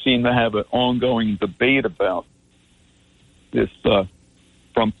again. We seem to have an ongoing debate about this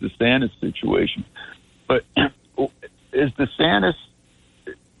Trump DeSantis situation. But is DeSantis,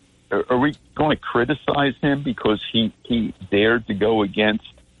 are we going to criticize him because he dared to go against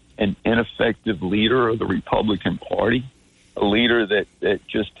an ineffective leader of the Republican Party, a leader that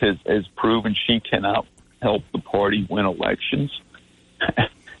just has proven she cannot help the party win elections?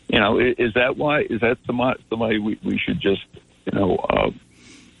 You know, is that why? Is that somebody we should just,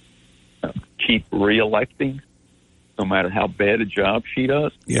 keep reelecting no matter how bad a job she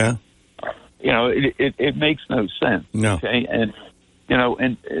does? Yeah. You know, it makes no sense. No. Okay. And,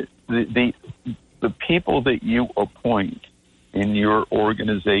 and the people that you appoint in your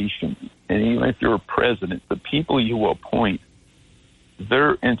organization, and even if you're a president, the people you appoint,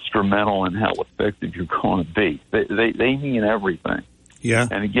 they're instrumental in how effective you're going to be. They mean everything. Yeah.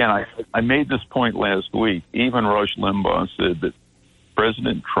 And again, I made this point last week. Even Rush Limbaugh said that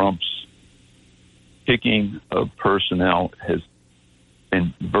President Trump's picking of personnel has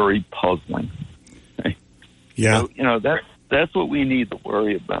been very puzzling. Okay? Yeah. So, that's what we need to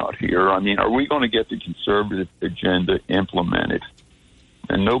worry about here. I mean, are we going to get the conservative agenda implemented?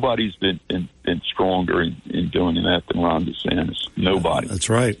 And nobody's been stronger in doing that than Ron DeSantis. Nobody. That's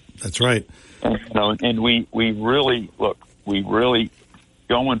right. That's right. And we really,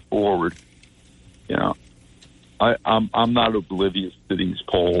 going forward, I'm not oblivious to these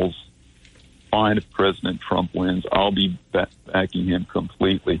polls. Fine, if President Trump wins, I'll be backing him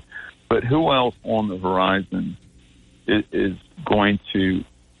completely. But who else on the horizon is going to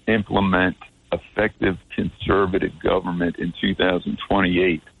implement effective conservative government in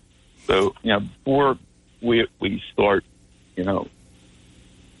 2028? So, before we start,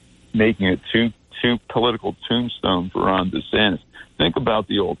 making it two political tombstones for Ron DeSantis, think about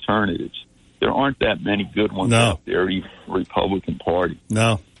the alternatives. There aren't that many good ones out there, even the Republican Party.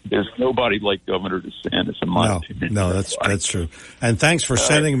 No. There's nobody like Governor DeSantis, in my opinion. No, that's true. And thanks for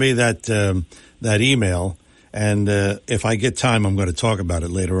sending me that email. And if I get time, I'm going to talk about it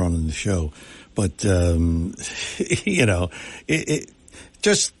later on in the show. But, it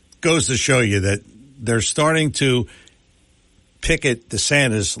just goes to show you that they're starting to picket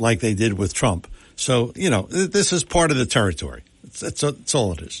DeSantis like they did with Trump. So, this is part of the territory. That's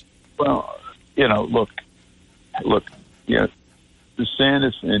all it is. Well, look,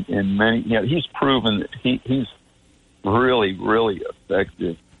 DeSantis and many, he's proven that he's really, really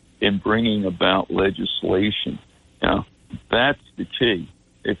effective in bringing about legislation. That's the key.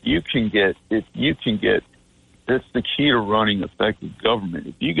 If you can get, that's the key to running effective government.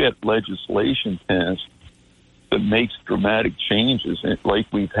 If you get legislation passed that makes dramatic changes, like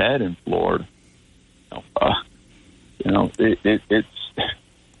we've had in Florida,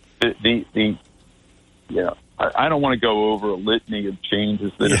 I don't want to go over a litany of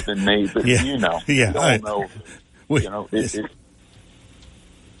changes that have been made, but we all know, it's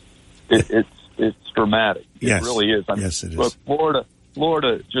dramatic. It really is. Yes, it is. But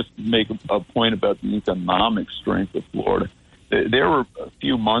Florida, just to make a point about the economic strength of Florida, there were a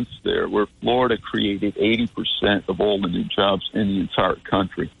few months there where Florida created 80% of all the new jobs in the entire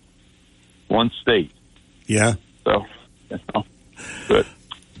country. One state. Yeah. So, good.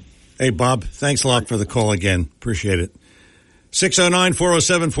 Hey, Bob, thanks a lot for the call again. Appreciate it.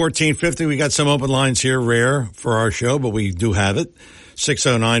 609-407-1450. We got some open lines here, rare for our show, but we do have it.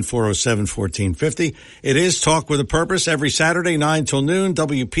 609-407-1450. It is Talk with a Purpose every Saturday, 9 till noon.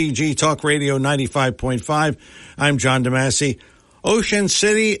 WPG Talk Radio 95.5. I'm John DeMasi. Ocean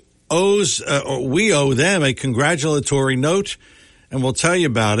City we owe them a congratulatory note, and we'll tell you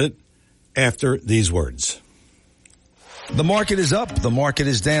about it after these words. The market is up. The market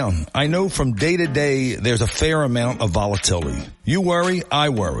is down. I know from day to day, there's a fair amount of volatility. You worry, I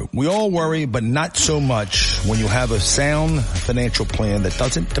worry. We all worry, but not so much when you have a sound financial plan that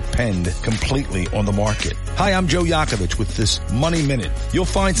doesn't depend completely on the market. Hi, I'm Joe Yakovich with this Money Minute. You'll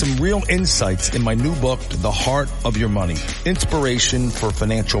find some real insights in my new book, The Heart of Your Money, Inspiration for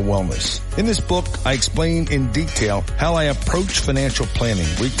Financial Wellness. In this book, I explain in detail how I approach financial planning,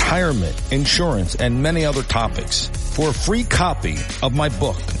 retirement, insurance, and many other topics. For a free copy of my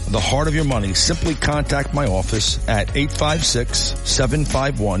book, The Heart of Your Money, simply contact my office at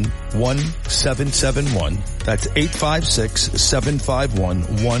 856-751-1771. That's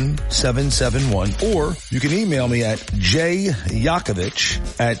 856-751-1771. Or you can email me at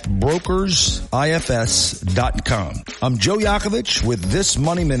jyakovich@brokersifs.com. I'm Joe Yakovich with this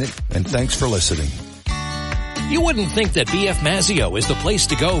Money Minute, and thanks for listening. You wouldn't think that BF Mazzio is the place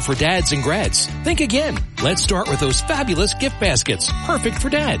to go for dads and grads. Think again. Let's start with those fabulous gift baskets, perfect for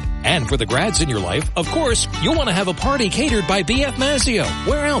dad. And for the grads in your life, of course, you'll want to have a party catered by BF Mazzio.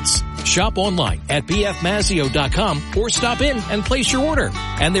 Where else? Shop online at bfmazzio.com or stop in and place your order.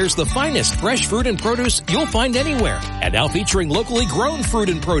 And there's the finest fresh fruit and produce you'll find anywhere. And now featuring locally grown fruit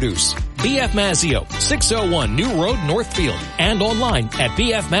and produce. BF Mazzio, 601 New Road, Northfield. And online at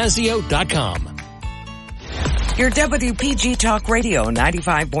bfmazzio.com. Your WPG Talk Radio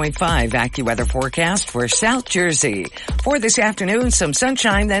 95.5 AccuWeather forecast for South Jersey. For this afternoon, some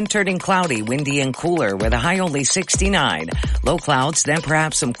sunshine, then turning cloudy, windy and cooler with a high only 69. Low clouds, then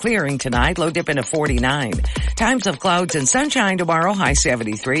perhaps some clearing tonight, low dip into 49. Times of clouds and sunshine tomorrow, high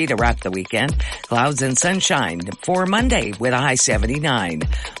 73 to wrap the weekend. Clouds and sunshine for Monday with a high 79.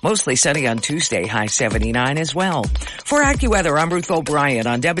 Mostly sunny on Tuesday, high 79 as well. For AccuWeather, I'm Ruth O'Brien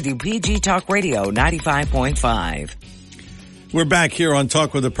on WPG Talk Radio 95.5. We're back here on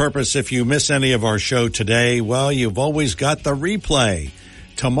Talk with a Purpose. If you miss any of our show today, well, you've always got the replay.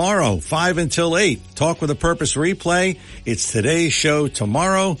 Tomorrow, 5 until 8, Talk with a Purpose replay. It's today's show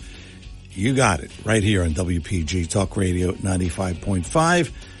tomorrow. You got it right here on WPG Talk Radio 95.5,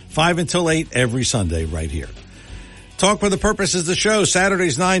 5 until 8 every Sunday right here. Talk with a Purpose is the show.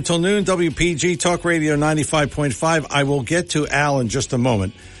 Saturdays 9 till noon, WPG Talk Radio 95.5. I will get to Al in just a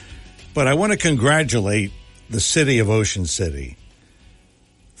moment, but I want to congratulate the city of Ocean City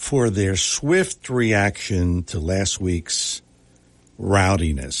for their swift reaction to last week's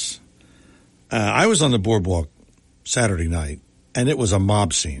rowdiness. I was on the boardwalk Saturday night, and it was a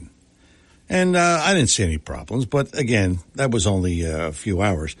mob scene. And I didn't see any problems, but again, that was only a few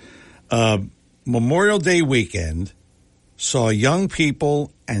hours. Memorial Day weekend saw young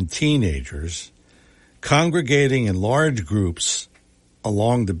people and teenagers congregating in large groups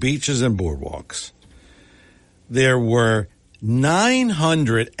along the beaches and boardwalks. There were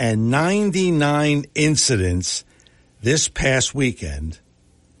 999 incidents this past weekend,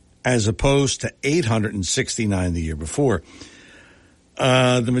 as opposed to 869 the year before.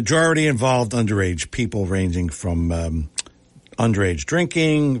 The majority involved underage people, ranging from underage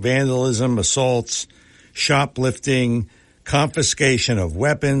drinking, vandalism, assaults, shoplifting, confiscation of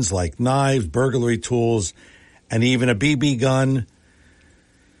weapons like knives, burglary tools, and even a BB gun.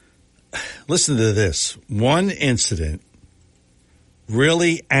 Listen to this. One incident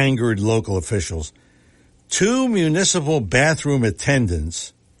really angered local officials. 2 municipal bathroom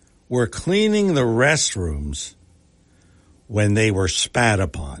attendants were cleaning the restrooms when they were spat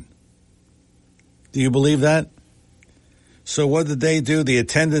upon. Do you believe that? So what did they do? The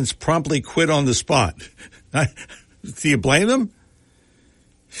attendants promptly quit on the spot. Do you blame them?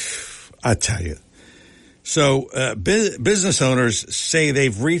 I tell you. So business owners say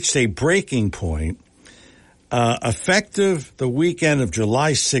they've reached a breaking point. Effective the weekend of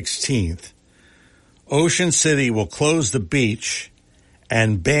July 16th, Ocean City will close the beach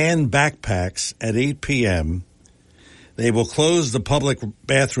and ban backpacks at 8 p.m. They will close the public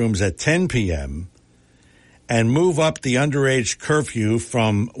bathrooms at 10 p.m. and move up the underage curfew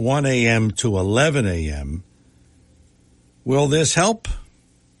from 1 a.m. to 11 a.m. Will this help?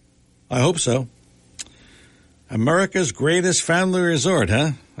 I hope so. America's greatest family resort,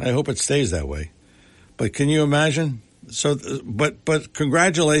 huh? I hope it stays that way. But can you imagine? So, but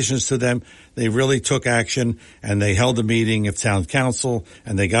congratulations to them. They really took action, and they held a meeting of town council,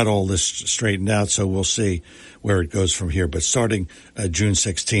 and they got all this straightened out. So we'll see where it goes from here. But starting June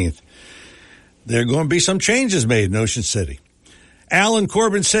 16th, there are going to be some changes made in Ocean City. Al in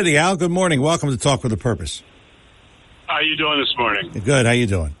Corbin City. Al, good morning. Welcome to Talk with a Purpose. How you doing this morning? Good. How you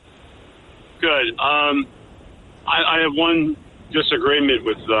doing? Good. I have one disagreement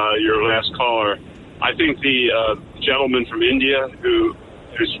with your last caller. I think the gentleman from India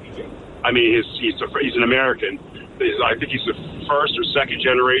he's an American. I think he's the first or second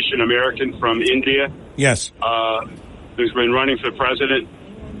generation American from India. Yes. Who's been running for president.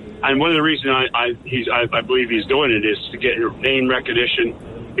 And one of the reasons I believe he's doing it is to get name recognition.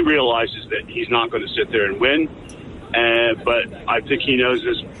 He realizes that he's not going to sit there and win. But I think he knows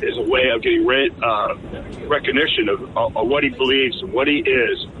this is a way of getting recognition of what he believes and what he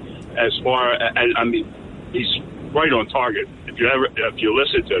is. As far as, I mean, he's right on target. If you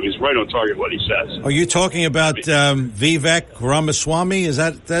listen to him, he's right on target what he says. Are you talking about Vivek Ramaswamy? Is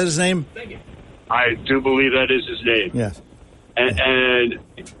that his name? I do believe that is his name. Yes. And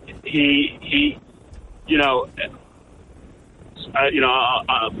he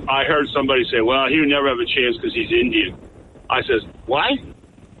I heard somebody say, well, he would never have a chance because he's Indian. I says, what?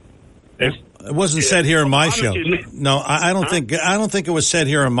 It wasn't said here on my show. No, I don't think it was said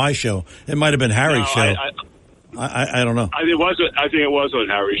here on my show. It might have been Harry's show. I don't know. I think it was on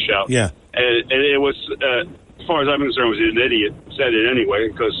Harry's show. Yeah. And it was, as far as I'm concerned, was an idiot. Said it anyway,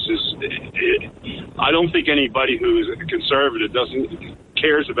 because I don't think anybody who's a conservative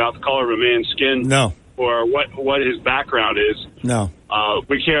cares about the color of a man's skin. No. Or what his background is. No.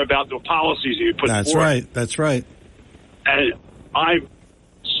 We care about the policies you put forward. That's right. That's right. And I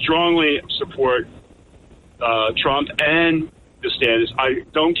strongly support Trump and DeSantis. I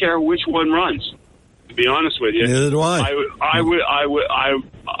don't care which one runs. To be honest with you, neither do I. I would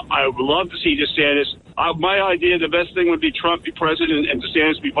love to see DeSantis. My idea, the best thing would be Trump be president and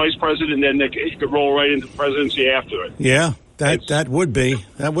DeSantis be vice president, and then he could roll right into the presidency after it. Yeah, that would be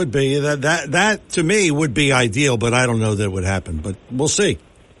that to me would be ideal, but I don't know that it would happen. But we'll see.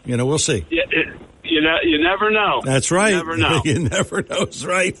 We'll see. Yeah, you never know. That's right. You never know. You never know. That's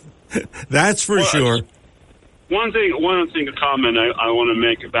right. That's for sure. One thing, a comment I want to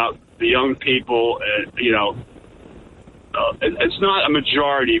make about the young people. It's not a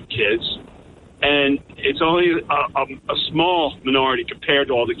majority of kids, and it's only a small minority compared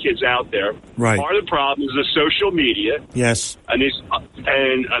to all the kids out there. Right. Part of the problem is the social media. Yes. And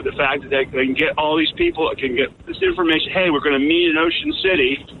the fact that they can get all these people can get this information. Hey, we're going to meet in Ocean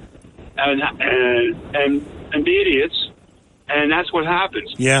City, and be idiots, and that's what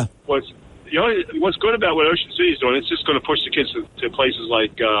happens. Yeah. What's good about what Ocean City is doing? It's just going to push the kids to places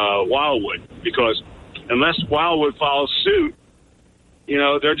like Wildwood, because unless Wildwood follows suit,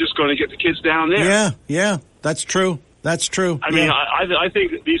 they're just going to get the kids down there. Yeah, that's true. That's true. I mean, I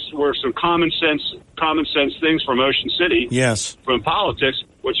think that these were some common sense things from Ocean City. Yes. From politics,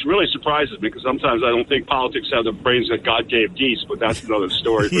 which really surprises me because sometimes I don't think politics have the brains that God gave geese, but that's another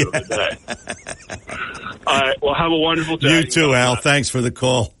story for another day. All right. Well, have a wonderful day. You too, Al. Thanks for the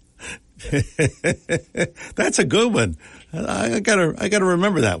call. That's a good one. I gotta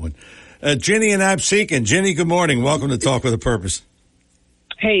remember that one. Ginny and Absecon. Ginny, good morning. Welcome to Talk with a Purpose.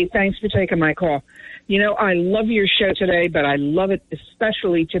 Hey, thanks for taking my call. You know, I love your show today, but I love it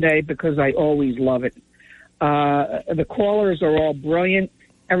especially today because I always love it. The callers are all brilliant.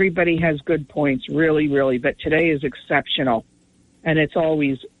 Everybody has good points, really, really. But today is exceptional. And it's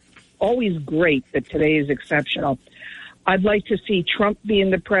always great that today is exceptional. I'd like to see Trump be in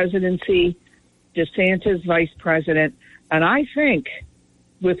the presidency, DeSantis vice president. And I think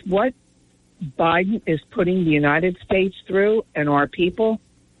with what Biden is putting the United States through and our people,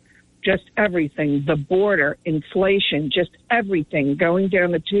 just everything, the border, inflation, just everything going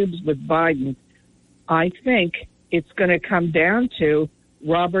down the tubes with Biden, I think it's going to come down to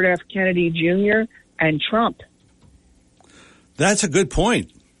Robert F. Kennedy Jr. and Trump. That's a good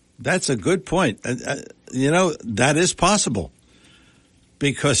point. You know, that is possible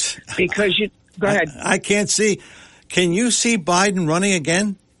because you go ahead. I can't see. Can you see Biden running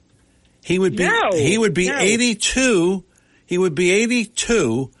again? He would be 82. He would be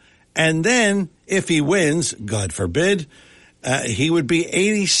 82. And then if he wins, God forbid, he would be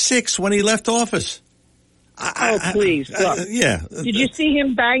 86 when he left office. Please. Look, yeah. Did you see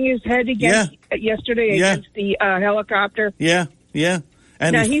him bang his head yesterday against the helicopter? Yeah.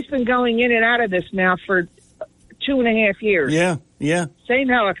 And now, he's been going in and out of this now for 2.5 years. Yeah. Same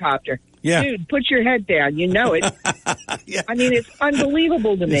helicopter. Yeah. Dude, put your head down. You know it. Yeah. I mean, it's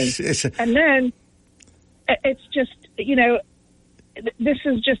unbelievable to me. And then it's just, you know, this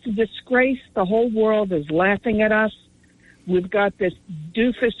is just a disgrace. The whole world is laughing at us. We've got this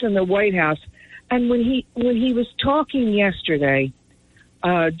doofus in the White House. And when he was talking yesterday,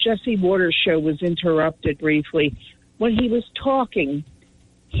 Jesse Waters' show was interrupted briefly. When he was talking,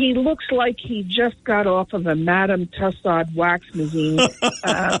 he looks like he just got off of a Madame Tussauds wax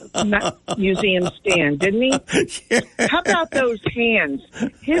museum stand, didn't he? Yeah. How about those hands?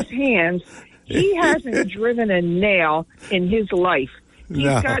 His hands, he hasn't driven a nail in his life. He's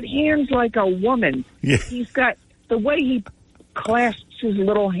got hands like a woman. Yeah. He's got the way he clasps his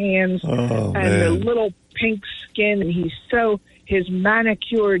little hands the little pink skin, and his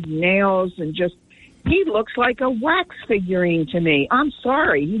manicured nails and just, he looks like a wax figurine to me. I'm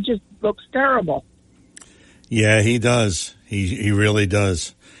sorry. He just looks terrible. Yeah, he does. He really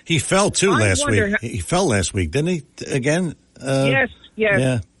does. He fell, too, last week. He fell last week, didn't he? Again? Yes.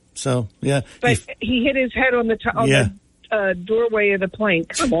 Yeah. So, yeah. But he hit his head on the doorway of the plane.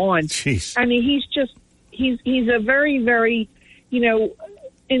 Come on. Jeez. I mean, he's a very, very, you know,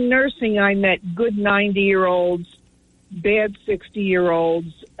 in nursing I met good 90-year-olds, bad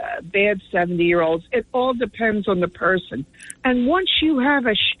 60-year-olds, bad 70-year-olds. It all depends on the person. And once you have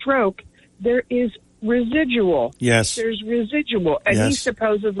a stroke, there is residual. Yes. There's residual. And he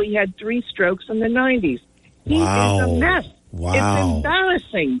supposedly had 3 strokes in the 90s. He is Wow. a mess. Wow. It's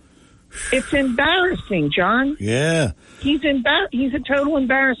embarrassing. It's embarrassing, John. Yeah. He's a total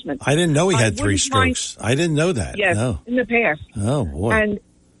embarrassment. I didn't know he had 3 strokes. I didn't know that. Yes, No. in the past. Oh, boy. And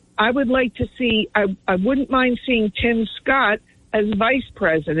I would like to see, I wouldn't mind seeing Tim Scott as vice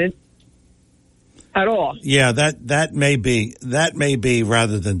president at all. Yeah, that may be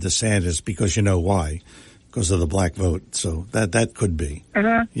rather than DeSantis, because you know why? Because of the black vote. So that could be.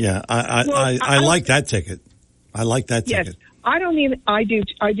 Uh-huh. Yeah, I like that ticket. I like that ticket. Yes, I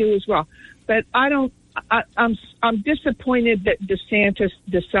do as well. But I'm disappointed that DeSantis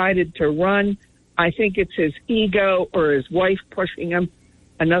decided to run. I think it's his ego or his wife pushing him,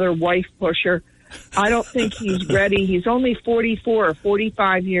 another wife pusher. I don't think he's ready. He's only 44 or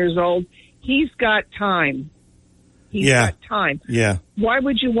 45 years old. He's got time. He's got time. Yeah. Why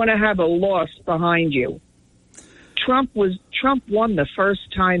would you want to have a loss behind you? Trump won the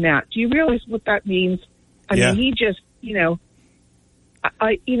first time out. Do you realize what that means? I mean, he just, you know,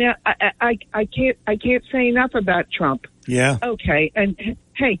 I can't say enough about Trump. Yeah. Okay. And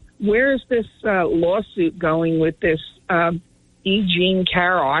hey, where's this lawsuit going with this E. Jean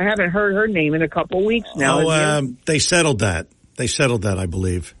Carroll? I haven't heard her name in a couple of weeks now. They settled that. I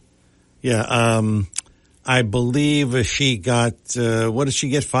believe. Yeah. I believe she got, what did she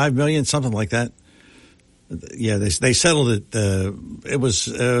get? $5 million, something like that. Yeah. They settled it. It was,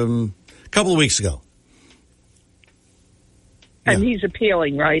 a couple of weeks ago. And he's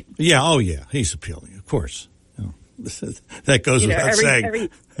appealing, right? Yeah. Oh, yeah. He's appealing, of course. That goes without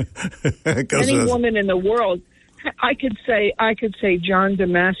saying. Any woman in the world I could say John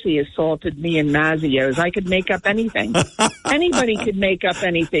DeMasi assaulted me in Mazio's. I could make up anything. Anybody could make up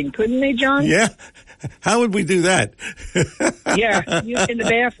anything, couldn't they, John? Yeah. How would we do that? Yeah, in the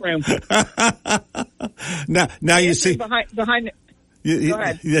bathroom. Now you see behind. Go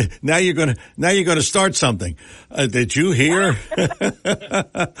ahead. Now you're gonna start something. Did you hear?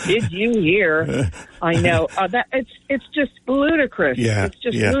 Did you hear? I know that it's just ludicrous. Yeah, it's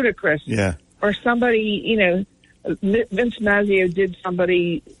just ludicrous. Yeah. Or somebody, Vince Mazzio did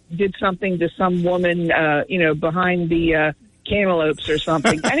something to some woman, behind the cantaloupes or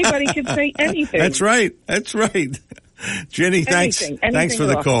something. Anybody could say anything. That's right. Jenny, thanks for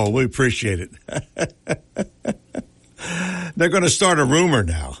the call. We appreciate it. They're going to start a rumor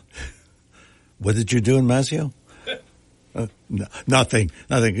now. What did you do in Mazzio? No, nothing.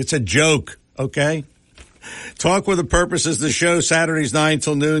 It's a joke, okay? Talk with a Purpose is the show, Saturdays 9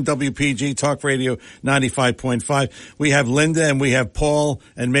 till noon, WPG Talk Radio 95.5. We have Linda and we have Paul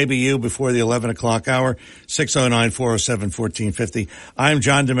and maybe you before the 11 o'clock hour, 609-407-1450. I'm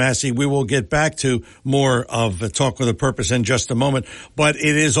John DeMasi. We will get back to more of Talk with a Purpose in just a moment, but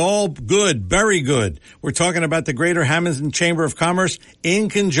it is all good, very good. We're talking about the Greater Hamilton Chamber of Commerce in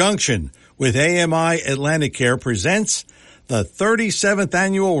conjunction with AMI Atlantic Care presents the 37th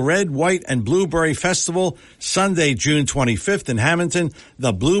Annual Red, White, and Blueberry Festival, Sunday, June 25th in Hamilton,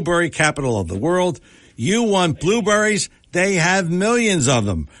 the blueberry capital of the world. You want blueberries? They have millions of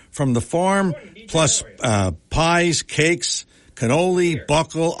them from the farm, plus pies, cakes, cannoli,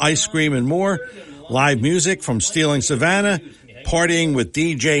 buckle, ice cream, and more. Live music from Stealing Savannah, partying with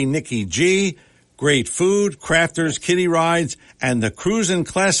DJ Nikki G, great food, crafters, kiddie rides, and the Cruisin'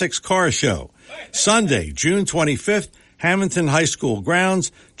 Classics Car Show. Sunday, June 25th, Hamilton High School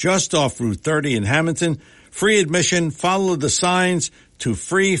grounds, just off Route 30 in Hamilton. Free admission, follow the signs to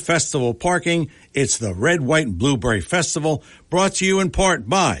free festival parking. It's the Red, White, and Blueberry Festival, brought to you in part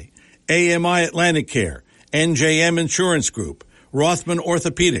by AMI Atlantic Care, NJM Insurance Group, Rothman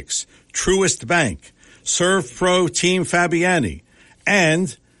Orthopedics, Truist Bank, Serve Pro Team Fabiani,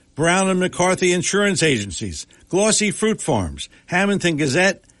 and Brown and McCarthy Insurance Agencies, Glossy Fruit Farms, Hamilton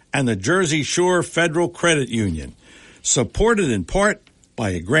Gazette, and the Jersey Shore Federal Credit Union. Supported in part by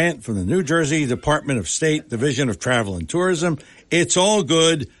a grant from the New Jersey Department of State Division of Travel and Tourism. It's all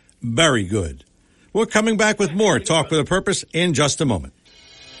good, very good. We're coming back with more Talk with a Purpose in just a moment.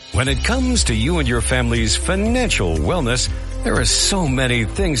 When it comes to you and your family's financial wellness, there are so many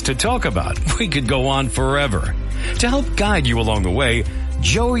things to talk about. We could go on forever. To help guide you along the way,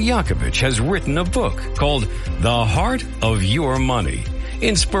 Joe Yakovich has written a book called The Heart of Your Money,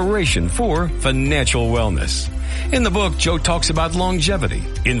 Inspiration for Financial Wellness. In the book, Joe talks about longevity,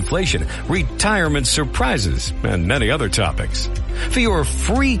 inflation, retirement surprises, and many other topics. For your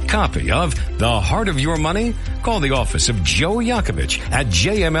free copy of The Heart of Your Money, call the office of Joe Yakovich at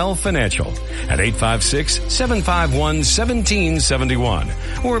JML Financial at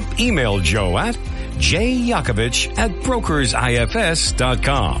 856-751-1771 or email Joe at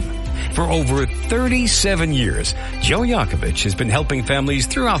jyakovich@brokersifs.com. For over 37 years, Joe Yakovich has been helping families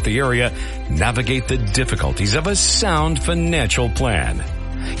throughout the area navigate the difficulties of a sound financial plan.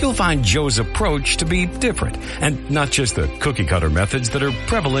 You'll find Joe's approach to be different and not just the cookie-cutter methods that are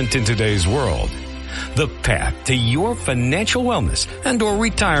prevalent in today's world. The path to your financial wellness and or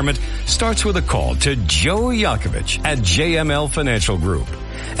retirement starts with a call to Joe Yakovich at JML Financial Group.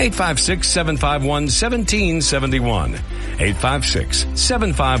 856-751-1771.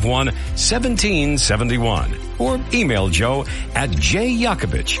 856-751-1771. Or email Joe at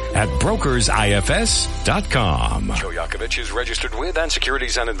jyakovich@brokersifs.com. Joe Yakovich is registered with, and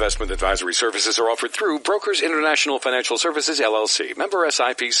securities and investment advisory services are offered through Brokers International Financial Services, LLC. Member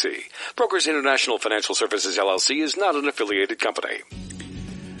SIPC. Brokers International Financial Services, LLC is not an affiliated company.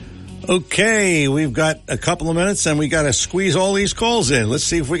 Okay, we've got a couple of minutes and we got to squeeze all these calls in. Let's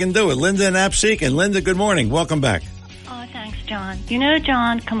see if we can do it. Linda and Apseek. And Linda, good morning. Welcome back. Oh, thanks, John. You know,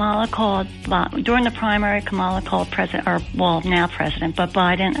 John, Kamala called, during the primary, Kamala called now President, but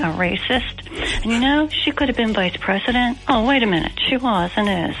Biden a racist. And you know, she could have been vice president. Oh, wait a minute. She was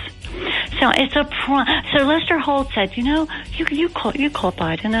and is. So it's so Lester Holt said, you know, you call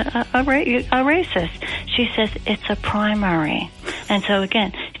Biden a racist. She says it's a primary, and so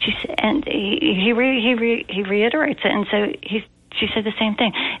again, he reiterates it, and so she said the same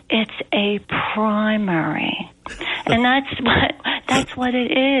thing. It's a primary, and that's what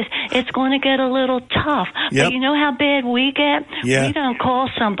it is. It's going to get a little tough, but you know how bad we get. Yeah. We don't call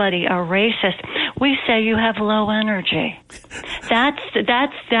somebody a racist. We say you have low energy. That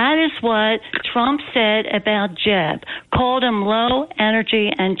is what Trump said about Jeb. Called him low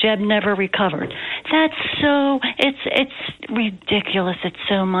energy, and Jeb never recovered. That's so, it's ridiculous. It's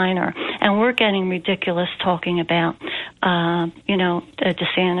so minor. And we're getting ridiculous talking about,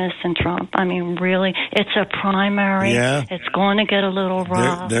 DeSantis and Trump. I mean, really, it's a primary. Yeah. It's going to get a little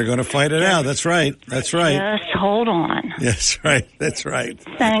rough. They're going to fight it out. That's right. That's right. Just hold on. That's right. That's right.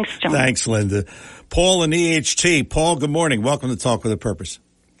 Thanks, John. Thanks, Linda. Paul and EHT. Paul, good morning. Welcome to Talk with a Purpose.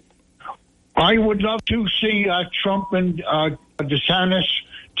 I would love to see Trump and DeSantis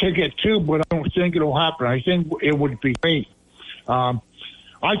ticket too, but I don't think it'll happen. I think it would be great.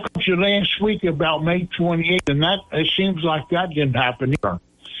 I called you last week about May 28th, and that it seems like that didn't happen either.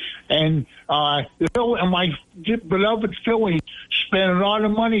 And my beloved Phillies spent a lot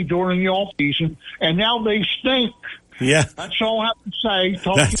of money during the off season, and now they stink. Yeah, that's all I have to say.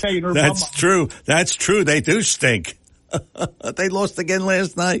 Talk to you later. That's Bye-bye. true. That's true. They do stink. They lost again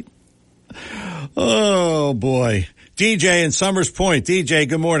last night. Oh boy. DJ in Summers Point. DJ,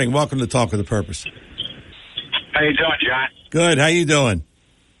 good morning. Welcome to Talk with a Purpose. How you doing, John? Good. How you doing?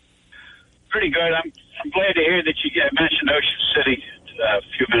 Pretty good. I'm glad to hear that you mentioned Ocean City a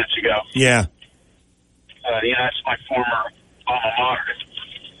few minutes ago. Yeah. That's my former alma mater.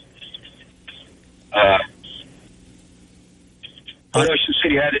 What Ocean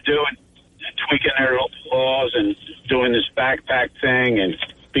City had to do in tweaking their laws and doing this backpack thing and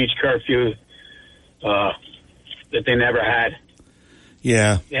beach curfew that they never had.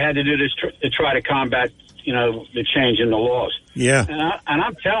 Yeah. They had to do this to try to combat, the change in the laws. Yeah. And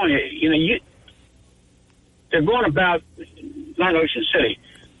I'm telling you, they're going about, not Ocean City,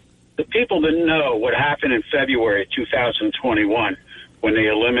 the people that know what happened in February of 2021 when they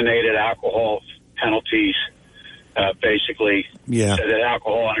eliminated alcohol penalties, basically, yeah, that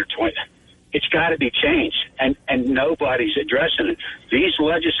alcohol under 20, it's got to be changed, and nobody's addressing it. These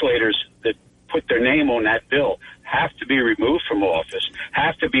legislators that put their name on that bill have to be removed from office,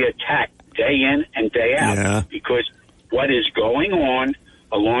 have to be attacked day in and day out, because what is going on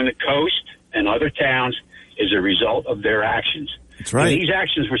along the coast and other towns is a result of their actions. That's right. And these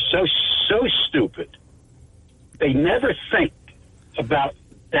actions were so stupid. They never think about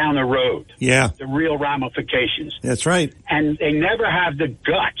down the road, the real ramifications. That's right. And they never have the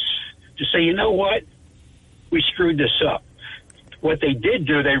guts to say, you know what, we screwed this up. What they did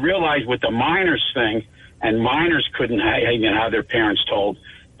do, they realized with the minors thing, and minors couldn't have their parents told,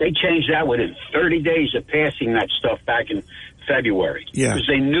 they changed that within 30 days of passing that stuff back in February. Yeah. Because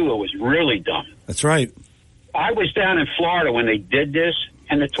they knew it was really dumb. That's right. I was down in Florida when they did this,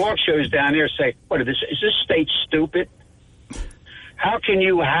 and the talk shows down there say, is this state stupid? How can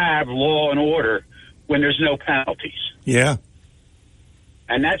you have law and order when there's no penalties? Yeah.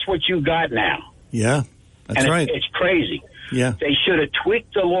 And that's what you got now. Yeah. That's right. It's crazy. Yeah. They should have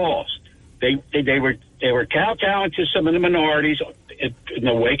tweaked the laws. They were kowtowing to some of the minorities in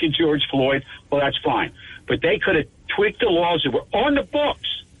the wake of George Floyd. Well, that's fine. But they could have tweaked the laws that were on the books.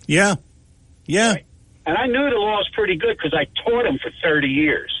 Yeah. Yeah. Right? And I knew the laws pretty good because I taught them for 30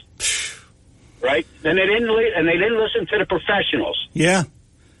 years. Right? And they didn't listen to the professionals. Yeah.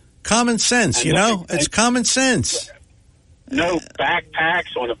 Common sense, it's common sense. No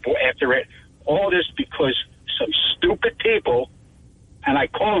backpacks on the board after it. All this because some stupid people, and I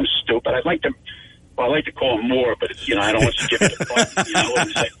call them stupid. I like to call them more, but I don't want to give it a point.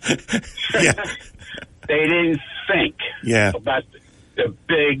 Yeah. They didn't think about the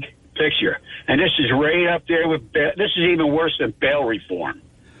big picture. And this is right up there with, this is even worse than bail reform.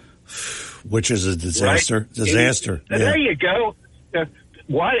 Which is a disaster. Right? Disaster. There you go.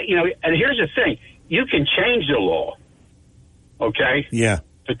 Why? And here's the thing: you can change the law, okay? Yeah.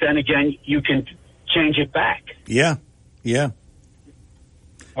 But then again, you can change it back. Yeah. Yeah.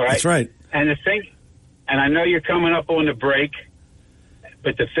 All right. That's right. And the thing, and I know you're coming up on the break,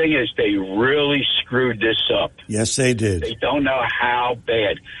 but the thing is, they really screwed this up. Yes, they did. They don't know how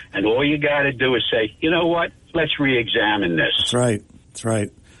bad, and all you got to do is say, you know what? Let's re-examine this. That's right. That's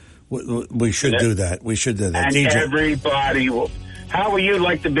right. We should do that. We should do that. And DJ. Everybody will. How would you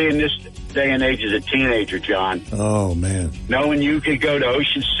like to be in this day and age as a teenager, John? Oh, man. Knowing you could go to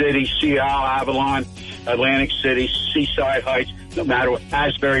Ocean City, Sea Isle, Avalon, Atlantic City, Seaside Heights, no matter what,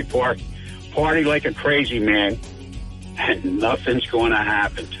 Asbury Park, party like a crazy man, and nothing's going to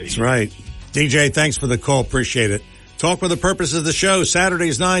happen to you. That's right. DJ, thanks for the call. Appreciate it. Talk with the purpose of the show,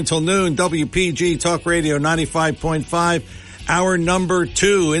 Saturdays 9 till noon, WPG Talk Radio 95.5. Hour number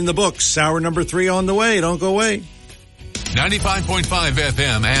 2 in the books. Hour number 3 on the way. Don't go away. 95.5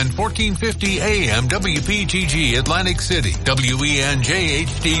 FM and 1450 AM WPGG Atlantic City. WENJ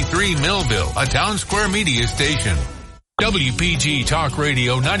HD3 Millville, a Town Square Media station. WPG Talk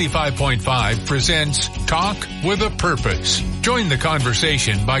Radio 95.5 presents Talk with a Purpose. Join the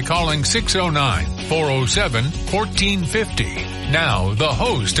conversation by calling 609-407-1450. Now, the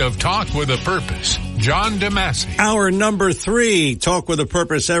host of Talk with a Purpose, John DeMasi. Hour number 3, Talk with a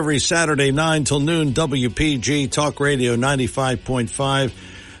Purpose, every Saturday, 9 till noon, WPG Talk Radio 95.5.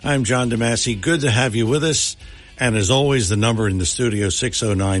 I'm John DeMasi. Good to have you with us. And as always, the number in the studio,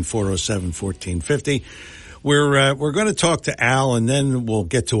 609-407-1450. We're going to talk to Al, and then we'll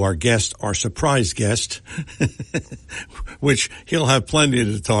get to our guest, our surprise guest, which he'll have plenty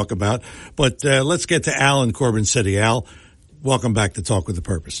to talk about. But let's get to Al in Corbin City. Al, welcome back to Talk with a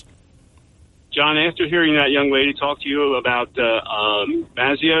Purpose. John, after hearing that young lady talk to you about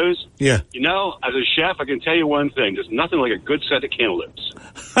Mazio's, yeah, you know, as a chef, I can tell you one thing. There's nothing like a good set of cantaloupes.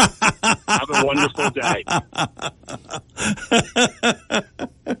 Have a wonderful day.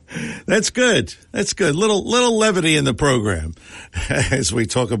 That's good. That's good. Little levity in the program as we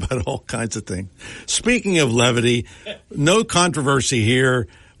talk about all kinds of things. Speaking of levity, no controversy here.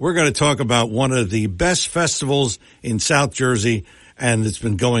 We're going to talk about one of the best festivals in South Jersey, and it's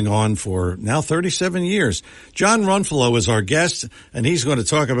been going on for now 37 years. John Runfellow is our guest, and he's going to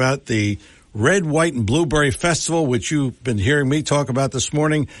talk about the Red, White, and Blueberry Festival, which you've been hearing me talk about this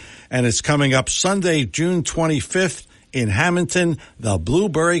morning, and it's coming up Sunday, June 25th in Hamilton, the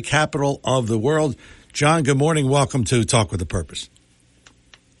blueberry capital of the world. John, good morning. Welcome to Talk with a Purpose.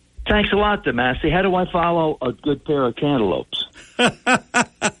 Thanks a lot, DeMasi. How do I follow a good pair of cantaloupes?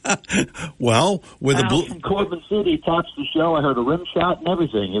 Well, with a blue from Corbin City tops the show. I heard a rim shot and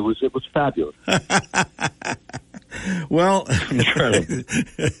everything. It was fabulous. Well,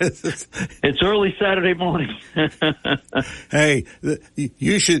 it's early Saturday morning. Hey,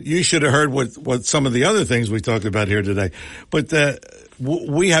 you should have heard what some of the other things we talked about here today. But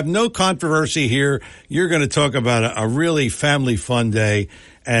we have no controversy here. You're going to talk about a really family fun day.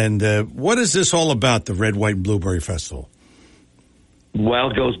 And what is this all about, the Red, White, and Blueberry Festival?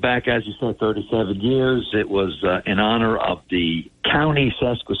 Well, it goes back, as you said, 37 years. It was in honor of the county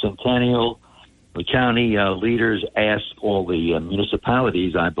sesquicentennial. The county leaders asked all the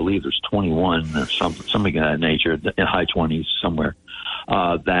municipalities, I believe there's 21, something of that nature, in high 20s somewhere,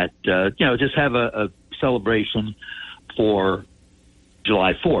 that, just have a celebration for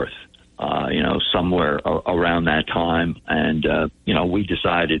July 4th, somewhere around that time. And, we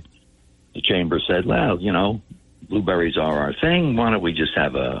decided, the chamber said, well, blueberries are our thing. Why don't we just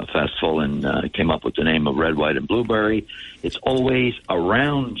have a festival, and came up with the name of Red, White, and Blueberry. It's always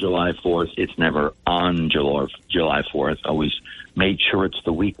around July 4th. It's never on July 4th. Always made sure it's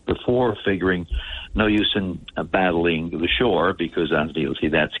the week before, figuring no use in battling the shore, because you'll see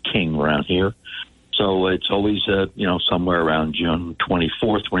that's king around here. So it's always, somewhere around June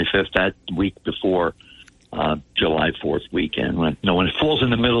 24th, 25th, that week before July 4th weekend. When it falls in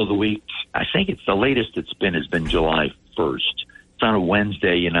the middle of the week, I think it's the latest it's been has been July 1st. It's on a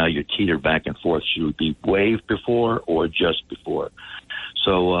Wednesday, you teeter back and forth. Should it be wave before or just before?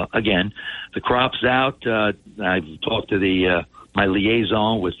 So, again, the crop's out. I've talked to my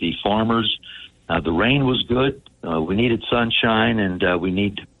liaison with the farmers. The rain was good. We needed sunshine, and we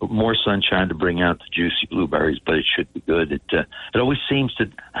need more sunshine to bring out the juicy blueberries, but it should be good. It always seems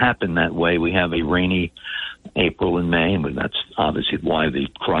to happen that way. We have a rainy April and May, and that's obviously why the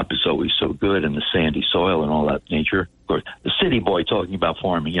crop is always so good, and the sandy soil and all that nature. Of course, the city boy talking about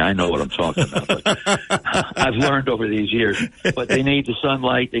farming, I know what I'm talking about. But I've learned over these years. But they need the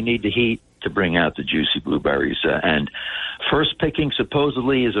sunlight, they need the heat to bring out the juicy blueberries. And first picking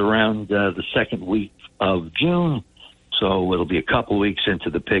supposedly is around the second week of June. So it'll be a couple weeks into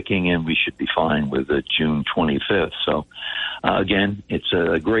the picking, and we should be fine with June 25th. So, again, it's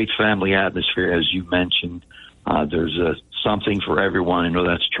a great family atmosphere, as you mentioned. There's something for everyone. I know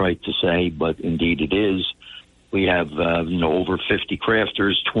that's trite to say, but indeed it is. We have, over 50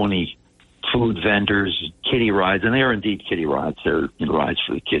 crafters, 20 food vendors, kiddie rides, and they are indeed kiddie rides. They're rides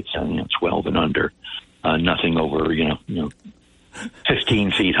for the kids, 12 and under. Nothing over,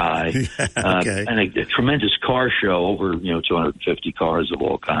 15 feet high. Okay. And a tremendous car show, over 250 cars of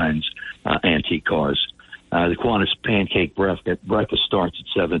all kinds, antique cars. The Kiwanis Pancake Breakfast starts at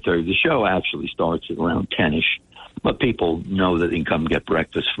 7:30. The show actually starts at around 10ish, but people know that they can come get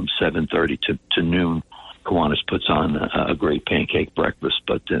breakfast from 7:30 to noon. Kiwanis puts on a great pancake breakfast,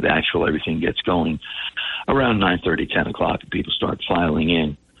 but the actual everything gets going around 9:30, 10 o'clock, and people start filing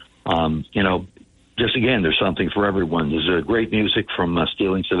in. Just again, there's something for everyone. There's great music from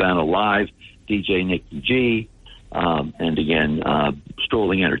Stealing Savannah Live, DJ Nicky G, and again,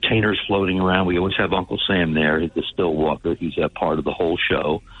 strolling entertainers floating around. We always have Uncle Sam there, the still walker. He's a part of the whole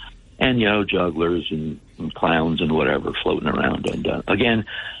show. And, jugglers and and clowns and whatever floating around. And again,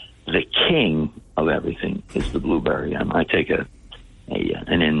 the king of everything is the blueberry. I take a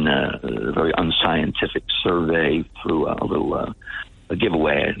very unscientific survey through a little a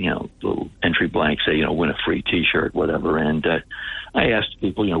giveaway, little entry blank, say, win a free T-shirt, whatever. And I asked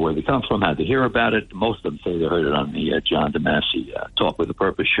people, where they come from, how they hear about it. Most of them say they heard it on the John DeMasi Talk with a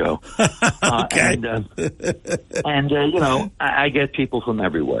Purpose show. Okay. I get people from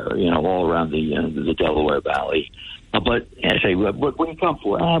everywhere, all around the Delaware Valley. But I say, what do you come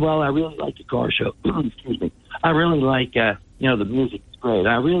for? Well, I really like the car show. Excuse me. I really like, the music is great.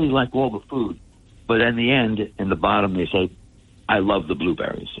 I really like all the food. But in the end, in the bottom, they say, I love the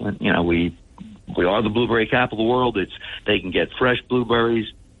blueberries. And, we are the blueberry capital of the world. They can get fresh blueberries,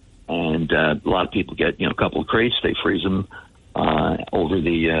 and a lot of people get, a couple of crates. They freeze them over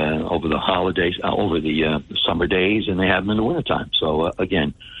the holidays, over the summer days, and they have them in the wintertime. So,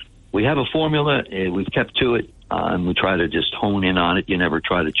 again, we have a formula. We've kept to it. And we try to just hone in on it. You never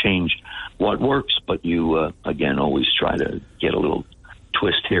try to change what works, but you, again, always try to get a little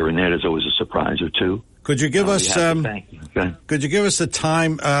twist here and there. There's always a surprise or two. Could you give us Could you give us the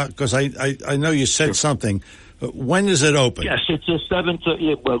time? Because I know you said something. When is it open? Yes, it's a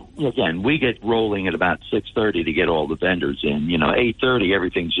 7:30. Well, again, we get rolling at about 6:30 to get all the vendors in. 8:30,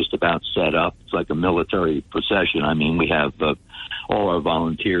 everything's just about set up. It's like a military procession. I mean, we have all our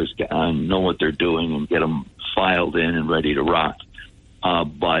volunteers know what they're doing and get them filed in and ready to rock.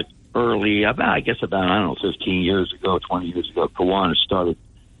 But early, about 15 years ago, 20 years ago, Kiwanis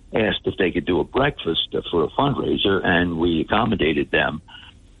asked if they could do a breakfast for a fundraiser, and we accommodated them.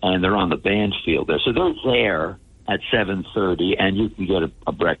 And they're on the band field there. So they're there at 7:30, and you can get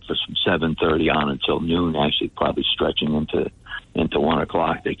a breakfast from 7:30 on until noon, actually probably stretching into 1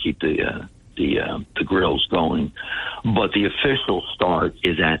 o'clock. They keep the grills going. But the official start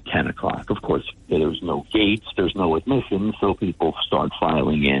is at 10 o'clock. Of course, there's no gates, there's no admission, so people start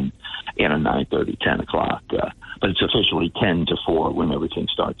filing in at 9:30, 10 o'clock. But it's officially 10 to 4 when everything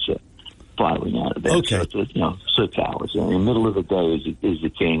starts filing out of bed. Okay. So it's 6 hours. In the middle of the day is the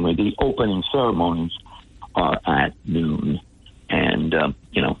king. When the opening ceremonies are at noon. And,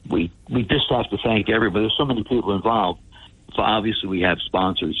 we just have to thank everybody. There's so many people involved. So obviously we have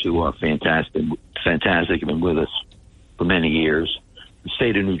sponsors who are fantastic, have been with us for many years. The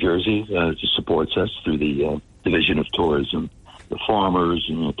state of New Jersey just supports us through the Division of Tourism, the farmers,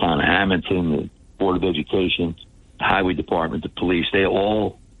 and the town of Hamilton, the Board of Education, the Highway Department, the police. They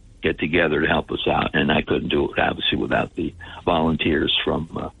all get together to help us out, and I couldn't do it, obviously, without the volunteers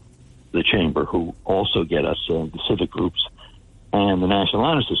from the Chamber who also get us, the civic groups, and the National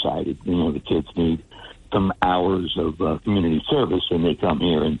Honor Society. The kids need some hours of community service, and they come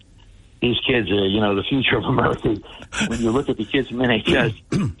here. And these kids are, the future of America. When you look at the kids from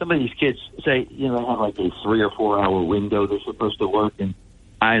NHS, some of these kids say, they have like a 3 or 4 hour window they're supposed to work, and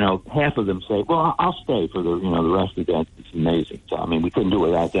I know half of them say, well, I'll stay for the rest of that. It's amazing. So, I mean, we couldn't do it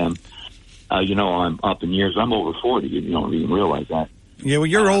without them. I'm up in years. I'm over 40. You don't even realize that. Yeah, well,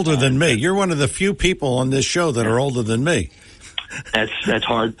 you're older than me. You're one of the few people on this show that are older than me. That's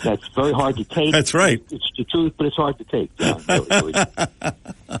hard. That's very hard to take. That's right. It's the truth, but it's hard to take. Really.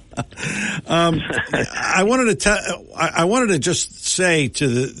 I wanted to just say to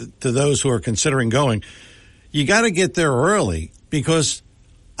those who are considering going, you got to get there early, because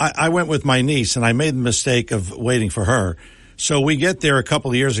I went with my niece and I made the mistake of waiting for her. So we get there a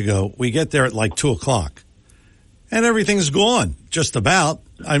couple of years ago. We get there at like 2 o'clock. And everything's gone, just about.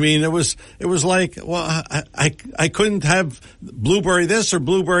 I mean, it was like, well, I couldn't have blueberry this or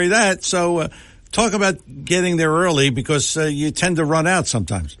blueberry that. So talk about getting there early, because you tend to run out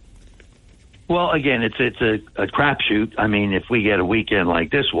sometimes. Well, again, it's a crapshoot. I mean, if we get a weekend like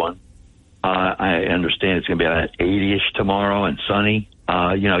this one, I understand it's going to be about 80-ish tomorrow and sunny.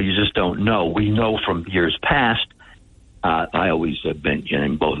 You just don't know. We know from years past. I always have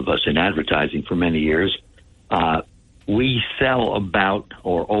been, both of us in advertising for many years. We sell about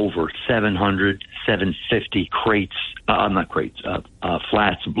or over 700, 750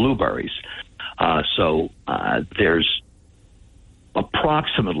 flats of blueberries. So there's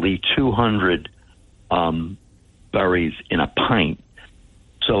approximately 200 berries in a pint.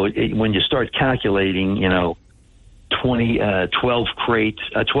 So when you start calculating, 12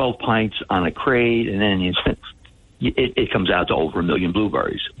 pints on a crate, and then it comes out to over 1 million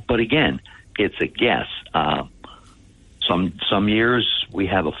blueberries. But again, it's a guess. Some years we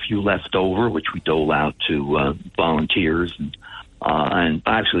have a few left over, which we dole out to volunteers, and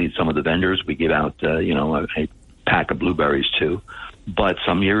actually some of the vendors we give out, a pack of blueberries to. But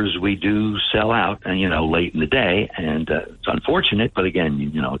some years we do sell out, and late in the day, and it's unfortunate. But again,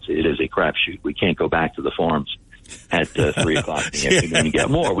 it is a crapshoot. We can't go back to the farms at 3:00 in the afternoon and get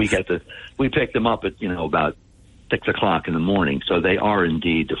more. We pick them up at about 6:00 in the morning, so they are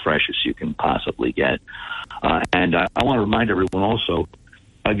indeed the freshest you can possibly get. And I want to remind everyone also,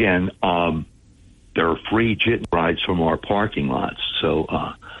 again, there are free jitney rides from our parking lots. So,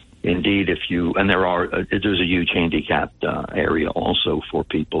 indeed, there's a huge handicapped area also for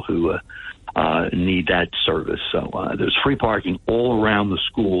people who need that service. So there's free parking all around the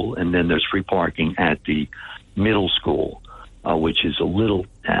school, and then there's free parking at the middle school, which is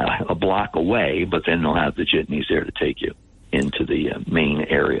a block away, but then they'll have the jitneys there to take you into the main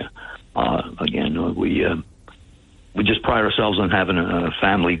area. Again, we just pride ourselves on having a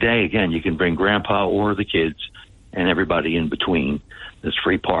family day. Again, you can bring grandpa or the kids and everybody in between. There's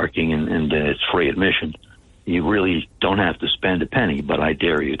free parking and it's free admission. You really don't have to spend a penny, but I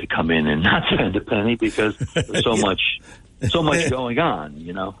dare you to come in and not spend a penny because there's so much going on,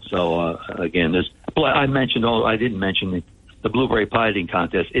 So, again, I didn't mention the blueberry pie eating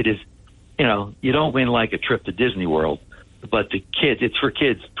contest. It is, you don't win like a trip to Disney World, but it's for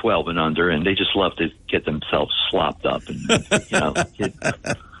kids 12 and under, and they just love to get themselves slopped up. And,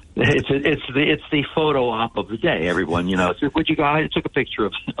 it's the photo op of the day. Everyone, would you guys took a picture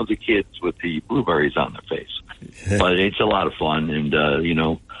of the kids with the blueberries on their face, but it's a lot of fun. And,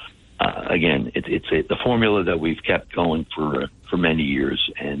 again, it's the formula that we've kept going for many years.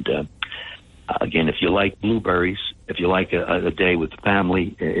 And, again, if you like blueberries, if you like a day with the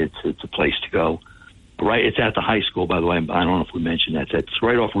family, it's a place to go. Right, it's at the high school, by the way. I don't know if we mentioned that. It's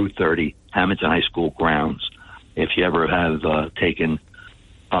right off Route 30, Hamilton High School grounds. If you ever have taken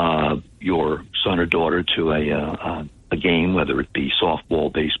your son or daughter to a game, whether it be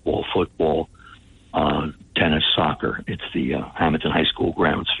softball, baseball, football, tennis, soccer, it's the Hamilton High School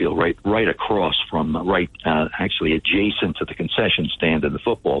grounds field, right across from, actually adjacent to the concession stand of the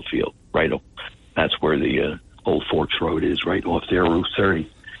football field. Right, that's where the Old Forks Road is, right off there, Route 30.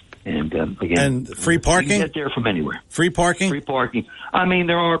 And again, and free parking? You can get there from anywhere. Free parking? Free parking. I mean,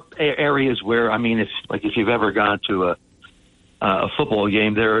 there are areas where, if you've ever gone to a football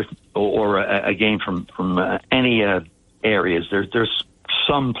game there or a game from any areas, there's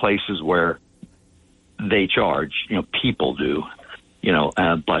some places where they charge, people do,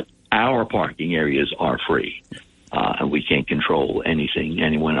 but our parking areas are free. And we can't control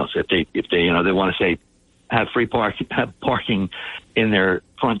anyone else. If they want to say, have free parking in their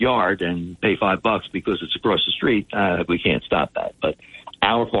front yard and pay $5 because it's across the street, we can't stop that. But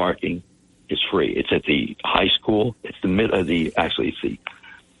our parking is free. It's at the high school. It's the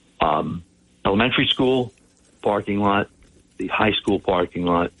elementary school parking lot, the high school parking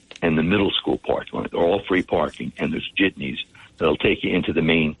lot, and the middle school parking lot. They're all free parking, and there's jitneys that'll take you into the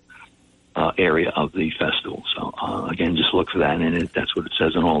main area of the festival. So, again, just look for that, and that's what it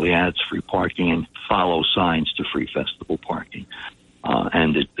says in all the ads, free parking, and follow signs to free festival parking.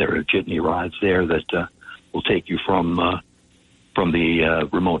 And there are jitney rides there that will take you from the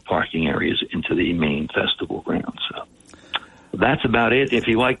remote parking areas into the main festival grounds. So that's about it. If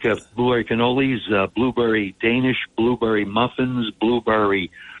you like blueberry cannolis, blueberry Danish, blueberry muffins,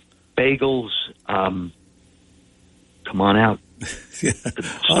 blueberry bagels, come on out.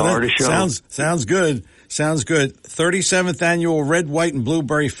 Start a show. Sounds good. Sounds good. 37th Annual Red, White, and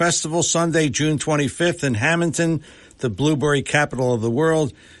Blueberry Festival, Sunday, June 25th in Hamilton, the blueberry capital of the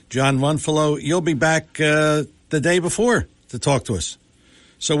world. John Runfellow, you'll be back the day before to talk to us.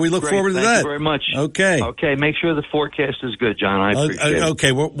 So we look forward to that. Thank you very much. Okay. Okay, make sure the forecast is good, John. I appreciate it.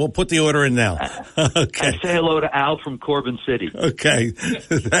 Okay, we'll put the order in now. Okay. And say hello to Al from Corbin City. Okay.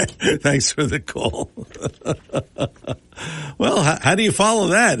 Thanks for the call. Well, how do you follow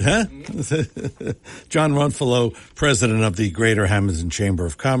that, huh? John Runfellow, president of the Greater Hamilton Chamber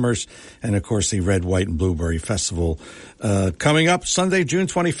of Commerce, and, of course, the Red, White, and Blueberry Festival coming up Sunday, June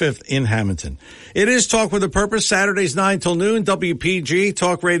 25th in Hamilton. It is Talk with a Purpose, Saturdays 9 till noon, WPG,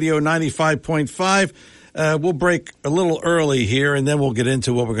 Talk Radio 95.5. We'll break a little early here, and then we'll get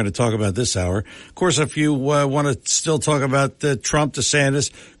into what we're going to talk about this hour. Of course, if you want to still talk about Trump, DeSantis,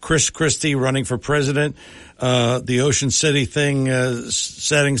 Chris Christie running for president, the Ocean City thing,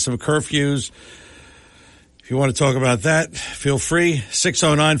 setting some curfews. If you want to talk about that, feel free.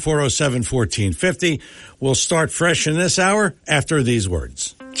 609-407-1450. We'll start fresh in this hour after these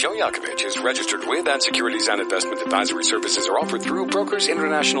words. Joe Yakovich is registered with and securities and investment advisory services are offered through Brokers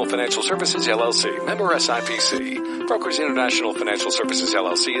International Financial Services, LLC, member SIPC. Brokers International Financial Services,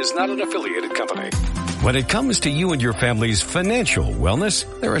 LLC is not an affiliated company. When it comes to you and your family's financial wellness,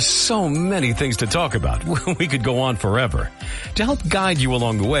 there are so many things to talk about. We could go on forever. To help guide you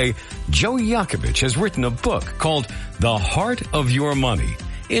along the way, Joe Yakovich has written a book called The Heart of Your Money,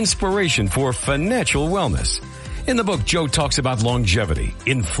 Inspiration for Financial Wellness. In the book, Joe talks about longevity,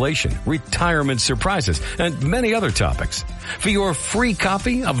 inflation, retirement surprises, and many other topics. For your free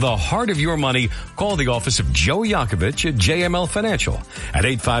copy of The Heart of Your Money, call the office of Joe Yakovich at JML Financial at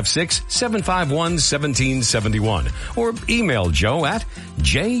 856-751-1771 or email Joe at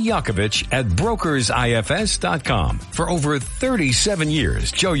jyakovich@brokersifs.com. For over 37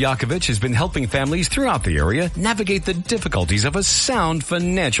 years, Joe Yakovich has been helping families throughout the area navigate the difficulties of a sound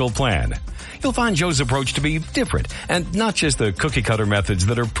financial plan. You'll find Joe's approach to be different and not just the cookie-cutter methods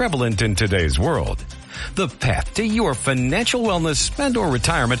that are prevalent in today's world. The path to your financial wellness and or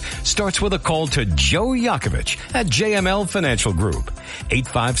retirement starts with a call to Joe Yakovich at JML Financial Group.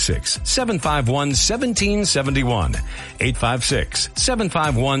 856-751-1771.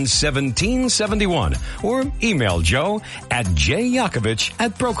 856-751-1771. Or email Joe at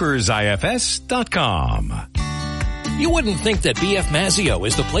jyakovich@brokersifs.com. You wouldn't think that BF Mazzio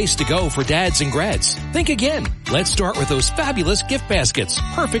is the place to go for dads and grads. Think again. Let's start with those fabulous gift baskets,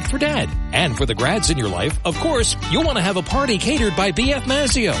 perfect for dad. And for the grads in your life, of course, you'll want to have a party catered by BF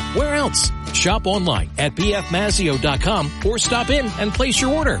Mazzio. Where else? Shop online at bfmazzio.com or stop in and place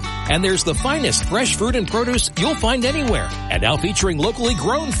your order. And there's the finest fresh fruit and produce you'll find anywhere. And now featuring locally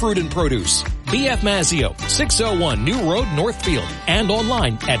grown fruit and produce. BF Mazzio, 601 New Road, Northfield. And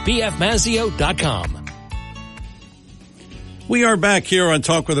online at bfmazzio.com. We are back here on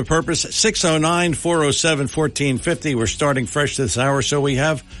Talk with a Purpose, 609-407-1450. We're starting fresh this hour, so we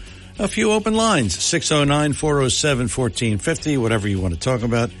have a few open lines, 609-407-1450, whatever you want to talk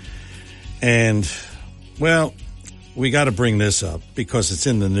about. And, well, we got to bring this up because it's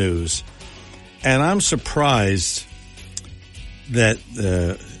in the news. And I'm surprised that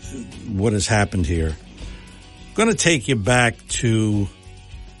what has happened here. I'm going to take you back to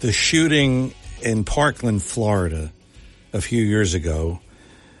the shooting in Parkland, Florida, a few years ago.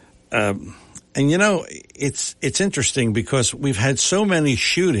 And you know, it's interesting because we've had so many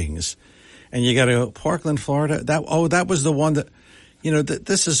shootings and you got to go, Parkland, Florida, that was the one that, you know,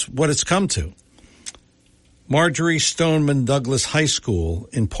 this is what it's come to. Marjorie Stoneman Douglas High School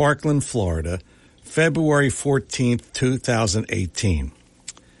in Parkland, Florida, February 14th, 2018.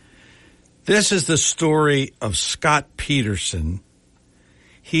 This is the story of Scott Peterson.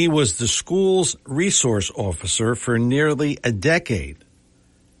 He was the school's resource officer for nearly a decade.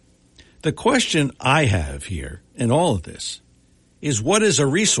 The question I have here in all of this is, what is a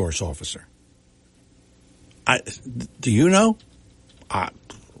resource officer? Do you know?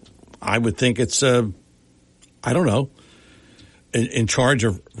 I would think it's, I don't know, in charge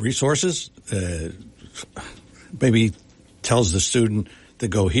of resources. Maybe tells the student to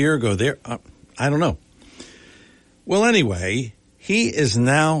go here, go there. I don't know. Well, anyway, he is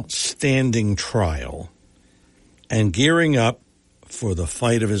now standing trial and gearing up for the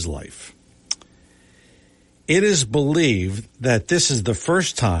fight of his life. It is believed that this is the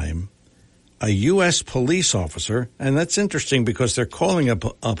first time a U.S. police officer, and that's interesting because they're calling a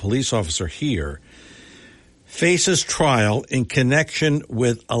police officer here, faces trial in connection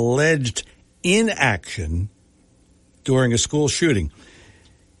with alleged inaction during a school shooting.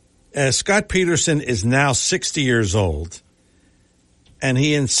 Scott Peterson is now 60 years old. And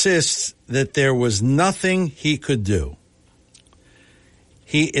he insists that there was nothing he could do.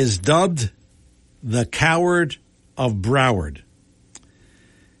 He is dubbed the Coward of Broward.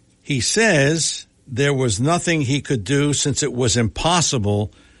 He says there was nothing he could do since it was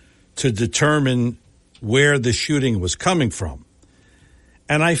impossible to determine where the shooting was coming from.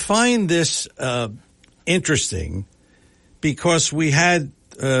 And I find this interesting because we had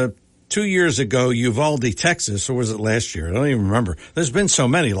 2 years ago, Uvalde, Texas, or was it last year? I don't even remember. There's been so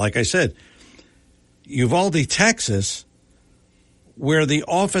many, like I said. Uvalde, Texas, where the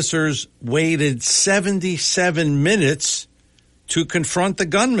officers waited 77 minutes to confront the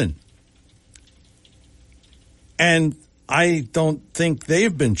gunman. And I don't think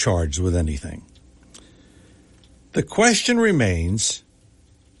they've been charged with anything. The question remains,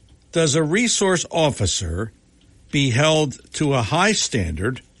 does a resource officer be held to a high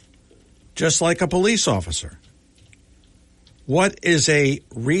standard just like a police officer? What is a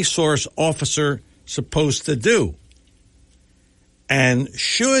resource officer supposed to do? And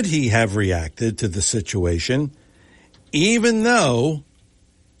should he have reacted to the situation, even though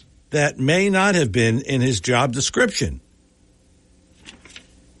that may not have been in his job description?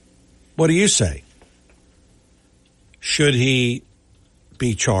 What do you say? Should he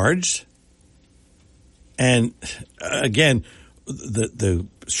be charged? And again, the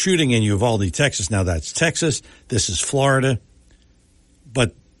shooting in Uvalde, Texas, now that's Texas. This is Florida.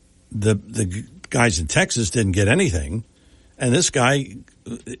 But the guys in Texas didn't get anything. And this guy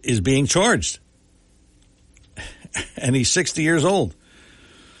is being charged. And he's 60 years old.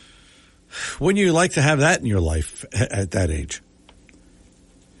 Wouldn't you like to have that in your life at that age?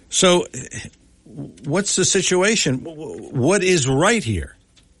 So what's the situation? What is right here?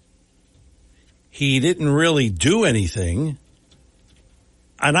 He didn't really do anything.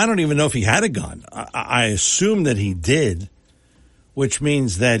 And I don't even know if he had a gun. I assume that he did, which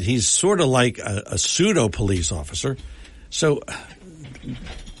means that he's sort of like a pseudo police officer. So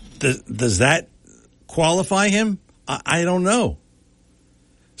does that qualify him? I don't know.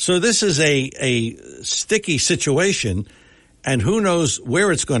 So this is a sticky situation, and who knows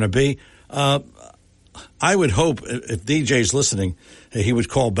where it's going to be. I would hope if DJ's listening, he would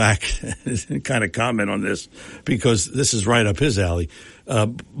call back and kind of comment on this, because this is right up his alley.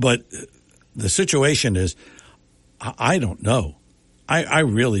 But the situation is, I don't know. I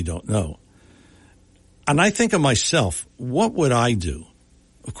really don't know. And I think of myself, what would I do?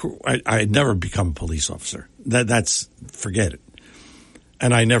 I'd never become a police officer. That's forget it.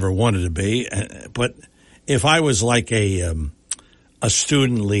 And I never wanted to be. But if I was like a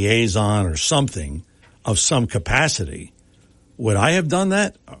student liaison or something of some capacity, would I have done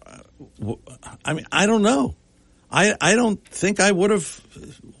that? I mean, I don't know. I don't think I would have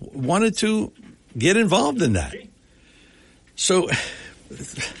wanted to get involved in that. So,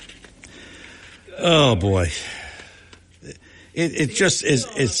 oh boy, it just is.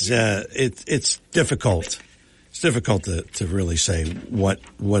 It's difficult. It's difficult to really say what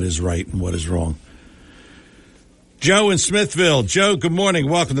is right and what is wrong. Joe in Smithville. Joe, good morning.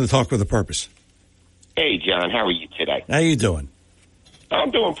 Welcome to the Talk with a Purpose. Hey, John. How are you today? How you doing?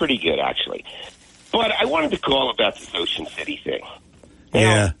 I'm doing pretty good, actually. But I wanted to call about this Ocean City thing.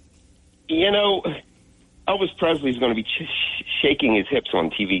 Yeah. You know, Elvis Presley's going to be shaking his hips on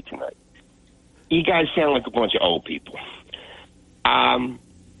TV tonight. You guys sound like a bunch of old people.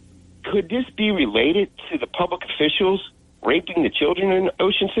 Could this be related to the public officials raping the children in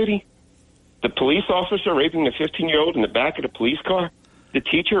Ocean City? The police officer raping the 15-year-old in the back of the police car? The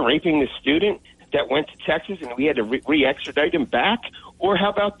teacher raping the student that went to Texas and we had to re-extradite him back? Or how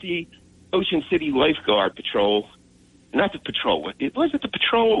about the Ocean City Lifeguard Patrol? Not the patrol. Was it the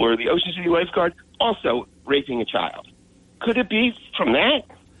patrol or the Ocean City Lifeguard also raping a child? Could it be from that?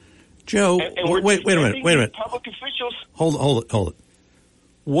 Joe, wait a minute. Public officials. Hold it.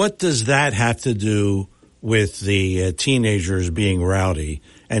 What does that have to do with the teenagers being rowdy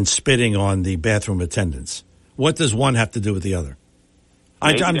and spitting on the bathroom attendants? What does one have to do with the other?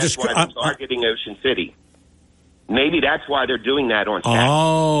 I'm targeting Ocean City. Maybe that's why they're doing that on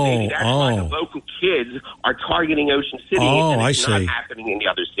Saturday. Maybe that's why the local kids are targeting Ocean City, and it's not happening in the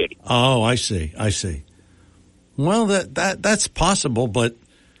other city. Oh, I see. Well, that's possible, but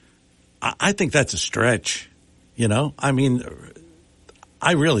I think that's a stretch. You know, I mean,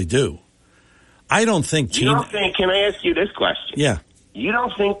 I really do. I don't think. Can I ask you this question? Yeah. You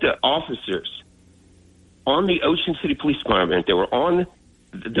don't think the officers on the Ocean City Police Department that were on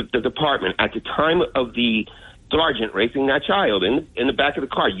the department at the time of the sergeant raping that child in the back of the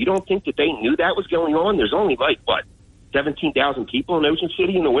car, you don't think that they knew that was going on? There's only 17,000 people in Ocean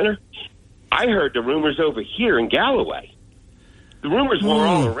City in the winter? I heard the rumors over here in Galloway. The rumors were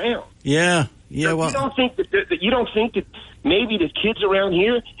all around. Yeah. So well, you don't think that maybe the kids around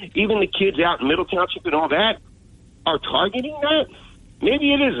here, even the kids out in Middle Township and all that, are targeting that?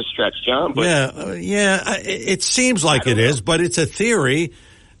 Maybe it is a stretch, John. But it seems like it is, but it's a theory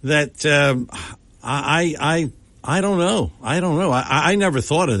that I don't know. I never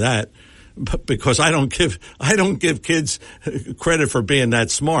thought of that, because I don't give kids credit for being that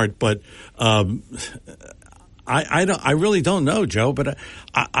smart. But I really don't know, Joe. But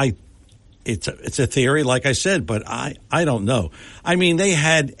it's a theory, like I said. But I don't know. I mean, they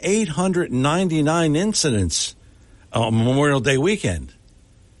had 899 incidents on Memorial Day weekend,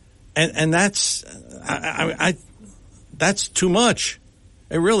 and that's that's too much.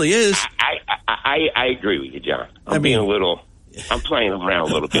 It really is. I agree with you, John. I'm playing around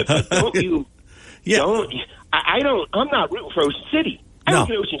a little bit. But don't you? Yeah. I'm not rooting for Ocean City. I look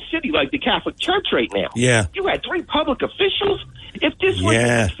at Ocean City like the Catholic Church right now. Yeah. You had 3 public officials. If this was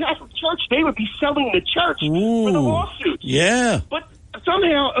the Catholic Church, they would be selling the church for the lawsuits. Yeah. But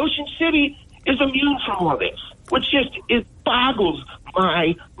somehow Ocean City is immune from all this, which it boggles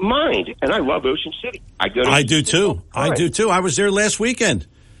my mind. And I love Ocean City. I do too. I was there last weekend,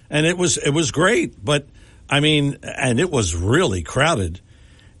 and it was great. But I mean, and it was really crowded.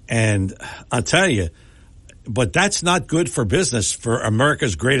 And I'll tell you, but that's not good for business for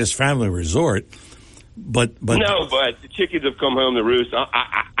America's greatest family resort. But no, but the chickens have come home to roost.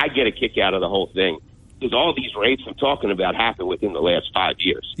 I get a kick out of the whole thing because all these rapes I'm talking about happened within the last 5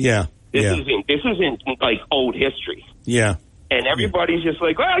 years. Yeah, this isn't like old history. Yeah, and everybody's just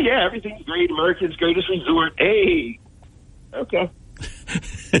like, well, yeah, everything's great. America's greatest resort. Hey, okay.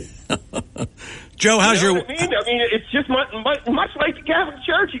 Joe, how's your? I mean, it's just much like the Catholic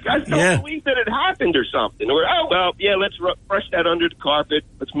Church. You guys don't believe that it happened or something, or let's brush that under the carpet.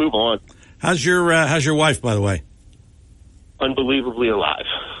 Let's move on. How's your wife, by the way? Unbelievably alive.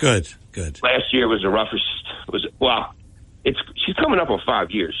 Good. Last year was the roughest. She's coming up on 5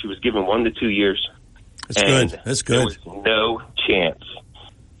 years. She was given 1 to 2 years. That's good. There was no chance.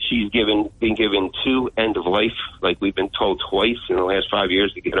 She's been given 2 end of life, like we've been told twice in the last 5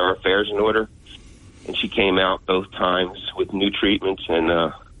 years to get our affairs in order. And she came out both times with new treatments, and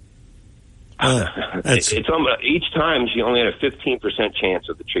each time she only had a 15% chance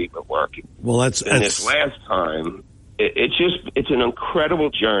of the treatment working. Well, this last time, it's an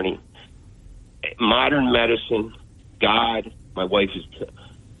incredible journey. Modern medicine, God. My wife is,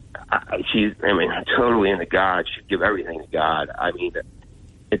 totally into God. She'd give everything to God. I mean,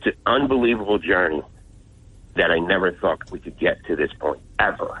 it's an unbelievable journey that I never thought we could get to this point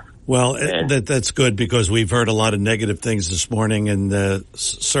ever. Well, that's good because we've heard a lot of negative things this morning, and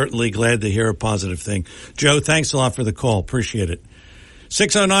certainly glad to hear a positive thing. Joe, thanks a lot for the call. Appreciate it.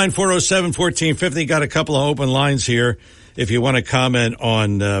 609-407-1450. Got a couple of open lines here. If you want to comment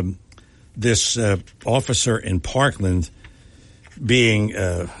on this officer in Parkland being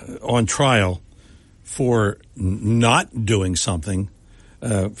on trial for not doing something,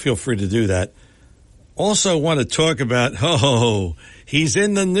 feel free to do that. Also want to talk about, he's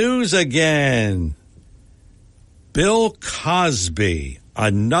in the news again. Bill Cosby,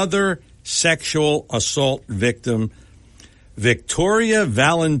 another sexual assault victim, Victoria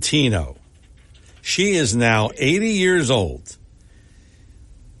Valentino. She is now 80 years old.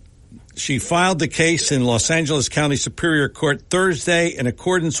 She filed the case in Los Angeles County Superior Court Thursday in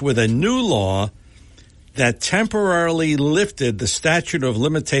accordance with a new law that temporarily lifted the statute of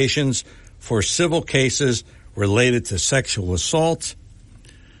limitations for civil cases related to sexual assault.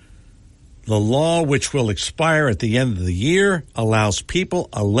 The law, which will expire at the end of the year, allows people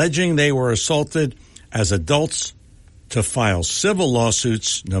alleging they were assaulted as adults to file civil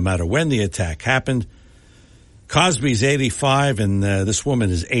lawsuits no matter when the attack happened. Cosby's 85 and this woman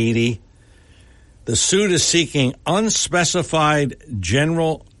is 80. The suit is seeking unspecified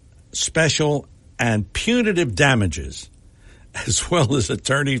general, special, and punitive damages, as well as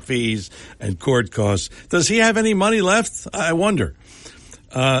attorney fees and court costs. Does he have any money left? I wonder.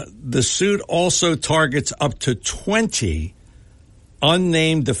 The suit also targets up to 20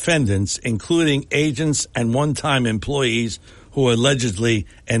 unnamed defendants, including agents and one-time employees who allegedly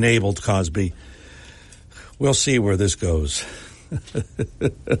enabled Cosby. We'll see where this goes.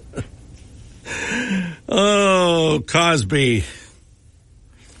 Oh, Cosby.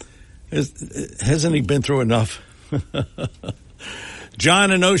 Hasn't he been through enough?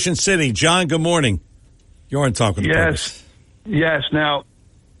 John in Ocean City. John, good morning. You're on Talking to Purpose. Yes. Now,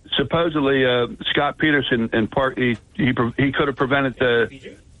 supposedly, Scott Peterson in Park, he could have prevented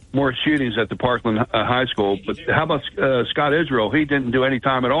more shootings at the Parkland High School. But how about Scott Israel? He didn't do any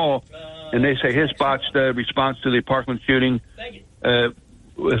time at all, and they say his botched response to the Parkland shooting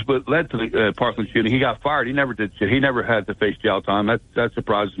was what led to the Parkland shooting. He got fired. He never did. He never had to face jail time. That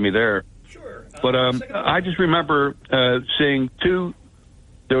surprises me there. Sure. But I just remember seeing two.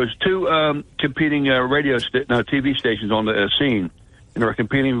 There was two competing TV stations on the scene, and they were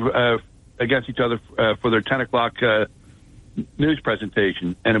competing against each other for their 10 o'clock news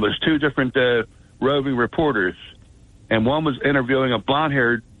presentation. And it was two different roving reporters, and one was interviewing a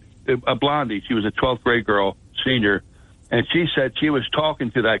blonde-haired, a blondie. She was a 12th grade girl, senior, and she said she was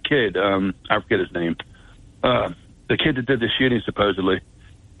talking to that kid. I forget his name. The kid that did the shooting, supposedly.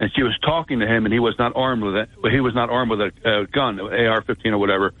 And she was talking to him, and he was not armed with it. He was not armed with a gun, AR-15 or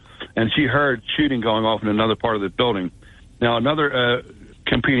whatever. And she heard shooting going off in another part of the building. Now, another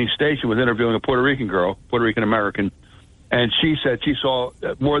competing station was interviewing a Puerto Rican girl, Puerto Rican American, and she said she saw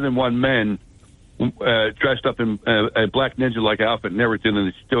more than one man dressed up in a black ninja-like outfit, and they were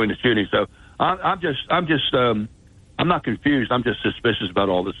doing the shooting. So I'm not confused. I'm just suspicious about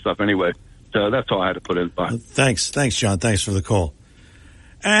all this stuff anyway. So that's all I had to put in. Bye. Thanks, John. Thanks for the call.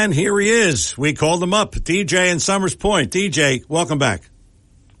 And here he is. We called him up. DJ in Summers Point. DJ, welcome back.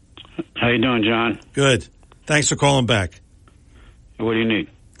 How you doing, John? Good. Thanks for calling back. What do you need?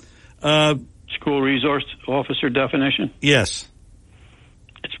 School resource officer definition? Yes.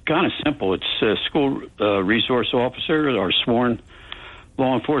 It's kind of simple. It's school resource officers or sworn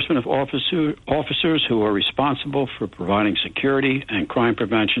law enforcement officers who are responsible for providing security and crime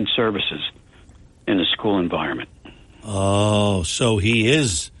prevention services in the school environment. Oh, so he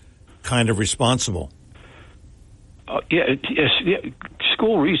is kind of responsible. Yeah,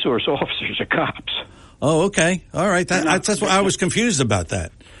 school resource officers are cops. Oh, okay. All right. That's what I was confused about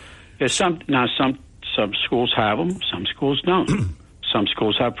that. Yeah, some schools have them, some schools don't. Some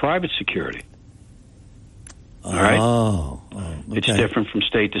schools have private security. All right? Oh, okay. It's different from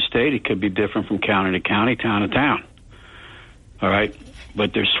state to state. It could be different from county to county, town to town. All right?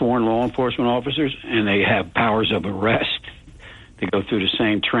 But they're sworn law enforcement officers, and they have powers of arrest. They go through the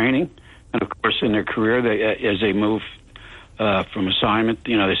same training. And, of course, in their career, as they move from assignment,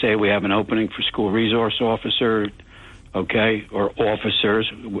 they say we have an opening for school resource officer, okay, or officers,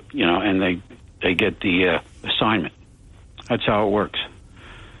 and they get the assignment. That's how it works.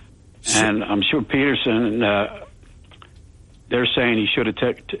 And I'm sure Peterson, they're saying he should have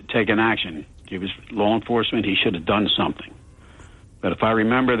taken action. He was law enforcement. He should have done something. But if I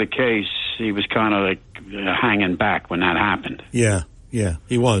remember the case, he was kind of like hanging back when that happened. Yeah,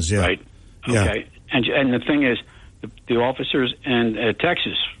 he was, yeah. Right? Okay. Yeah. And the thing is, the officers in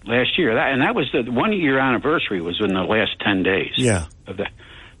Texas last year, that was the 1 year anniversary was in the last 10 days. Yeah. Of that.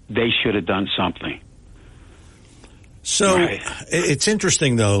 They should have done something. So It's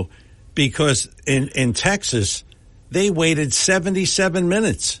interesting, though, because in Texas, they waited 77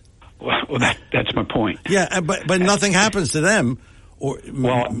 minutes. Well, that's my point. Yeah, but nothing happens to them.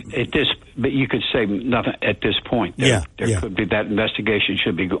 But you could say nothing at this point. There could be that investigation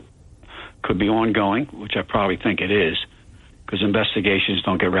could be ongoing, which I probably think it is, because investigations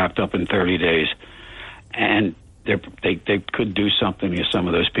don't get wrapped up in 30 days, and they could do something to some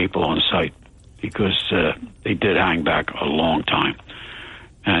of those people on site because they did hang back a long time.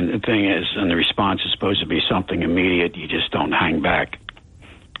 And the thing is, and the response is supposed to be something immediate. You just don't hang back,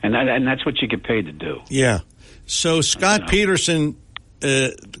 and that's what you get paid to do. Yeah. So Scott Peterson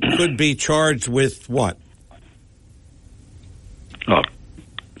could be charged with what? Oh,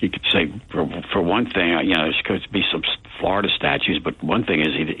 you could say for one thing, there's going to be some Florida statutes, but one thing is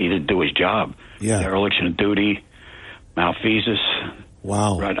he didn't do his job. Yeah. Dereliction of duty, malfeasance.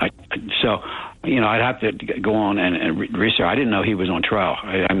 Wow. Right. I'd have to go on and research. I didn't know he was on trial.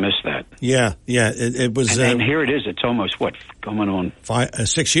 I missed that. Yeah. It was. And here it is. It's almost coming on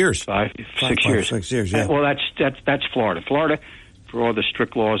 6 years. 6 years. 6 years. Yeah. Well, that's Florida. Florida, for all the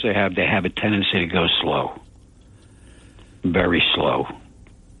strict laws they have a tendency to go slow, very slow.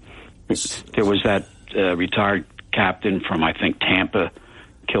 There was that retired captain from, I think, Tampa,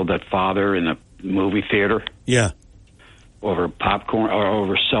 killed that father in the movie theater. Yeah. Over popcorn or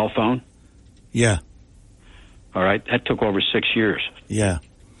over cell phone. Yeah. All right. That took over 6 years. Yeah.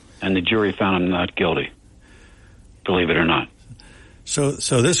 And the jury found him not guilty. Believe it or not. So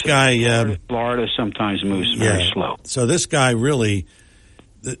this guy... Florida sometimes moves very slow. So this guy really,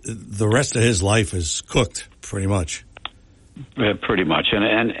 the rest of his life is cooked, pretty much. Pretty much.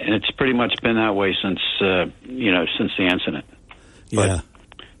 And it's pretty much been that way since the incident. But yeah.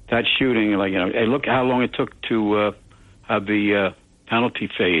 That shooting, hey, look how long it took to have the penalty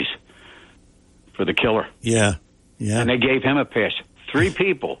phase for the killer. Yeah. And they gave him a pass. 3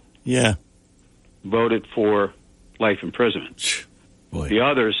 people voted for life imprisonment. Boy. The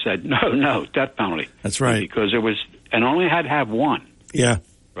others said, no, death penalty. That's right. Because and only had to have one. Yeah.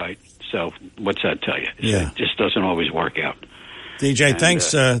 Right. So what's that tell you? Yeah. It just doesn't always work out. DJ,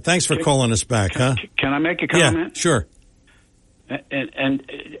 thanks for calling us back, huh? Can I make a comment? Yeah, sure. And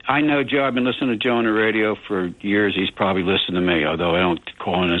I know Joe, I've been listening to Joe on the radio for years. He's probably listened to me, although I don't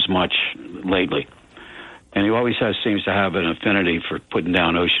call in as much lately. And he always seems to have an affinity for putting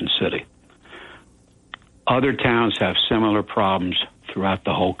down Ocean City. Other towns have similar problems throughout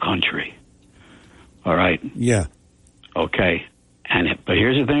the whole country. All right? Yeah. Okay. But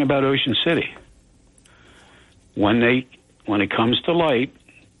here's the thing about Ocean City. When it comes to light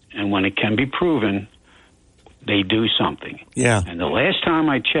and when it can be proven, they do something. Yeah. And the last time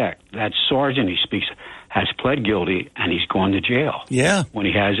I checked, that sergeant he speaks has pled guilty and he's gone to jail. Yeah. When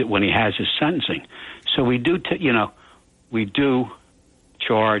he has his sentencing. So we do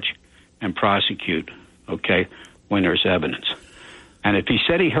charge and prosecute, okay, when there's evidence. And if he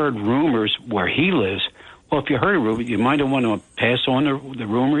said he heard rumors where he lives, well, if you heard a rumor, you might want to pass on the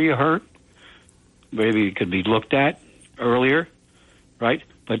rumor you heard. Maybe it could be looked at earlier, right?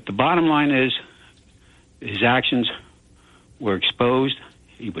 But the bottom line is his actions were exposed,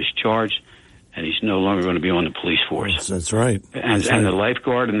 he was charged, and he's no longer going to be on the police force. That's right. And the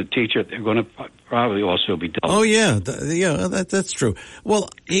lifeguard and the teacher, they're going to probably also be dealt. Oh, yeah. That's true. Well,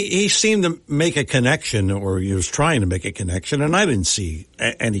 he seemed to make a connection, or he was trying to make a connection, and I didn't see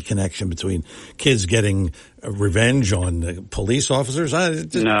any connection between kids getting revenge on police officers.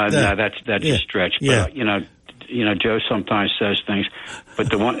 No, that's a stretch. But, Joe sometimes says things,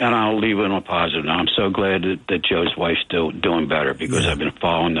 but and I'll leave it on a positive note. I'm so glad that Joe's wife's doing better, because I've been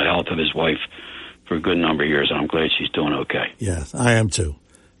following the health of his wife for a good number of years, and I'm glad she's doing okay. Yes, I am too.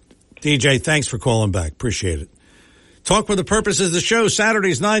 DJ, thanks for calling back. Appreciate it. Talk with the Purpose is the show.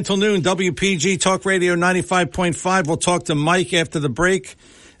 Saturdays, 9 till noon, WPG Talk Radio 95.5. We'll talk to Mike after the break,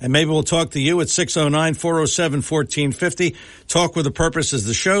 and maybe we'll talk to you at 609-407-1450. Talk with the Purpose is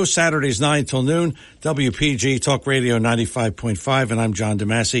the show. Saturdays, 9 till noon, WPG Talk Radio 95.5, and I'm John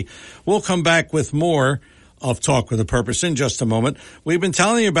DeMasi. We'll come back with more of Talk with a Purpose in just a moment. We've been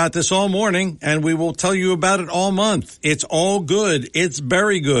telling you about this all morning, and we will tell you about it all month. It's all good. It's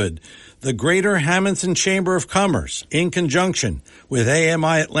very good. The Greater Hamilton Chamber of Commerce, in conjunction with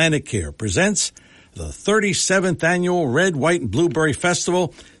AMI Atlantic Care, presents the 37th Annual Red, White, and Blueberry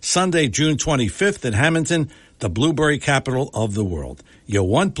Festival, Sunday, June 25th in Hamilton, the blueberry capital of the world. You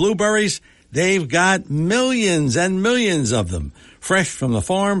want blueberries? They've got millions and millions of them. Fresh from the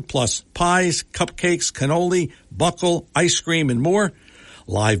farm, plus pies, cupcakes, cannoli, buckle, ice cream, and more.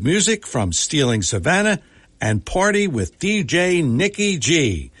 Live music from Stealing Savannah, and party with DJ Nikki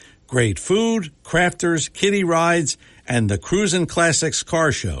G. Great food, crafters, kiddie rides, and the Cruisin' Classics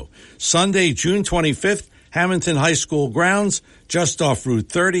Car Show. Sunday, June 25th, Hamilton High School grounds, just off Route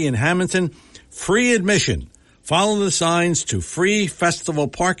 30 in Hamilton. Free admission. Follow the signs to free festival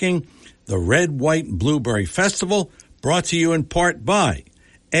parking. The Red, White, and Blueberry Festival, brought to you in part by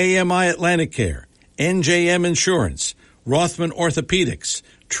AMI Atlantic Care, NJM Insurance, Rothman Orthopedics,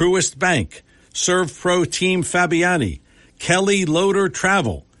 Truist Bank, ServPro Team Fabiani, Kelly Loader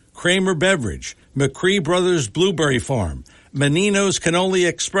Travel, Kramer Beverage, McCree Brothers Blueberry Farm, Menino's Cannoli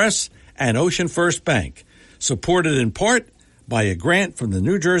Express, and Ocean First Bank. Supported in part by a grant from the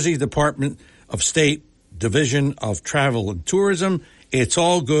New Jersey Department of State Division of Travel and Tourism. It's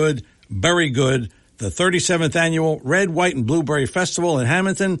all good, very good. The 37th Annual Red, White, and Blueberry Festival in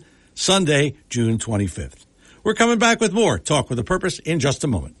Hamilton, Sunday, June 25th. We're coming back with more Talk with a Purpose in just a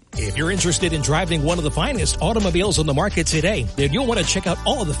moment. If you're interested in driving one of the finest automobiles on the market today, then you'll want to check out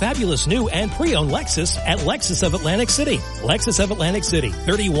all of the fabulous new and pre-owned Lexus at Lexus of Atlantic City. Lexus of Atlantic City,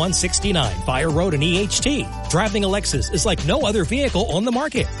 3169 Fire Road in EHT. Driving a Lexus is like no other vehicle on the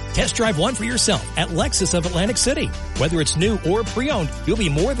market. Test drive one for yourself at Lexus of Atlantic City. Whether it's new or pre-owned, you'll be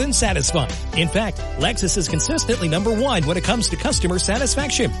more than satisfied. In fact, Lexus is consistently number one when it comes to customer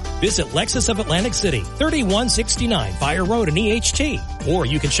satisfaction. Visit Lexus of Atlantic City, 3169 Fire Road in EHT. Or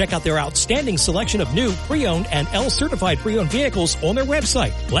you can check out their outstanding selection of new, pre-owned, and L-certified pre-owned vehicles on their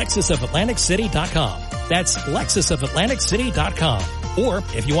website, LexusofAtlanticCity.com. That's LexusofAtlanticCity.com. Or,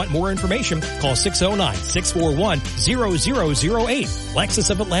 if you want more information, call 609-641-0008. Lexus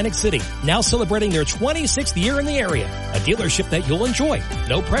of Atlantic City, now celebrating their 26th year in the area. A dealership that you'll enjoy.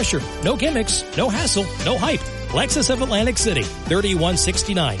 No pressure, no gimmicks, no hassle, no hype. Lexus of Atlantic City,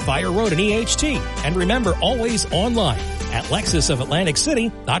 3169 Fire Road in EHT. And remember, always online at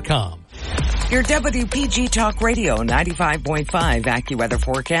LexusofAtlanticCity.com. Your WPG Talk Radio 95.5 AccuWeather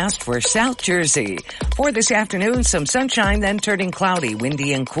forecast for South Jersey. For this afternoon, some sunshine, then turning cloudy,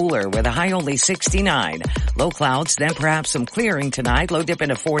 windy and cooler with a high only 69. Low clouds, then perhaps some clearing tonight, low dip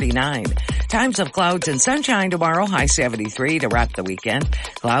into 49. Times of clouds and sunshine tomorrow, high 73 to wrap the weekend.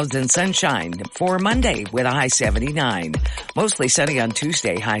 Clouds and sunshine for Monday with a high 79. Mostly sunny on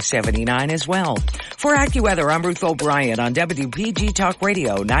Tuesday, high 79 as well. For AccuWeather, I'm Ruth O'Brien on WPG Talk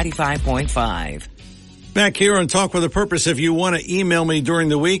Radio 95.5. Back here on Talk with a Purpose. If you want to email me during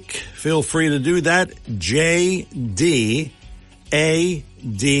the week, feel free to do that.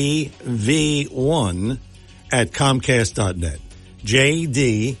 JDADV1 at Comcast.net.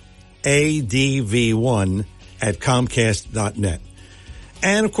 JDADV1 at Comcast.net.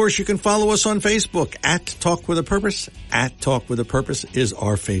 And of course, you can follow us on Facebook at Talk with a Purpose. At Talk with a Purpose is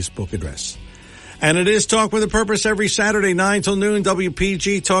our Facebook address. And it is Talk with a Purpose every Saturday, 9 till noon,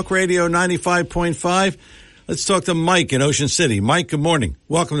 WPG Talk Radio 95.5. Let's talk to Mike in Ocean City. Mike, good morning.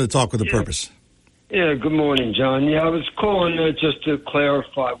 Welcome to Talk with a Purpose. Yeah, good morning, John. Yeah, I was calling just to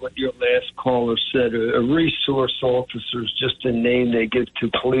clarify what your last caller said. A resource officer is just a name they give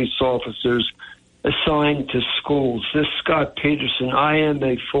to police officers assigned to schools. This is Scott Peterson. I am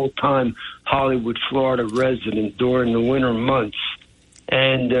a full-time Hollywood, Florida resident during the winter months.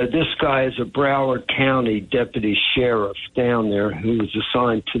 And this guy is a Broward County deputy sheriff down there who was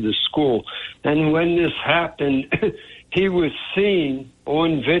assigned to the school. And when this happened, he was seen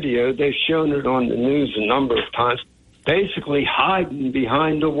on video. They've shown it on the news a number of times, basically hiding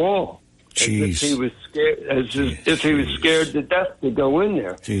behind a wall. Jeez. As if he was scared, if he was scared to death to go in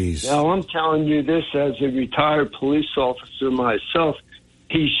there. Jeez. Now, I'm telling you this as a retired police officer myself.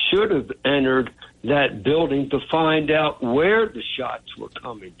 He should have entered that building to find out where the shots were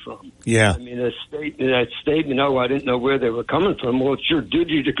coming from. Yeah. I mean, that statement, oh, I didn't know where they were coming from. Well, it's your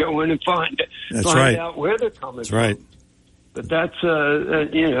duty to go in and find out where they're coming from. That's right. But that's,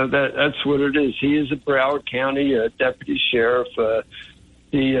 that's what it is. He is a Broward County deputy sheriff.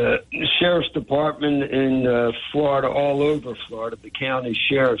 The sheriff's department in Florida, all over Florida, the county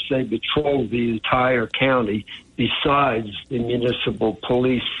sheriffs, they patrol the entire county besides the municipal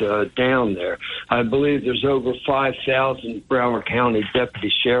police down there. I believe there's over 5,000 Broward County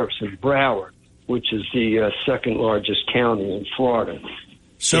deputy sheriffs in Broward, which is the second largest county in Florida.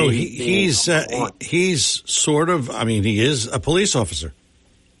 So he's sort of, I mean, he is a police officer,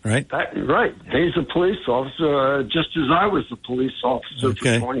 right? Right. He's a police officer, just as I was a police officer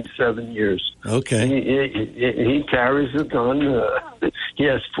for 27 years. Okay. He carries a gun. He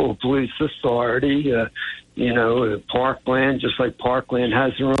has full police authority. Parkland, just like Parkland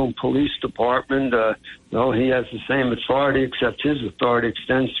has their own police department, he has the same authority, except his authority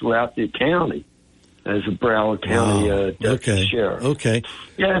extends throughout the county as a Broward County deputy sheriff. Okay.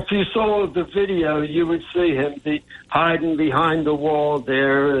 Yeah, if you saw the video, you would see him hiding behind the wall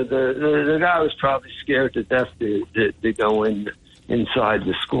there. The guy was probably scared to death to go inside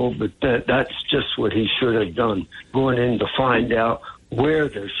the school, but that's just what he should have done, going in to find out where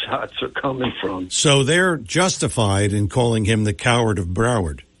their shots are coming from. So they're justified in calling him the coward of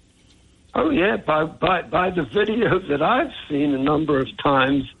Broward. Oh, yeah, by the video that I've seen a number of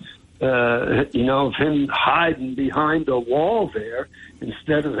times, of him hiding behind a wall there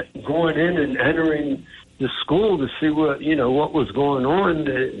instead of going in and entering the school to see what was going on.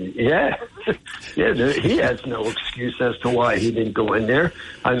 He has no excuse as to why he didn't go in there.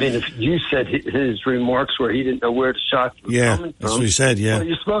 I mean, if you said his remarks were he didn't know where the shots were coming from. That's what he said, well,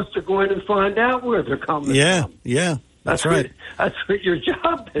 you're supposed to go in and find out where they're coming from. Yeah, that's right. That's what your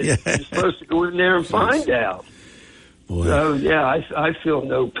job is. Yeah. You're supposed to go in there and find out. Boy. So, I feel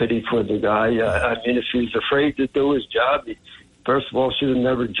no pity for the guy. I mean, if he's afraid to do his job, he, first of all, should have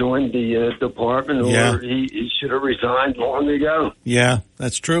never joined the department, or he should have resigned long ago. Yeah,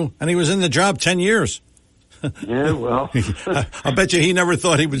 that's true. And he was in the job 10 years. Yeah, well. I bet you he never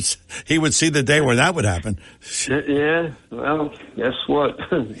thought he would see the day where that would happen. Yeah, well, guess what?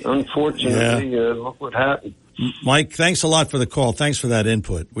 Unfortunately, look what happened. Mike, thanks a lot for the call. Thanks for that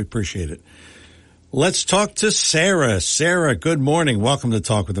input. We appreciate it. Let's talk to Sarah. Sarah, good morning. Welcome to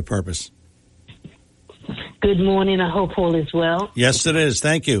Talk with a Purpose. Good morning. I hope all is well. Yes, it is.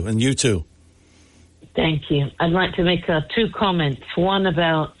 Thank you. And you too. Thank you. I'd like to make two comments. One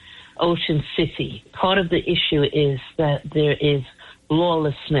about Ocean City. Part of the issue is that there is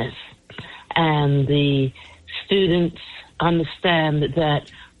lawlessness, and the students understand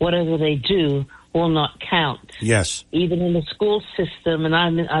that whatever they do will not count. Yes. Even in the school system, and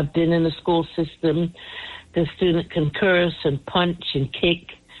I've been in the school system, the student can curse and punch and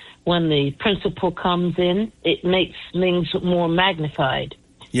kick. When the principal comes in, it makes things more magnified.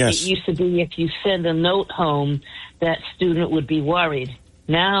 Yes. It used to be if you send a note home, that student would be worried.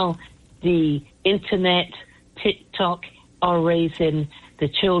 Now the internet, TikTok are raising the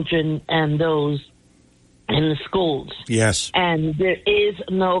children and those in the schools. Yes. And there is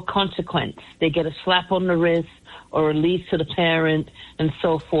no consequence. They get a slap on the wrist or a release to the parent and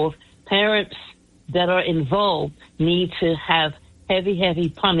so forth. Parents that are involved need to have heavy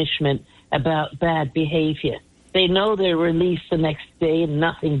punishment about bad behavior. They know they're released the next day and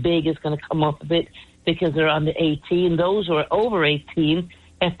nothing big is going to come up of it because they're under 18. Those who are over 18,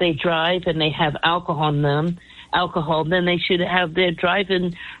 if they drive and they have alcohol, then they should have their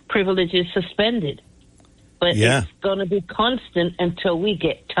driving privileges suspended. But it's going to be constant until we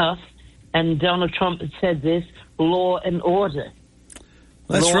get tough. And Donald Trump has said this, law and order.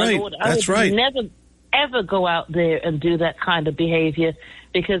 That's right. That's right. Never, ever go out there and do that kind of behavior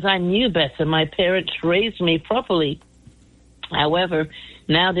because I knew better. My parents raised me properly. However,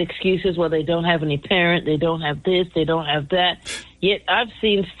 now the excuse is, well, they don't have any parent, they don't have this, they don't have that. Yet I've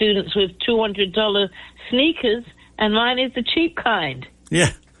seen students with $200 sneakers, and mine is the cheap kind.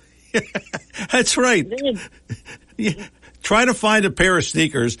 Yeah. That's right. Try to find a pair of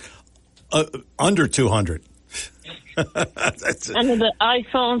sneakers under $200. And the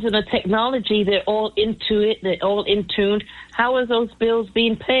iPhones and the technology, they're all into it. They're all in tune. How are those bills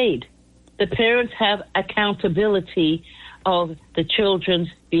being paid? The parents have accountability of the children's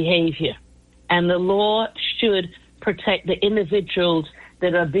behavior. And the law should protect the individuals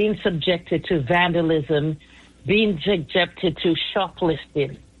that are being subjected to vandalism, being subjected to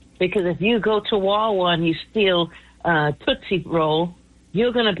shoplifting. Because if you go to Wawa and you steal Tootsie Roll,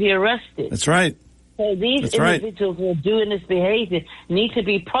 you're going to be arrested. That's right. So these individuals who are doing this behavior need to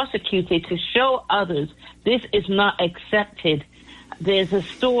be prosecuted to show others this is not accepted. There's a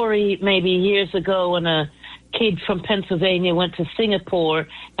story maybe years ago when a kid from Pennsylvania went to Singapore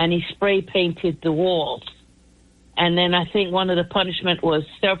and he spray painted the walls. And then I think one of the punishment was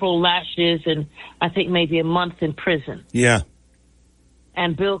several lashes and I think maybe a month in prison. Yeah.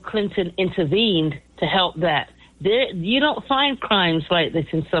 And Bill Clinton intervened to help that. You don't find crimes like this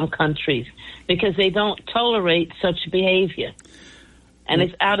in some countries because they don't tolerate such behavior. And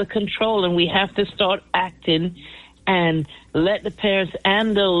it's out of control, and we have to start acting and let the parents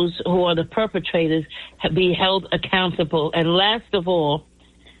and those who are the perpetrators be held accountable. And last of all,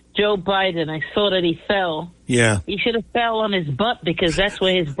 Joe Biden, I saw that he fell. Yeah. He should have fell on his butt because that's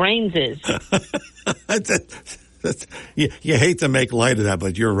where his brains is. You hate to make light of that,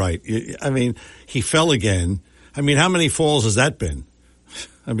 but you're right. I mean, he fell again. I mean, how many falls has that been?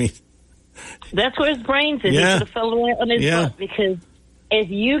 I mean, that's where his brains is. Yeah. He should have fell on his butt because if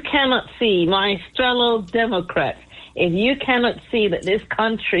you cannot see, my fellow Democrats, if you cannot see that this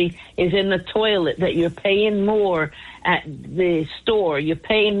country is in the toilet, that you're paying more at the store, you're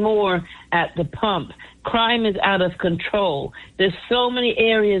paying more at the pump, crime is out of control. There's so many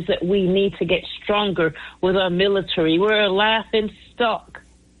areas that we need to get stronger with our military. We're a laughing stock,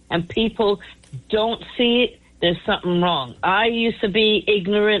 and people don't see it. There's something wrong. I used to be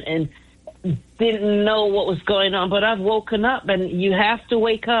ignorant and didn't know what was going on, but I've woken up, and you have to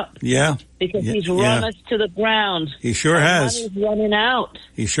wake up. Yeah. Because he's run us to the ground. He sure has. Money's running out.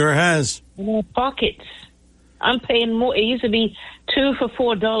 He sure has. In our pockets. I'm paying more. It used to be $2 for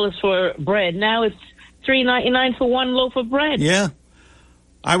 $4 for bread. Now it's $3.99 for one loaf of bread. Yeah.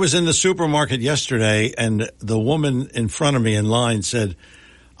 I was in the supermarket yesterday, and the woman in front of me in line said,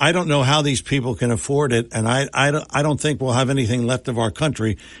 I don't know how these people can afford it, and I don't think we'll have anything left of our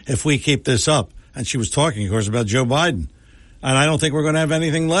country if we keep this up. And she was talking, of course, about Joe Biden. And I don't think we're going to have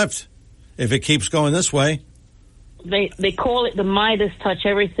anything left if it keeps going this way. They call it the Midas touch.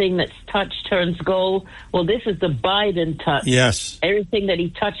 Everything that's touched turns gold. Well, this is the Biden touch. Yes. Everything that he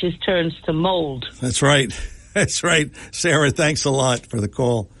touches turns to mold. That's right. That's right. Sarah, thanks a lot for the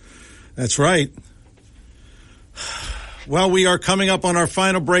call. That's right. Well, we are coming up on our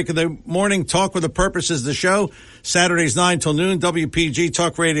final break of the morning. Talk with a Purpose is the show. Saturdays 9 till noon, WPG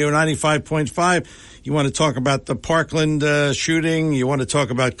Talk Radio 95.5. You want to talk about the Parkland shooting. You want to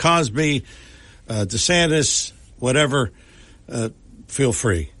talk about Cosby, DeSantis, whatever. Feel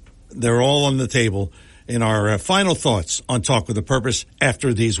free. They're all on the table in our final thoughts on Talk with a Purpose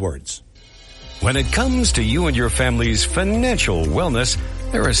after these words. When it comes to you and your family's financial wellness,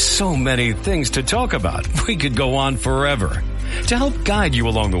 there are so many things to talk about. We could go on forever. To help guide you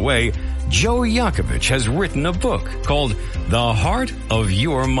along the way, Joe Yakovich has written a book called The Heart of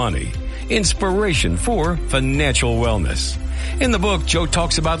Your Money, Inspiration for Financial Wellness. In the book, Joe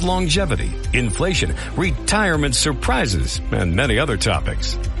talks about longevity, inflation, retirement surprises, and many other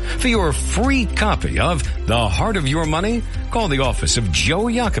topics. For your free copy of The Heart of Your Money, call the office of Joe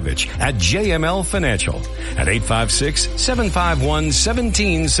Yakovich at JML Financial at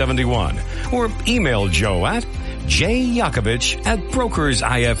 856-751-1771 or email Joe at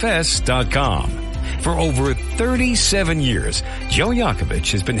jyakovich@brokersifs.com. For over 37 years, Joe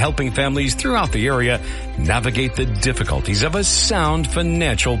Yakovich has been helping families throughout the area navigate the difficulties of a sound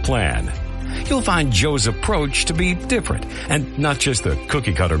financial plan. You'll find Joe's approach to be different and not just the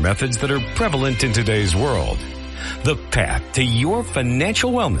cookie-cutter methods that are prevalent in today's world. The path to your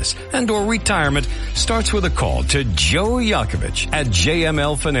financial wellness and or retirement starts with a call to Joe Yakovich at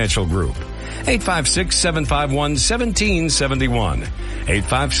JML Financial Group. 856-751-1771.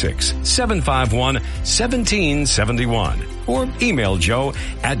 856-751-1771. Or email Joe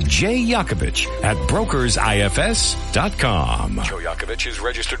at jyakovich@brokersifs.com. Joe Yakovich is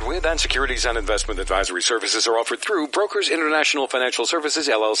registered with and securities and investment advisory services are offered through Brokers International Financial Services,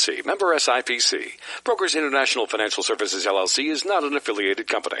 LLC. Member SIPC. Brokers International Financial Services, LLC is not an affiliated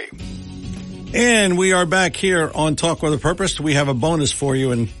company. And we are back here on Talk with a Purpose. We have a bonus for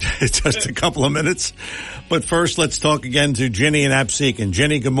you in just a couple of minutes. But first, let's talk again to Jenny and Absecon.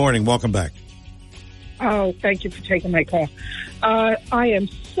 Jenny, good morning. Welcome back. Oh, thank you for taking my call. I am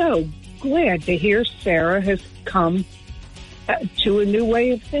so glad to hear Sarah has come to a new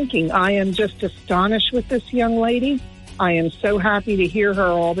way of thinking. I am just astonished with this young lady. I am so happy to hear her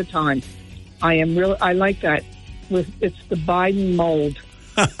all the time. I like that. It's the Biden mold.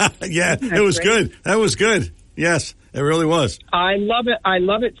 Yeah, it was good. That was good. Yes, it really was. I love it. I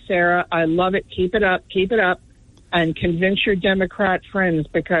love it, Sarah. I love it. Keep it up. Keep it up. And convince your Democrat friends,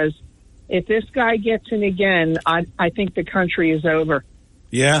 because if this guy gets in again, I think the country is over.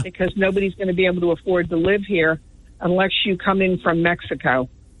 Yeah. Because nobody's going to be able to afford to live here unless you come in from Mexico.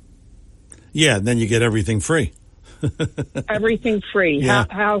 Yeah, then you get everything free. Everything free. Yeah.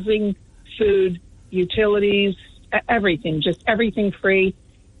 Housing, food, utilities, everything. Just everything free.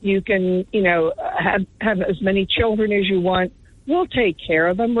 You can, have as many children as you want. We'll take care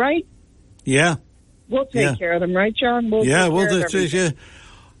of them, right? Yeah. We'll take care of them, right, John? We'll yeah, take we'll care of do. everything.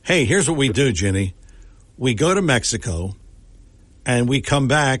 Hey, here's what we do, Ginny. We go to Mexico, and we come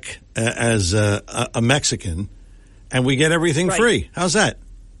back as a Mexican, and we get everything Right. free. How's that?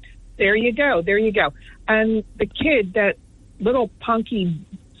 There you go. There you go. And the kid, that little punky,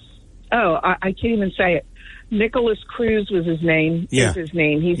 I can't even say it. Nicholas Cruz was his name. Yeah. Is his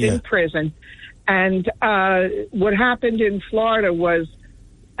name. He's in prison. And what happened in Florida was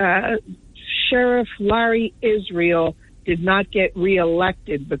Sheriff Larry Israel did not get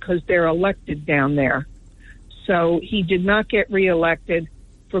reelected because they're elected down there. So he did not get reelected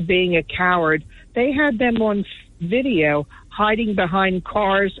for being a coward. They had them on video hiding behind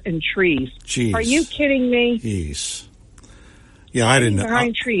cars and trees. Jeez. Are you kidding me? Jeez. Yeah, I didn't know.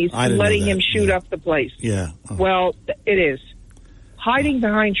 Behind trees I and didn't know letting that. him shoot up the place. Yeah. Oh. Well, it is. Hiding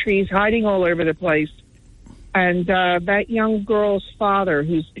behind trees, hiding all over the place. And that young girl's father,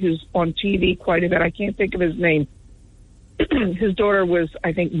 who's on TV quite a bit, I can't think of his name. His daughter was,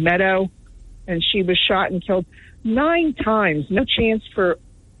 I think, Meadow, and she was shot and killed 9 times. No chance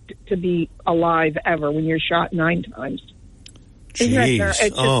to be alive ever when you're shot 9 times.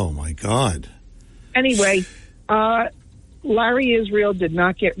 Jeez. Oh, my God. Anyway, Larry Israel did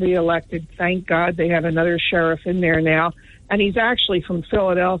not get reelected. Thank God they have another sheriff in there now. And he's actually from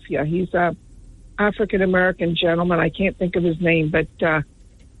Philadelphia. He's a African-American gentleman. I can't think of his name, but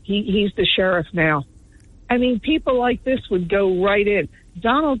he's the sheriff now. I mean, people like this would go right in.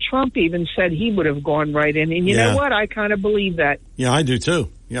 Donald Trump even said he would have gone right in. And you know what? I kind of believe that. Yeah, I do, too.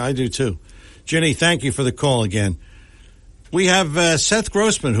 Ginny, thank you for the call again. We have Seth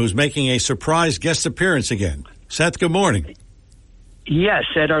Grossman, who's making a surprise guest appearance again. Seth, good morning. Yes,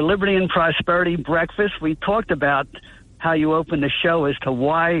 at our Liberty and Prosperity breakfast, we talked about how you opened the show as to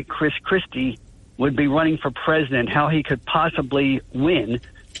why Chris Christie would be running for president, how he could possibly win.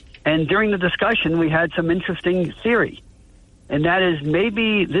 And during the discussion, we had some interesting theory. And that is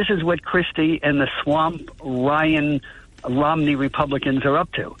maybe this is what Christie and the Swamp Ryan Romney Republicans are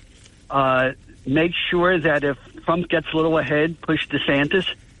up to. Make sure that if Trump gets a little ahead, push DeSantis.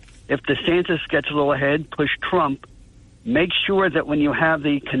 If DeSantis gets a little ahead, push Trump. Make sure that when you have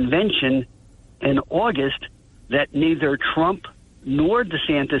the convention in August, that neither Trump nor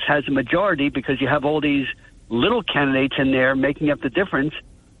DeSantis has a majority, because you have all these little candidates in there making up the difference.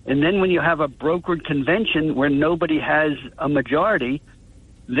 And then when you have a brokered convention where nobody has a majority,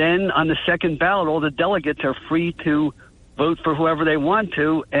 then on the second ballot, all the delegates are free to vote for whoever they want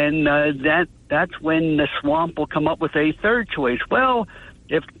to, and that's when the swamp will come up with a third choice. Well,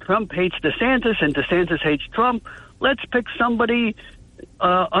 if Trump hates DeSantis and DeSantis hates Trump, let's pick somebody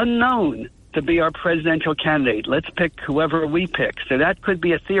unknown to be our presidential candidate. Let's pick whoever we pick. So that could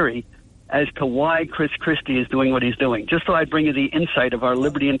be a theory as to why Chris Christie is doing what he's doing. Just so I bring you the insight of our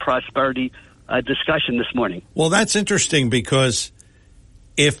Liberty and Prosperity discussion this morning. Well, that's interesting, because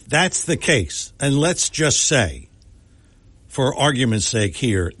if that's the case, and let's just say, for argument's sake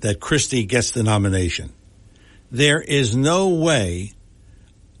here, that Christie gets the nomination, there is no way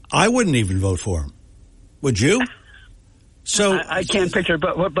I wouldn't even vote for him. Would you? So I can't picture,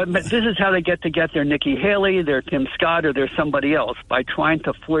 but this is how they get their Nikki Haley, their Tim Scott, or their somebody else, by trying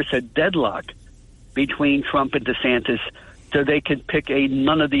to force a deadlock between Trump and DeSantis, so they could pick a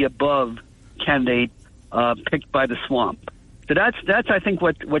none of the above candidate picked by the swamp. So that's I think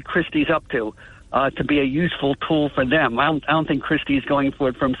what Christie's up to be a useful tool for them. I don't think Christie's going for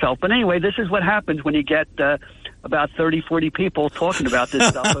it for himself. But anyway, this is what happens when you get about 30, 40 people talking about this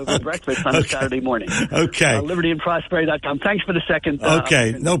stuff over breakfast on a Saturday morning. Okay. LibertyandProsperity.com. Thanks for the second.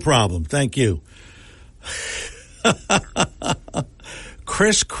 Okay, no problem. Thank you.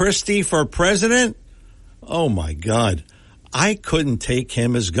 Chris Christie for president? Oh, my God. I couldn't take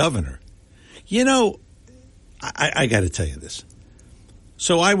him as governor. You know, I got to tell you this.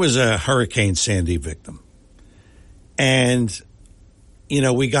 So I was a Hurricane Sandy victim. And,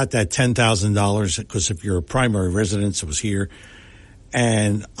 we got that $10,000 because if you're a primary residence, it was here.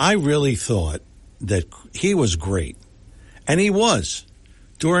 And I really thought that he was great. And he was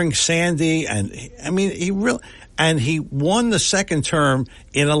during Sandy. And I mean, he won the second term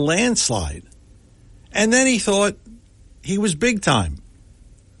in a landslide. And then he thought he was big time.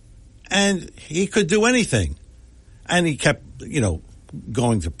 And he could do anything. And he kept,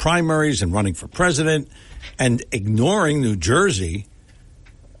 going to primaries and running for president and ignoring New Jersey.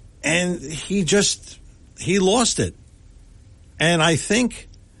 And he lost it. And I think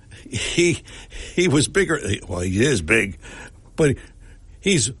he was bigger. Well, he is big, but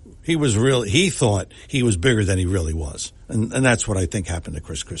he thought he was bigger than he really was. And that's what I think happened to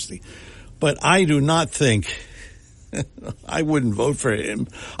Chris Christie. But I do not think I wouldn't vote for him.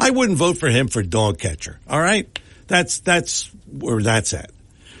 I wouldn't vote for him for dog catcher. All right. That's where that's at.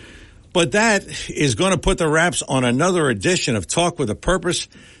 But that is going to put the wraps on another edition of Talk with a Purpose.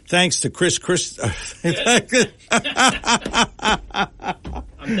 Thanks to Chris.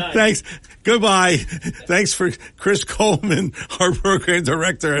 Thanks. Goodbye. Thanks for Chris Coleman, our program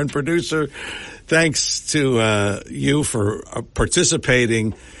director and producer. Thanks to you for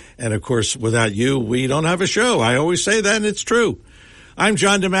participating. And, of course, without you, we don't have a show. I always say that, and it's true. I'm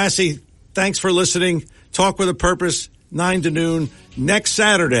John DeMasi. Thanks for listening. Talk with a Purpose, 9 to noon, next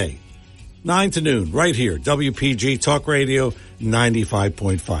Saturday. 9 to noon, right here, WPG Talk Radio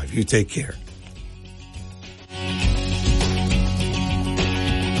 95.5. You take care.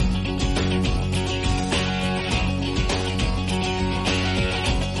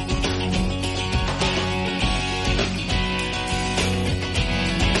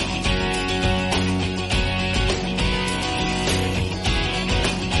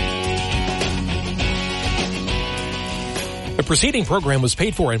 The preceding program was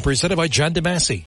paid for and presented by John DeMasi.